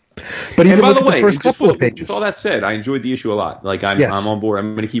 But even by the look at way, the first couple of pages. with all that said, I enjoyed the issue a lot. Like I'm on board.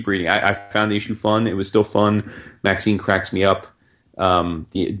 I'm going to keep reading. I found the issue fun. It was still fun. Maxine cracks me up.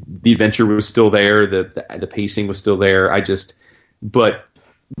 The adventure was still there. The pacing was still there. But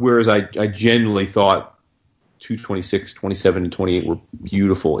whereas I genuinely thought 226, 27, and 28 were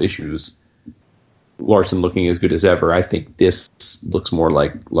beautiful issues. Larson looking as good as ever. I think this looks more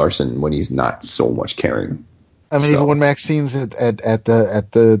like Larson when he's not so much caring. I mean, even when Maxine's at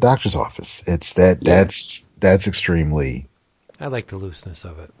the doctor's office, it's that's extremely. I like the looseness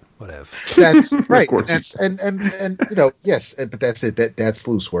of it. Whatever. That's right. And you know, yes, but that's it. That's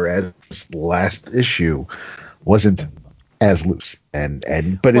loose. Whereas the last issue wasn't as loose,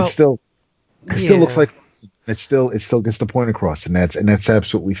 but it still looks like it still gets the point across, and that's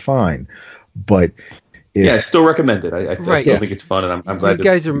absolutely fine. But I still recommend it. I still think it's fun, and I'm glad you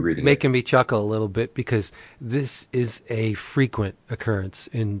guys are making me chuckle a little bit because this is a frequent occurrence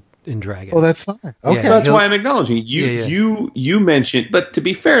in Dragon. Oh, that's fine. Okay, that's why I'm acknowledging it. You mentioned, but to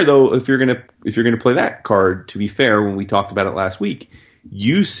be fair though, if you're gonna play that card, to be fair, when we talked about it last week,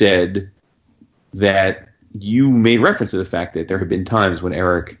 you said that you made reference to the fact that there have been times when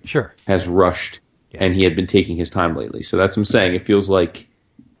Eric has rushed and he had been taking his time lately. So that's what I'm saying. It feels like.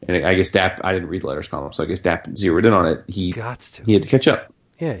 And I guess I didn't read the letters column, so I guess Dap zeroed in on it. He had to catch up.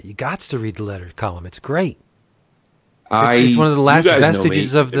 Yeah, you got to read the letters column. It's great. It's one of the last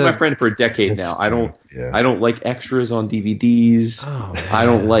vestiges of the. My friend for a decade now. I don't like extras on DVDs. Oh, I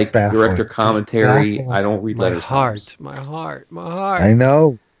don't like director commentary. I don't read letters. My heart. I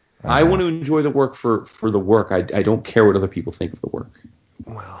know. I want to enjoy the work for the work. I don't care what other people think of the work.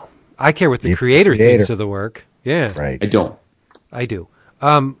 Well, I care what the creator thinks of the work. Yeah, right. I don't. I do.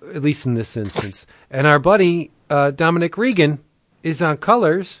 At least in this instance. And our buddy, Dominic Regan, is on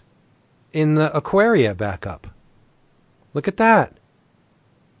colors in the Aquaria backup. Look at that.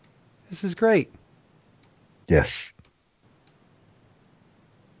 This is great. Yes.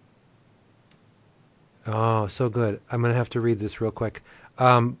 Oh, so good. I'm going to have to read this real quick.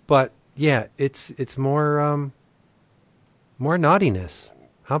 But yeah, it's more naughtiness.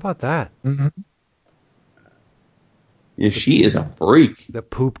 How about that? Mm-hmm. Yeah, she is a freak. The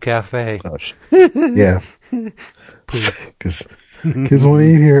Poop Cafe. Oh, yeah. Because kids want to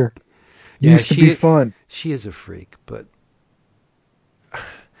eat here. Used to be fun. She is a freak, but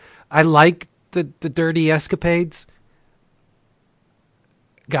I like the dirty escapades.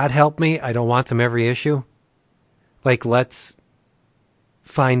 God help me, I don't want them every issue. Like, let's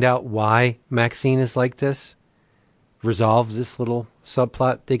find out why Maxine is like this. Resolve this little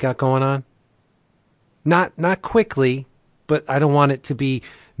subplot they got going on. Not quickly, but I don't want it to be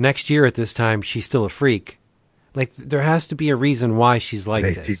next year at this time she's still a freak. Like, there has to be a reason why she's like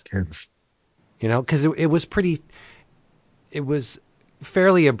this. Kids. You know, because it was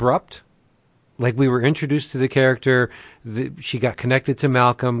fairly abrupt. Like, we were introduced to the character, she got connected to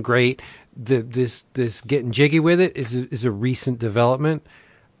Malcolm, great. This getting jiggy with it is a recent development.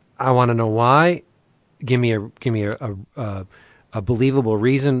 I want to know why. Give me a believable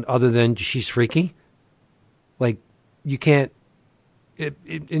reason other than she's freaky. Like, you can't,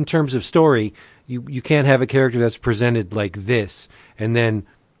 in terms of story, you can't have a character that's presented like this, and then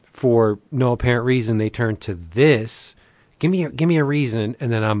for no apparent reason they turn to this. Give me a reason,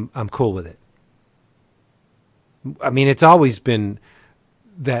 and then I'm cool with it. I mean, it's always been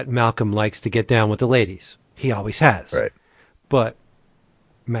that Malcolm likes to get down with the ladies. He always has. Right. But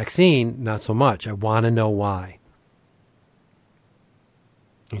Maxine, not so much. I want to know why.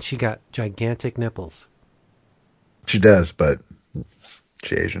 And she got gigantic nipples. She does, but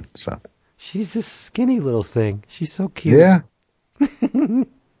she's Asian, so. She's this skinny little thing. She's so cute. Yeah. I'm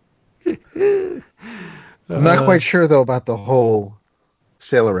not quite sure, though, about the whole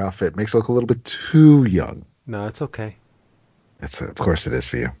sailor outfit. Makes her look a little bit too young. No, it's okay. Of course it is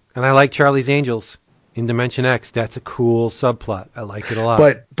for you. And I like Charlie's Angels in Dimension X. That's a cool subplot. I like it a lot.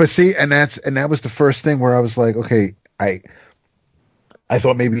 But see, and that was the first thing where I was like, okay, I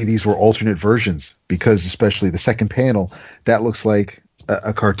thought maybe these were alternate versions, because especially the second panel, that looks like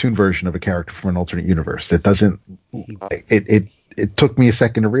a cartoon version of a character from an alternate universe. That doesn't. It took me a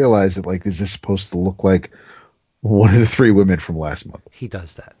second to realize that, like, is this supposed to look like one of the three women from last month? He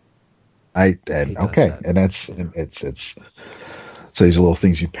does that. And that's it's. So these are little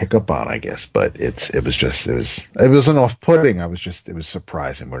things you pick up on, I guess. But it wasn't off-putting. It was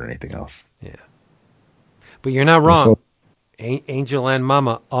surprising more than anything else. Yeah. But you're not wrong. Angel and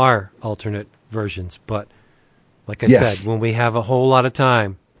Mama are alternate versions, but like I said, when we have a whole lot of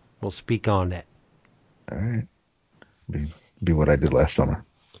time, we'll speak on it. All right. Be what I did last summer.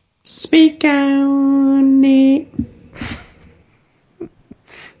 Speak on it.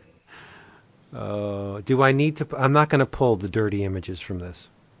 Do I need to? I'm not going to pull the dirty images from this.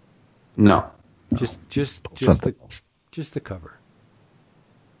 No. Just the cover.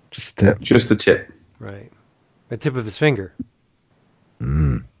 Just the tip. Just the tip. Right. The tip of his finger.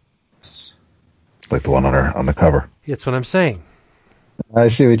 It's like the one on the cover. That's what I'm saying. I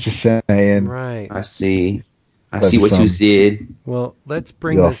see what you're saying. Right. I see what you said. Well, let's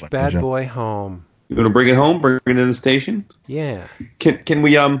bring You're this fucking bad Jim. boy home. You want to bring it home? Bring it to the station? Yeah. Can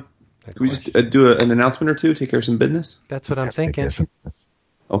we just do an announcement or two? Take care of some business. That's what I'm thinking.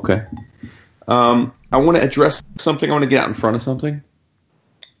 Okay. I want to address something. I want to get out in front of something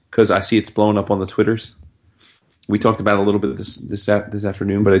because I see it's blowing up on the Twitters. We talked about it a little bit this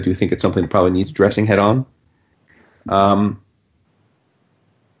afternoon, but I do think it's something that probably needs addressing head on.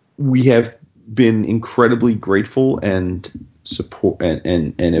 We have been incredibly grateful and support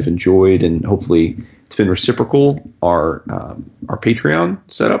and have enjoyed, and hopefully it's been reciprocal, our Patreon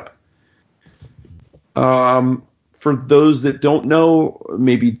setup. For those that don't know,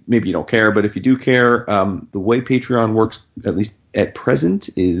 maybe you don't care, but if you do care, the way Patreon works, at least at present,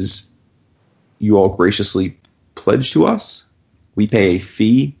 is you all graciously pledge to us. We pay a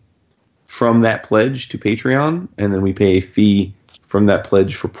fee from that pledge to Patreon, and then we pay a fee from that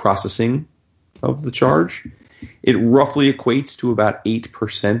pledge for processing of the charge. It roughly equates to about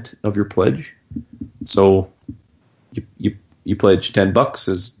 8% of your pledge. So you pledge $10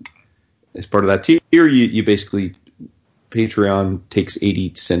 as part of that tier. You basically, Patreon takes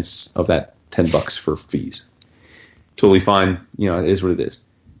 80 cents of that $10 for fees. Totally fine. It is what it is.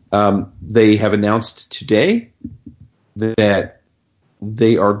 They have announced today that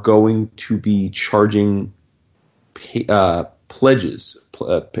they are going to be charging patrons.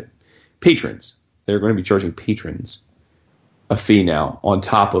 They're going to be charging patrons a fee now on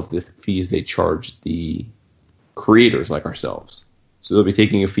top of the fees they charge the creators like ourselves. So they'll be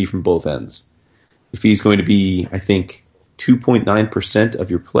taking a fee from both ends. The fee is going to be, I think, 2.9% of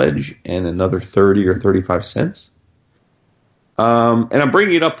your pledge and another 30 or 35 cents. And I'm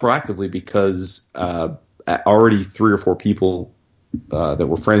bringing it up proactively because already 3 or 4 people that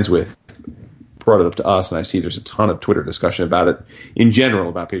we're friends with brought it up to us, and I see there's a ton of Twitter discussion about it in general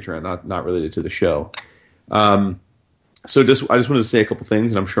about Patreon, not related to the show. So I just wanted to say a couple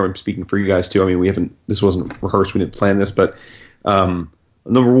things, and I'm sure I'm speaking for you guys too. I mean, this wasn't rehearsed, we didn't plan this, but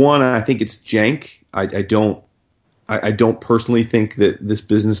number one, I think it's jank. I don't personally think that this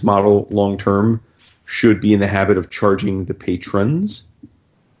business model long term should be in the habit of charging the patrons.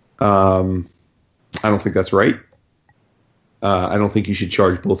 I don't think that's right. I don't think you should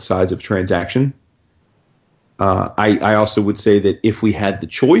charge both sides of a transaction. I also would say that if we had the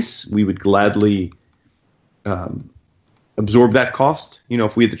choice, we would gladly absorb that cost.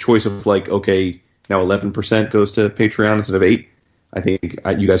 If we had the choice of now 11% goes to Patreon instead of 8%, I think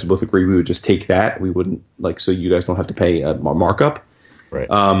you guys would both agree we would just take that. We wouldn't so you guys don't have to pay a markup. Right.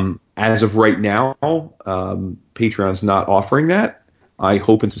 As of right now, Patreon's not offering that. I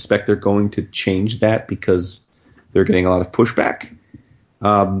hope and suspect they're going to change that because they're getting a lot of pushback.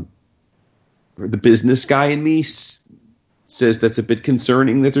 The business guy in me says that's a bit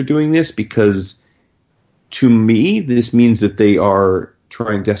concerning that they're doing this because, to me, this means that they are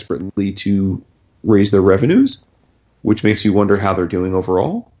trying desperately to raise their revenues, which makes you wonder how they're doing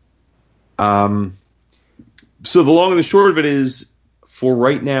overall. So the long and the short of it is, for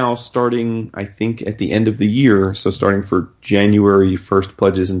right now, starting, I think, at the end of the year, so starting for January 1st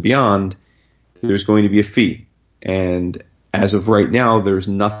pledges and beyond, there's going to be a fee. And as of right now, there's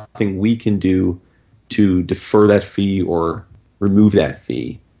nothing we can do to defer that fee or remove that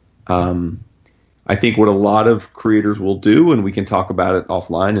fee. I think what a lot of creators will do, and we can talk about it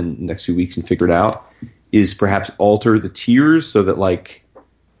offline in the next few weeks and figure it out, is perhaps alter the tiers so that,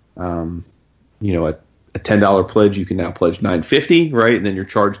 a $10 pledge, you can now pledge $9.50, right? And then you're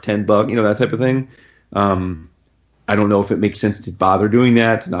charged $10, that type of thing. I don't know if it makes sense to bother doing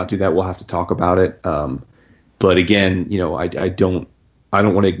that, to not do that. We'll have to talk about it. But again, I don't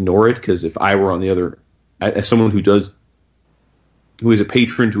want to ignore it, because if I were on the other, as someone who is a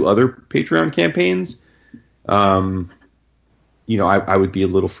patron to other Patreon campaigns, I would be a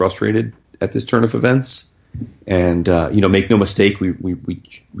little frustrated at this turn of events. And make no mistake, we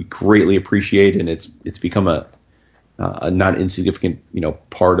greatly appreciate, and it's become a not insignificant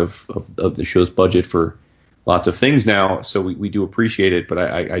part of the show's budget for lots of things now. So we do appreciate it, but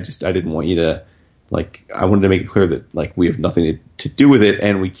I didn't want you to. I wanted to make it clear that we have nothing to do with it,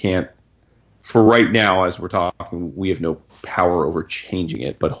 and we can't, for right now, as we're talking, we have no power over changing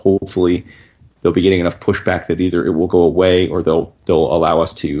it. But hopefully, they'll be getting enough pushback that either it will go away or they'll allow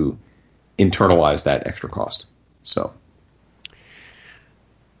us to internalize that extra cost. So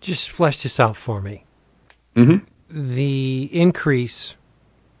just flesh this out for me. Mm-hmm. The increase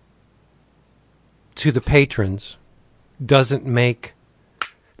to the patrons doesn't make,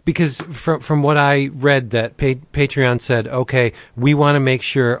 because from what I read, that Patreon said, okay, we want to make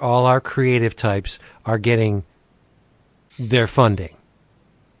sure all our creative types are getting their funding.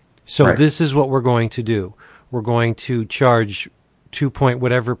 So right. This is what we're going to do. We're going to charge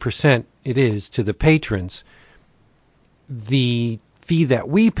 2% it is to the patrons. The fee that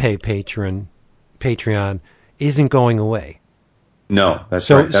we pay Patreon isn't going away. No, that's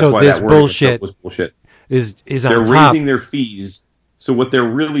so, right. That's so why this that wording bullshit was bullshit. Is they're on top. raising their fees. So what they're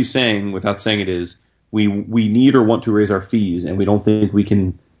really saying, without saying it, is we need or want to raise our fees, and we don't think we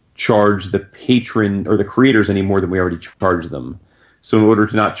can charge the patron or the creators any more than we already charge them. So in order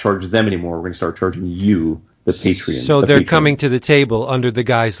to not charge them anymore, we're going to start charging you, the Patreon. So they're coming to the table under the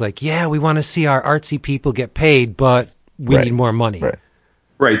guise like, yeah, we want to see our artsy people get paid, but we need more money.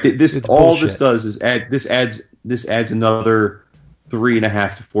 Right. This it's all bullshit. This does is adds another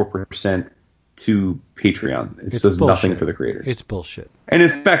 3.5% to 4% to Patreon. It does bullshit. Nothing for the creators. It's bullshit. And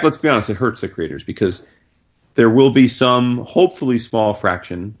in fact, let's be honest, it hurts the creators because there will be some, hopefully small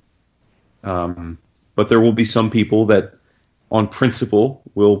fraction, but there will be some people that, on principle,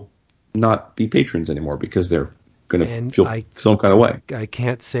 will not be patrons anymore because they're going to feel some kind of way. I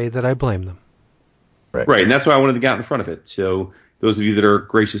can't say that I blame them. Right, and that's why I wanted to get out in front of it. So those of you that are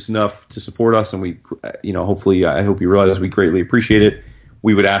gracious enough to support us, and we, hopefully, I hope you realize we greatly appreciate it.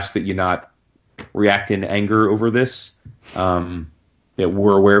 We would ask that you not react in anger over this. That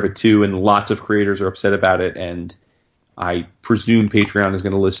we're aware of it too, and lots of creators are upset about it. And I presume Patreon is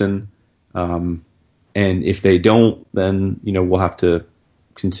going to listen. And if they don't, then we'll have to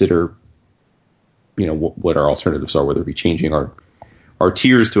consider, what our alternatives are, whether it be changing our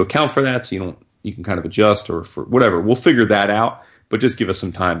tiers to account for that, so you can kind of adjust, or for whatever. We'll figure that out, but just give us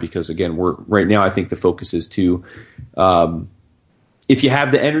some time because again, right now I think the focus is to, if you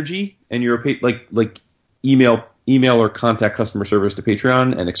have the energy and you're like email or contact customer service to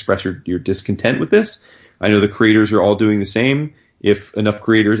Patreon and express your discontent with this. I know the creators are all doing the same. If enough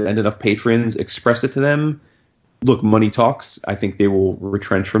creators and enough patrons express it to them, look, money talks. I think they will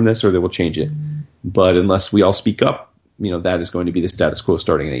retrench from this or they will change it. But unless we all speak up, that is going to be the status quo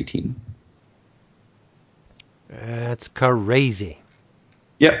starting in 2018. That's crazy.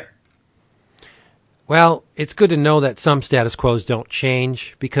 Yep. Well, it's good to know that some status quos don't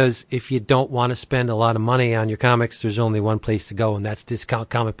change, because if you don't want to spend a lot of money on your comics, there's only one place to go, and that's Discount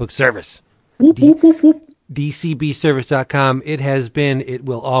Comic Book Service. Whoop, whoop, whoop, whoop. DCBService.com. It has been, it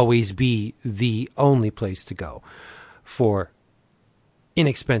will always be the only place to go for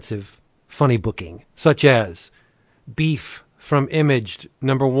inexpensive, funny booking, such as Beef from Imaged,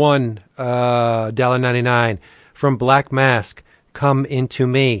 $1, $1.99. From Black Mask, Come Into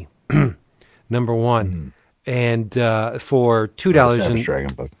Me, $1. And for $2, Savage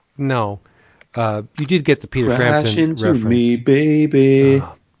Dragon book. No, you did get the Peter Crash Frampton into reference. me, baby.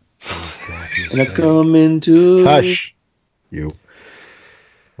 And I come into Hush. You.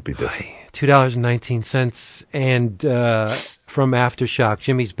 I'll be different. $2.19. And from Aftershock,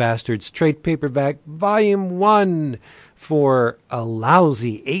 Jimmy's Bastards trade paperback volume 1 for a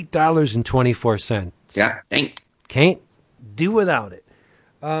lousy $8.24. Yeah, thank. Can't do without it.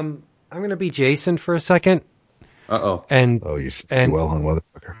 I'm going to be Jason for a second. Uh-oh. You well hung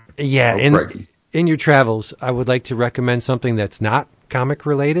motherfucker. Yeah, Frankie. in your travels, I would like to recommend something that's not comic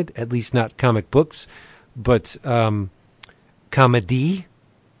related, at least not comic books, but comedy,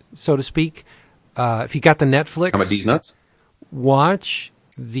 so to speak. If you got the Netflix, Comedy's nuts. Watch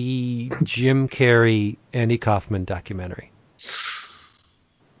the Jim Carrey, Andy Kaufman documentary.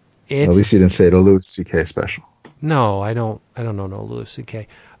 At least you didn't say the Louis C.K. special. No, I don't know no Louis C.K.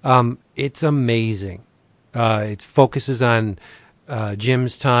 It's amazing. It focuses on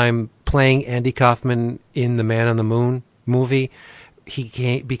Jim's time playing Andy Kaufman in the Man on the Moon movie.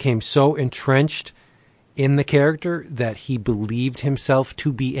 He became so entrenched in the character that he believed himself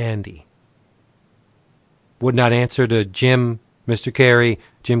to be Andy. Would not answer to Jim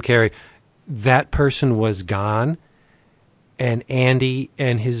Carrey. That person was gone, and Andy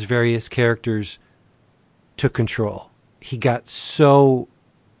and his various characters took control. He got so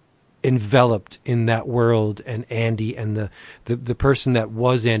enveloped in that world and Andy and the person that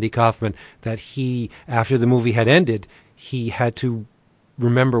was Andy Kaufman that he, after the movie had ended, he had to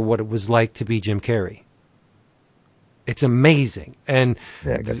remember what it was like to be Jim Carrey. It's amazing. And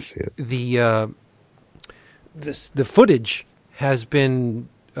yeah, I got to see it. The footage has been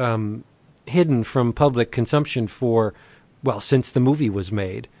hidden from public consumption for, well, since the movie was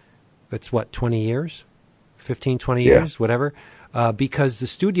made. It's what, 20 years? 15, 20 years, whatever. Because the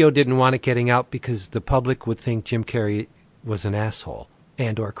studio didn't want it getting out because the public would think Jim Carrey was an asshole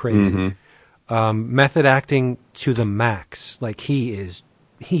and or crazy. Method acting to the max. Like he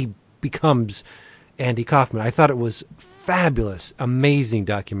becomes Andy Kaufman. I thought it was fabulous, amazing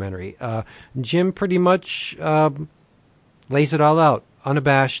documentary. Jim pretty much lays it all out,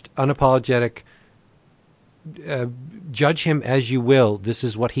 unabashed, unapologetic. Judge him as you will. This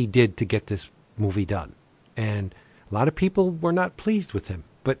is what he did to get this movie done. And a lot of people were not pleased with him.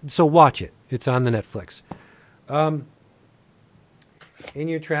 But so watch it. It's on the Netflix. In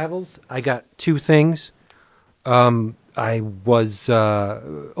your travels, I got two things. I was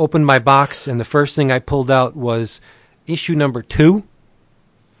opened my box, and the first thing I pulled out was issue number 2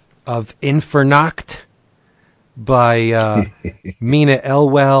 of Infernacht by Mina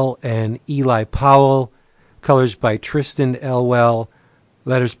Elwell and Eli Powell. Colors by Tristan Elwell.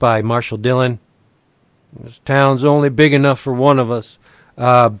 Letters by Marshall Dillon. This town's only big enough for one of us.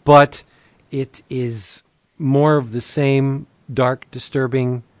 But it is more of the same dark,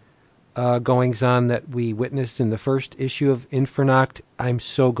 disturbing goings-on that we witnessed in the first issue of Infernacht. I'm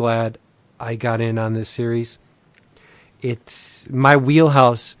so glad I got in on this series. It's my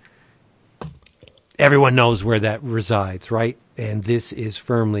wheelhouse. Everyone knows where that resides, right? And this is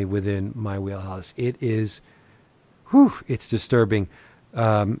firmly within my wheelhouse. It is, it's disturbing.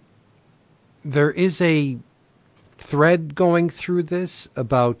 There is a thread going through this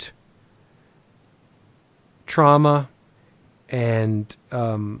about trauma and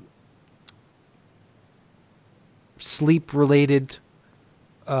sleep-related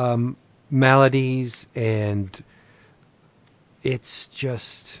maladies, and it's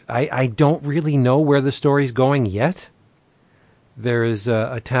just, I don't really know where the story's going yet. There is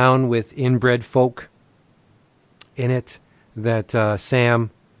a town with inbred folk in it that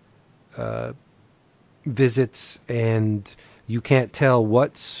Sam visits, and you can't tell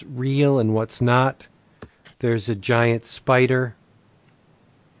what's real and what's not. There's a giant spider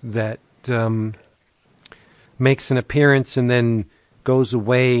that makes an appearance and then goes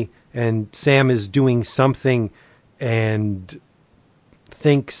away, and Sam is doing something and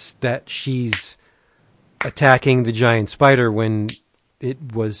thinks that she's attacking the giant spider when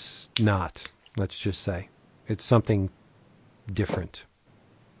it was not. Let's just say it's something different.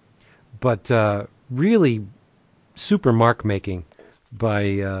 But really super mark making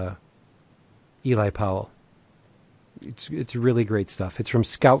by Eli Powell. It's really great stuff. It's from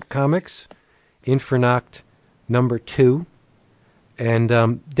Scout Comics, Infernacht number 2.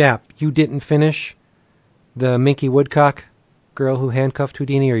 And Dap, you didn't finish the Minky Woodcock Girl Who Handcuffed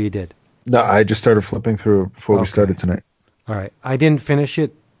Houdini, or you did? No, I just started flipping through before we started tonight. All right. I didn't finish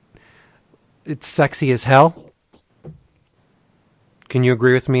it. It's sexy as hell. Can you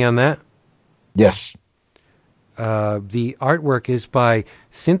agree with me on that? Yes. The artwork is by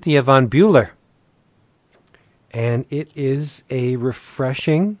Cynthia Von Bueller. And it is a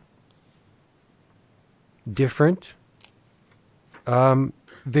refreshing, different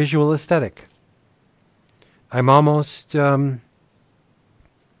visual aesthetic. I'm almost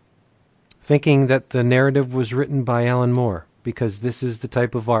thinking that the narrative was written by Alan Moore, because this is the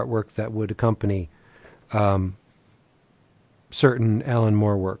type of artwork that would accompany certain Alan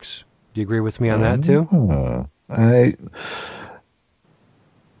Moore works. Do you agree with me on that too?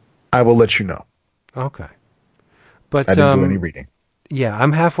 I will let you know. Okay. But I didn't do any reading. Yeah,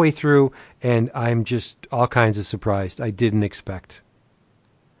 I'm halfway through, and I'm just all kinds of surprised. I didn't expect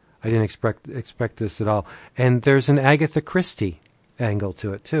this at all. And there's an Agatha Christie angle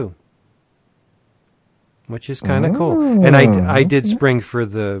to it too, which is kind of cool. And I did spring for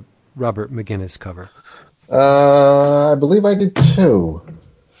the Robert McGinnis cover. I believe I did too.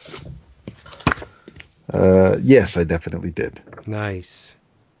 Yes, I definitely did. Nice.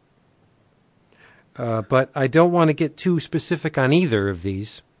 But I don't want to get too specific on either of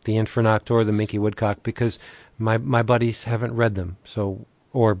these, the Infernacht or the Minky Woodcock, because my buddies haven't read them. So,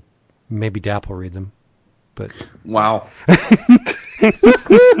 or maybe Dap will read them. But wow.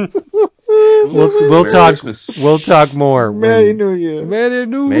 We'll talk more. Merry New Year. Merry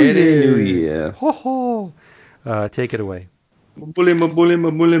New Year. Ho ho. Take it away.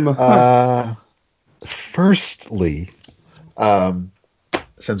 Firstly,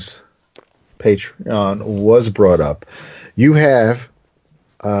 since Patreon was brought up, you have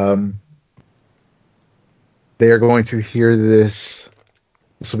they are going to hear this.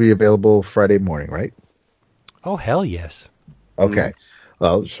 This will be available Friday morning, right? Oh, hell yes. Okay.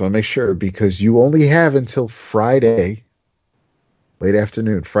 Well, just want to make sure, because you only have until Friday late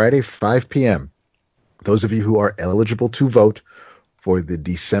afternoon, Friday, 5 p.m. Those of you who are eligible to vote for the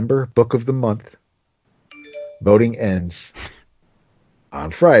December book of the month, voting ends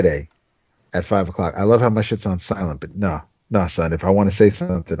on Friday at 5 o'clock. I love how my shit's on silent, but no, son. If I want to say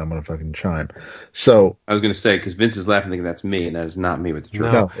something, I'm going to fucking chime. So I was going to say, because Vince is laughing thinking that's me, and that is not me with the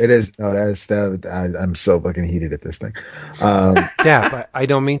truth. no, it is. No, I'm so fucking heated at this thing. Dap, I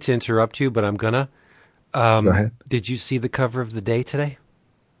don't mean to interrupt you, but I'm gonna. Go ahead. Did you see the cover of the day today?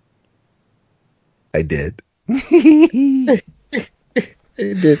 I did. I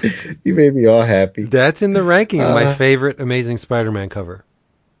did. You made me all happy. That's in the ranking of my favorite Amazing Spider-Man cover.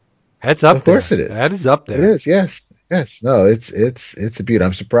 That's up there. Of course it is. That is up there. It is, yes. No, it's a beauty.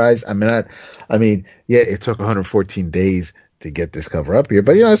 I'm surprised. Yeah, it took 114 days to get this cover up here,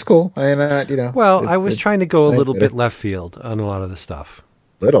 but it's cool. Well, I was trying to go a little bit left field on a lot of the stuff.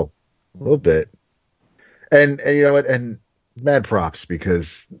 A little bit. And you know what? And mad props,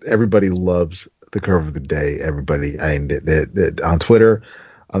 because everybody loves the cover of the day. Everybody, on Twitter,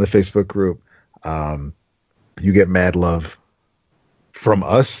 on the Facebook group, you get mad love from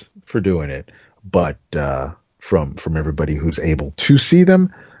us for doing it, but from everybody who's able to see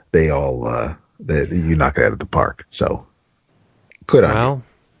them, they all you knock it out of the park. So good on you.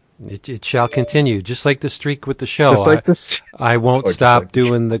 Well, it shall continue, just like the streak with the show. Just like this, I won't stop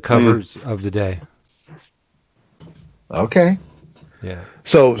doing the covers of the day. Okay. Yeah.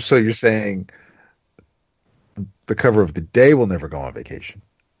 So you're saying the cover of the day will never go on vacation?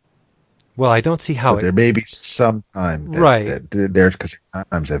 Well, I don't see how there may be some time right. There's because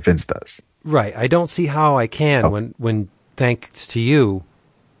sometimes that Vince does. Right. I don't see how I can when thanks to you,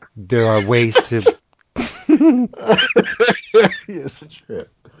 there are ways to. You're such a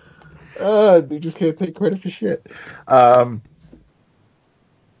trip. You just can't take credit for shit. The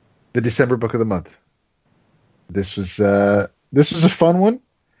December book of the month. This was a fun one,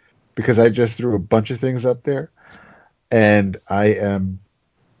 because I just threw a bunch of things up there, and I am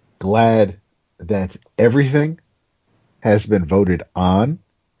glad that everything has been voted on.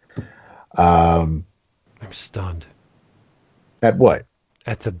 I'm stunned. At what?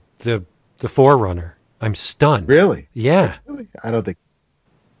 At the Forerunner. I'm stunned. Really? Yeah. Really? I don't think.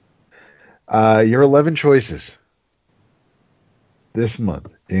 Your 11 choices this month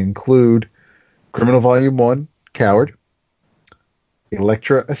include Criminal Volume 1, Coward,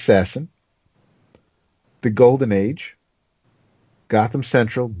 Elektra Assassin, The Golden Age, Gotham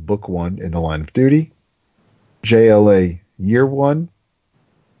Central, Book 1 in the Line of Duty, JLA Year 1,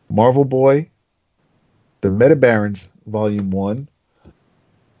 Marvel Boy, The Meta Barons, Volume 1,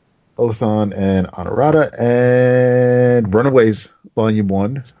 Othan and Honorata, and Runaways, Volume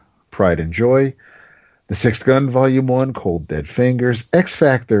 1, Pride and Joy, The Sixth Gun, Volume 1, Cold Dead Fingers, X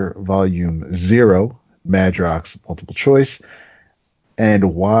Factor, Volume 0, Madrox, Multiple Choice,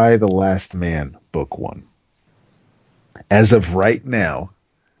 and Why the Last Man, Book 1. As of right now,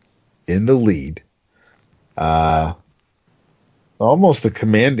 in the lead, almost a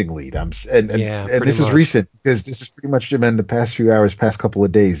commanding lead. And this is recent, because this is pretty much been the past few hours, past couple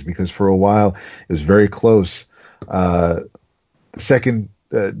of days, because for a while it was very close. Second,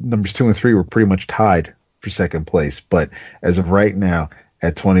 numbers 2 and 3 were pretty much tied for second place, but as of right now,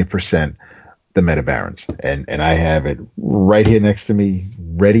 at 20%, the Meta Barons, and I have it right here next to me,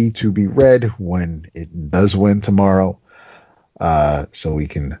 ready to be read when it does win tomorrow, so we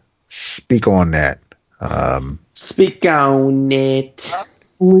can speak on that. Speak on it.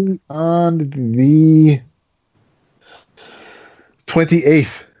 On the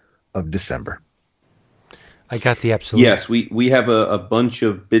 28th of December. I got the absolute. Yes, we have a bunch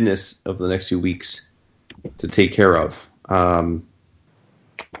of business over the next few weeks to take care of.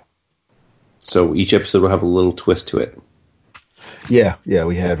 So each episode will have a little twist to it. Yeah,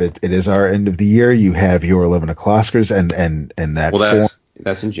 we have it. It is our end of the year. You have your 11 o'clockers and that. Well,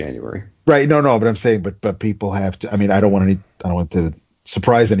 that's in January. Right. No, but I'm saying, but people have to. I mean, I don't want to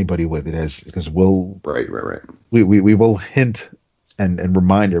surprise anybody with it, because we'll. Right. We will hint and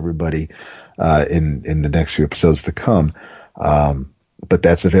remind everybody in the next few episodes to come. But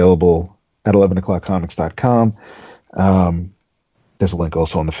that's available at 11o'clockcomics.com. There's a link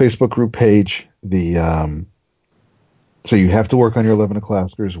also on the Facebook group page. So you have to work on your 11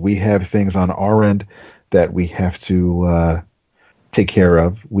 o'clockers. We have things on our end that we have to take care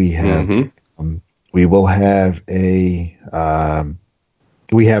of. We have we will have we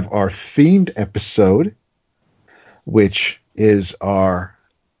have our themed episode, which is our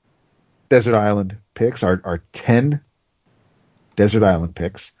Desert Island picks, our 10 Desert Island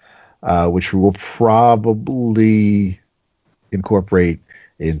picks, which we will probably incorporate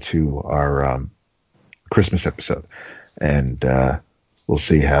into our Christmas episode. And we'll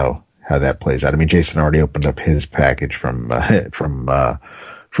see how that plays out. I mean, Jason already opened up his package from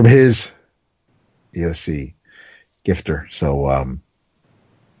his EOC gifter, so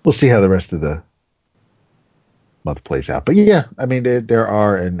we'll see how the rest of the month plays out. But yeah, I mean, there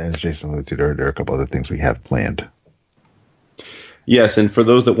are, and as Jason alluded to, there are a couple other things we have planned. Yes, and for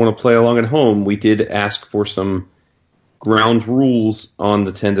those that want to play along at home, we did ask for some ground rules on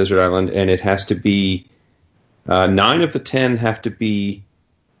the 10 Desert Island, and it has to be 9 of the 10 have to be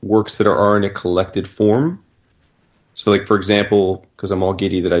works that are in a collected form. So, like, for example, because I'm all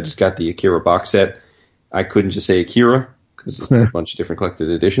giddy that I just got the Akira box set, I couldn't just say Akira because it's a bunch of different collected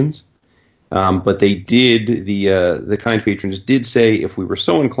editions. But they did, the kind patrons did say if we were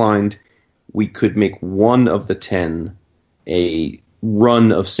so inclined, we could make one of the 10 a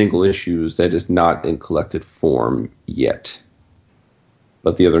run of single issues that is not in collected form yet.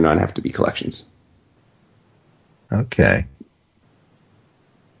 But the other 9 have to be collections. Okay.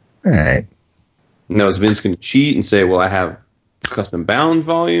 All right. Now, is Vince going to cheat and say, well, I have custom bound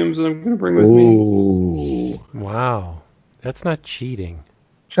volumes that I'm going to bring with me? Ooh. Wow. That's not cheating.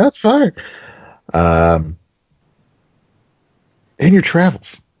 Shots fired. In your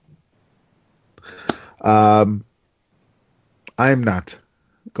travels. I'm not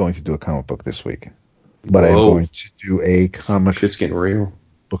going to do a comic book this week, but I'm going to do a comic Shit's getting real.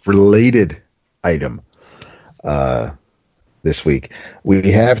 book related item this week.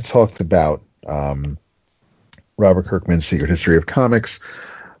 We have talked about Robert Kirkman's Secret History of Comics.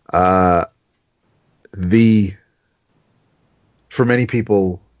 For many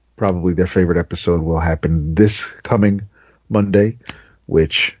people, probably their favorite episode will happen this coming Monday,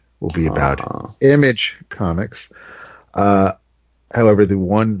 which will be about Image Comics. However, the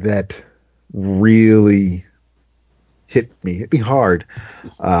one that really hit me hard,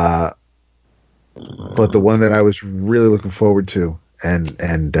 but the one that I was really looking forward to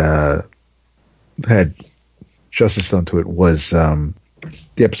and had justice done to it was the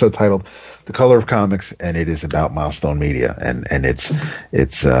episode titled "The Color of Comics," and it is about Milestone Media and its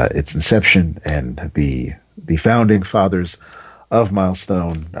inception and the founding fathers of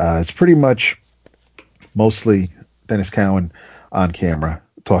Milestone. It's pretty much mostly Dennis Cowan on camera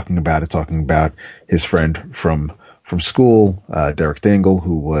talking about his friend from school, Derek Dingle,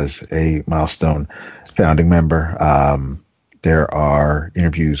 who was a Milestone founding member. There are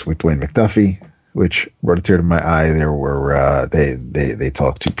interviews with Dwayne McDuffie, which brought a tear to my eye. There were they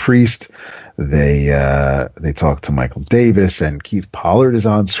talked to Priest, they talked to Michael Davis, and Keith Pollard is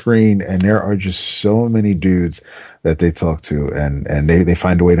on screen, and there are just so many dudes that they talk to, and they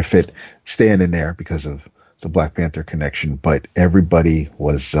find a way to fit Stan in there because of the Black Panther connection. But everybody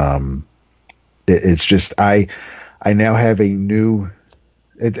was it's just I now have a new.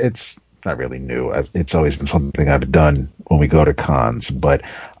 It's not really new. It's always been something I've done when we go to cons, but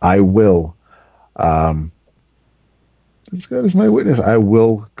I will. As God is my witness, I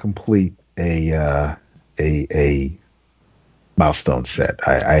will complete a Milestone set.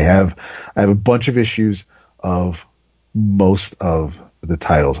 I have a bunch of issues of most of the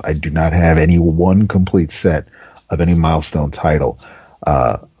titles. I do not have any one complete set of any Milestone title,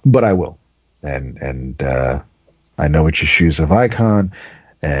 but I will. And I know which issues of Icon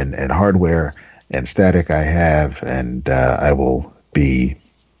and Hardware and Static I have, and I will be.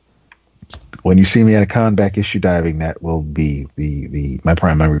 When you see me at a con back issue diving, that will be my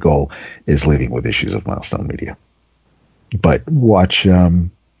primary goal is leaving with issues of Milestone Media. But watch,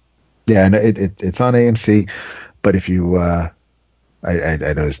 and it's on AMC. But if you, I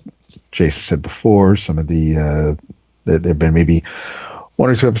know as Jason said before, some of there have been maybe 1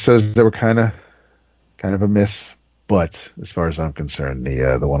 or 2 episodes that were kind of a miss. But as far as I'm concerned,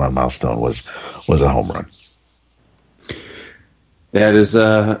 the one on Milestone was a home run. That is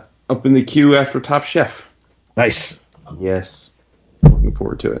up in the queue after Top Chef. Nice. Yes. Looking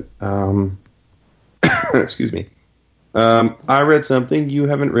forward to it. Excuse me. I read something you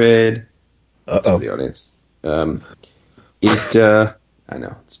haven't read. To the audience. I know, it's a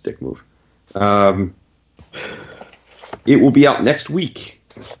dick move. It will be out next week.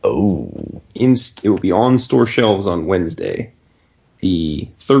 Oh. It will be on store shelves on Wednesday, the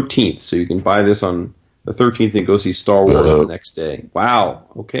 13th. So you can buy this on the 13th and go see Star Wars the next day. Wow.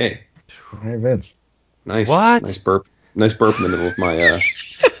 Okay. Hey, Vince. Nice. What? Nice burp. Nice burp in the middle of my.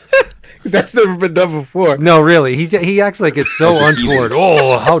 That's never been done before. No, really. He acts like it's so untoward.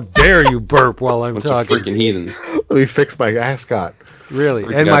 Oh, how dare you burp while I'm talking? Freaking heathens. Let me fix my ascot. Really,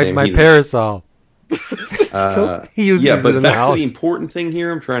 Freaking and my heathens. parasol. He uses Yeah, it but in the back to house. the important thing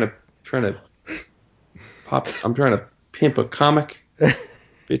here. I'm trying to pimp a comic,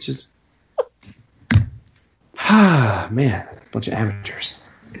 bitches. Ah, man. Bunch of amateurs.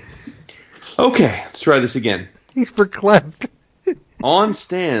 Okay, let's try this again. He's verklempt. On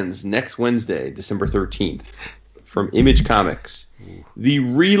stands next Wednesday, December 13th, from Image Comics, the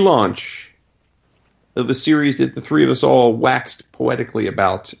relaunch of a series that the three of us all waxed poetically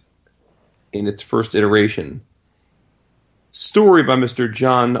about in its first iteration. Story by Mr.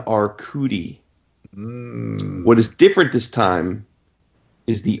 John Arcudi. What is different this time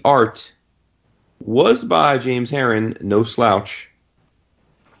is the art was by James Herron, no slouch,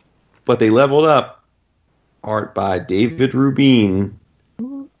 but they leveled up. Art by David Rubin.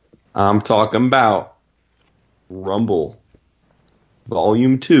 I'm talking about Rumble,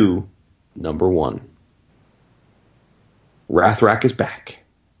 Volume 2, Number 1. Rathrak is back.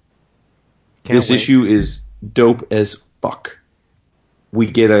 This issue is dope as fuck. We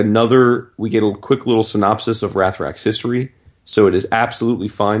get a quick little synopsis of Rathrak's history, so it is absolutely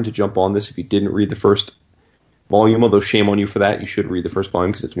fine to jump on this if you didn't read the first volume, although shame on you for that. You should read the first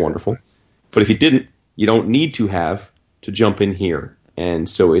volume because it's wonderful. But if you didn't, you don't need to jump in here. And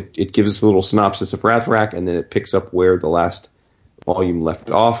so it gives us a little synopsis of Rathrak, and then it picks up where the last volume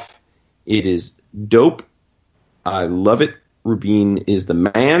left off. It is dope. I love it. Rubin is the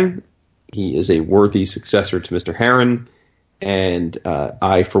man. He is a worthy successor to Mr. Herron. And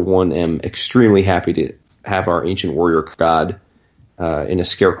I, for one, am extremely happy to have our ancient warrior god in a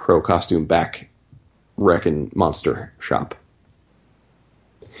scarecrow costume back wrecking Monster Shop.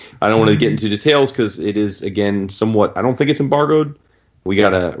 I don't want to get into details because it is, again, somewhat. I don't think it's embargoed. We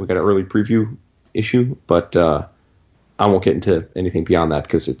got an early preview issue, but I won't get into anything beyond that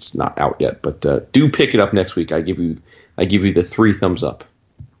because it's not out yet. But do pick it up next week. I give you the 3 thumbs up.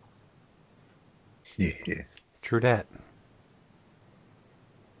 Yeah. True that.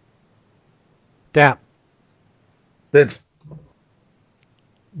 Dap. That's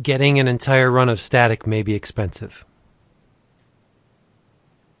Getting an entire run of Static may be expensive.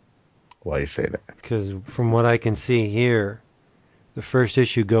 why you say that. Because from what I can see here, the first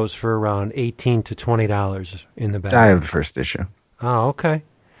issue goes for around $18 to $20 in the back. I have the first issue. Oh, okay.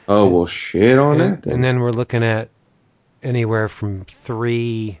 Oh, well, shit on it. And then we're looking at anywhere from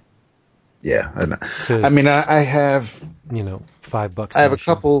 $3 Yeah, I know. to I mean, I have $5. I have a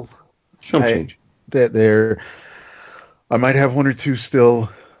couple Chump change. that there. I might have 1 or 2 still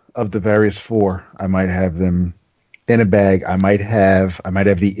of the various 4. I might have them in a bag. I might have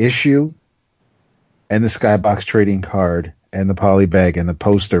the issue and the Skybox trading card and the poly bag and the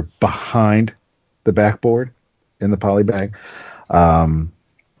poster behind the backboard in the poly bag.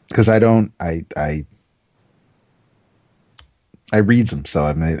 Because I read them, so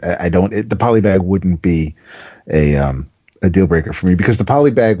I mean, I don't. The poly bag wouldn't be a deal breaker for me because the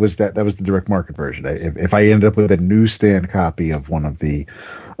poly bag was that was the direct market version. If I ended up with a newsstand copy of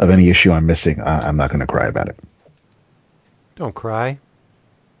any issue I'm missing, I'm not going to cry about it. Don't cry.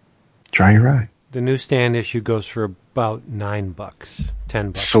 Try your eye. The newsstand issue goes for about $9,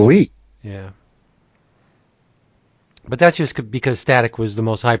 $10. Sweet. Yeah. But that's just because Static was the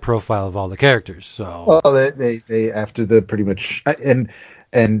most high profile of all the characters. So Well, they after the pretty much and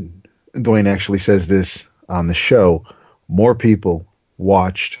Dwayne actually says this on the show. More people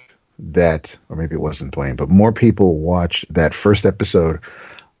watched that, or maybe it wasn't Dwayne, but more people watched that first episode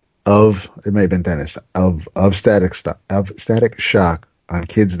of, it may have been Dennis, of Static Shock on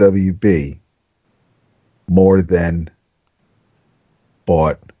Kids WB more than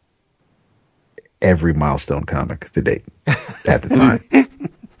bought every Milestone comic to date at the time.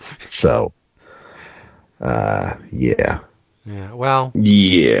 So, yeah. yeah, well,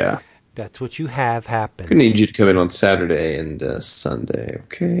 Yeah. that's what you have I happened. need you to come in on Saturday and Sunday.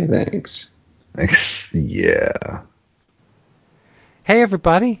 Okay, thanks. Yeah. Hey,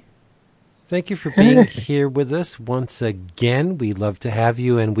 everybody. Thank you for being here with us once again. We love to have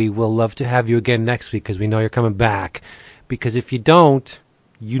you, and we will love to have you again next week because we know you're coming back. Because if you don't,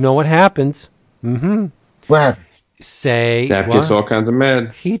 you know what happens. Mm-hmm. What happens? Say Dap what? gets all kinds of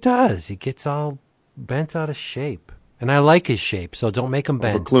mad. He does. He gets all bent out of shape. And I like his shape, so don't make him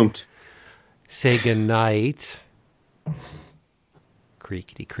bend. Verklempt. Say goodnight.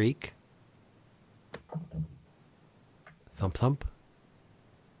 Creakity creak. Thump thump.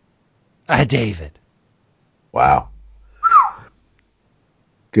 David. Wow.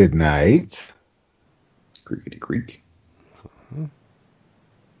 Good night. Creakity creak.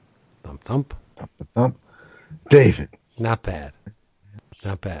 Thump thump. Thump. David. Not bad.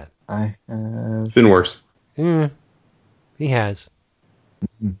 Not bad. I have, It's been worse. He has.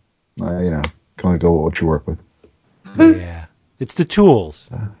 can only go with what you work with. Yeah. It's the tools.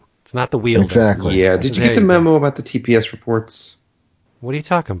 It's not the wielder. Exactly. Yeah, did you There get the you go. memo about the TPS reports? What are you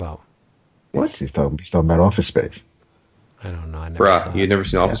talking about? What? He's talking about Office Space. I don't know. I never saw Bruh, you it. never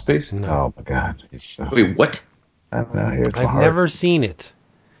seen Office Space? Oh my God, it's Wait, what? I don't know. Here's my I've heart. never seen it.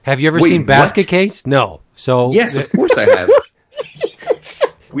 Have you ever Wait, seen Basket what? Case? No. So Yes, of course I have.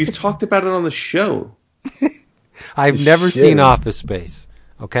 We've talked about it on the show. I've never Shit. seen Office Space.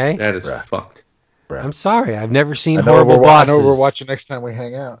 Okay? That is Bruh. fucked. I'm sorry. I've never seen I know Horrible we're, I Bosses. know we're watching next time we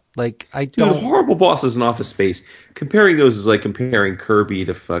hang out. Like, I Dude, don't... Horrible Bosses and Office Space. Comparing those is like comparing Kirby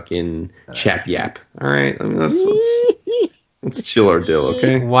to fucking Chap Yap. All right, I mean, let's chill our dill,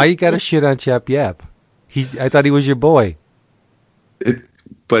 okay? Why you gotta shit on Chap Yap? I thought he was your boy.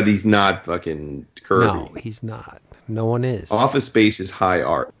 But he's not fucking Kirby. No, he's not. No one is. Office Space is high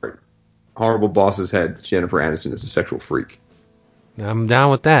art. Horrible Bosses had Jennifer Aniston as a sexual freak. I'm down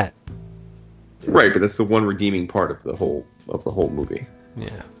with that. Right, but that's the one redeeming part of the whole movie.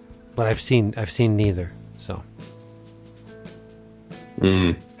 Yeah. But I've seen neither. So,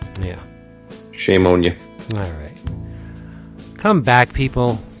 yeah. Shame on you. All right. Come back,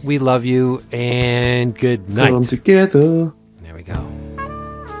 people. We love you, and good night. Come together. There we go.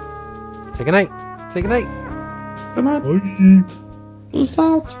 Say good night. Say good night. Come on. Peace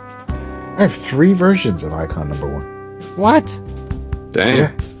out. I have 3 versions of Icon #1. What? Damn.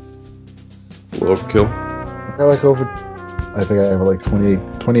 Yeah. Overkill. I got like over. I think I have like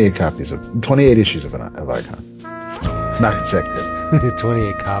 28 copies of 28 issues of Icon. Not consecutive.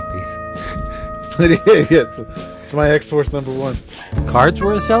 28 copies. 28. Yeah, it's my X-Force #1. Cards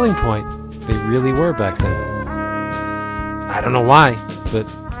were a selling point. They really were back then. I don't know why, but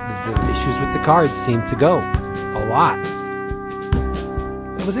the issues with the cards seemed to go a lot.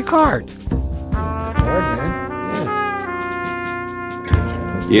 It was a card. It's hard, man.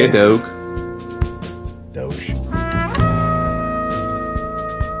 Yeah. Yeah, dog.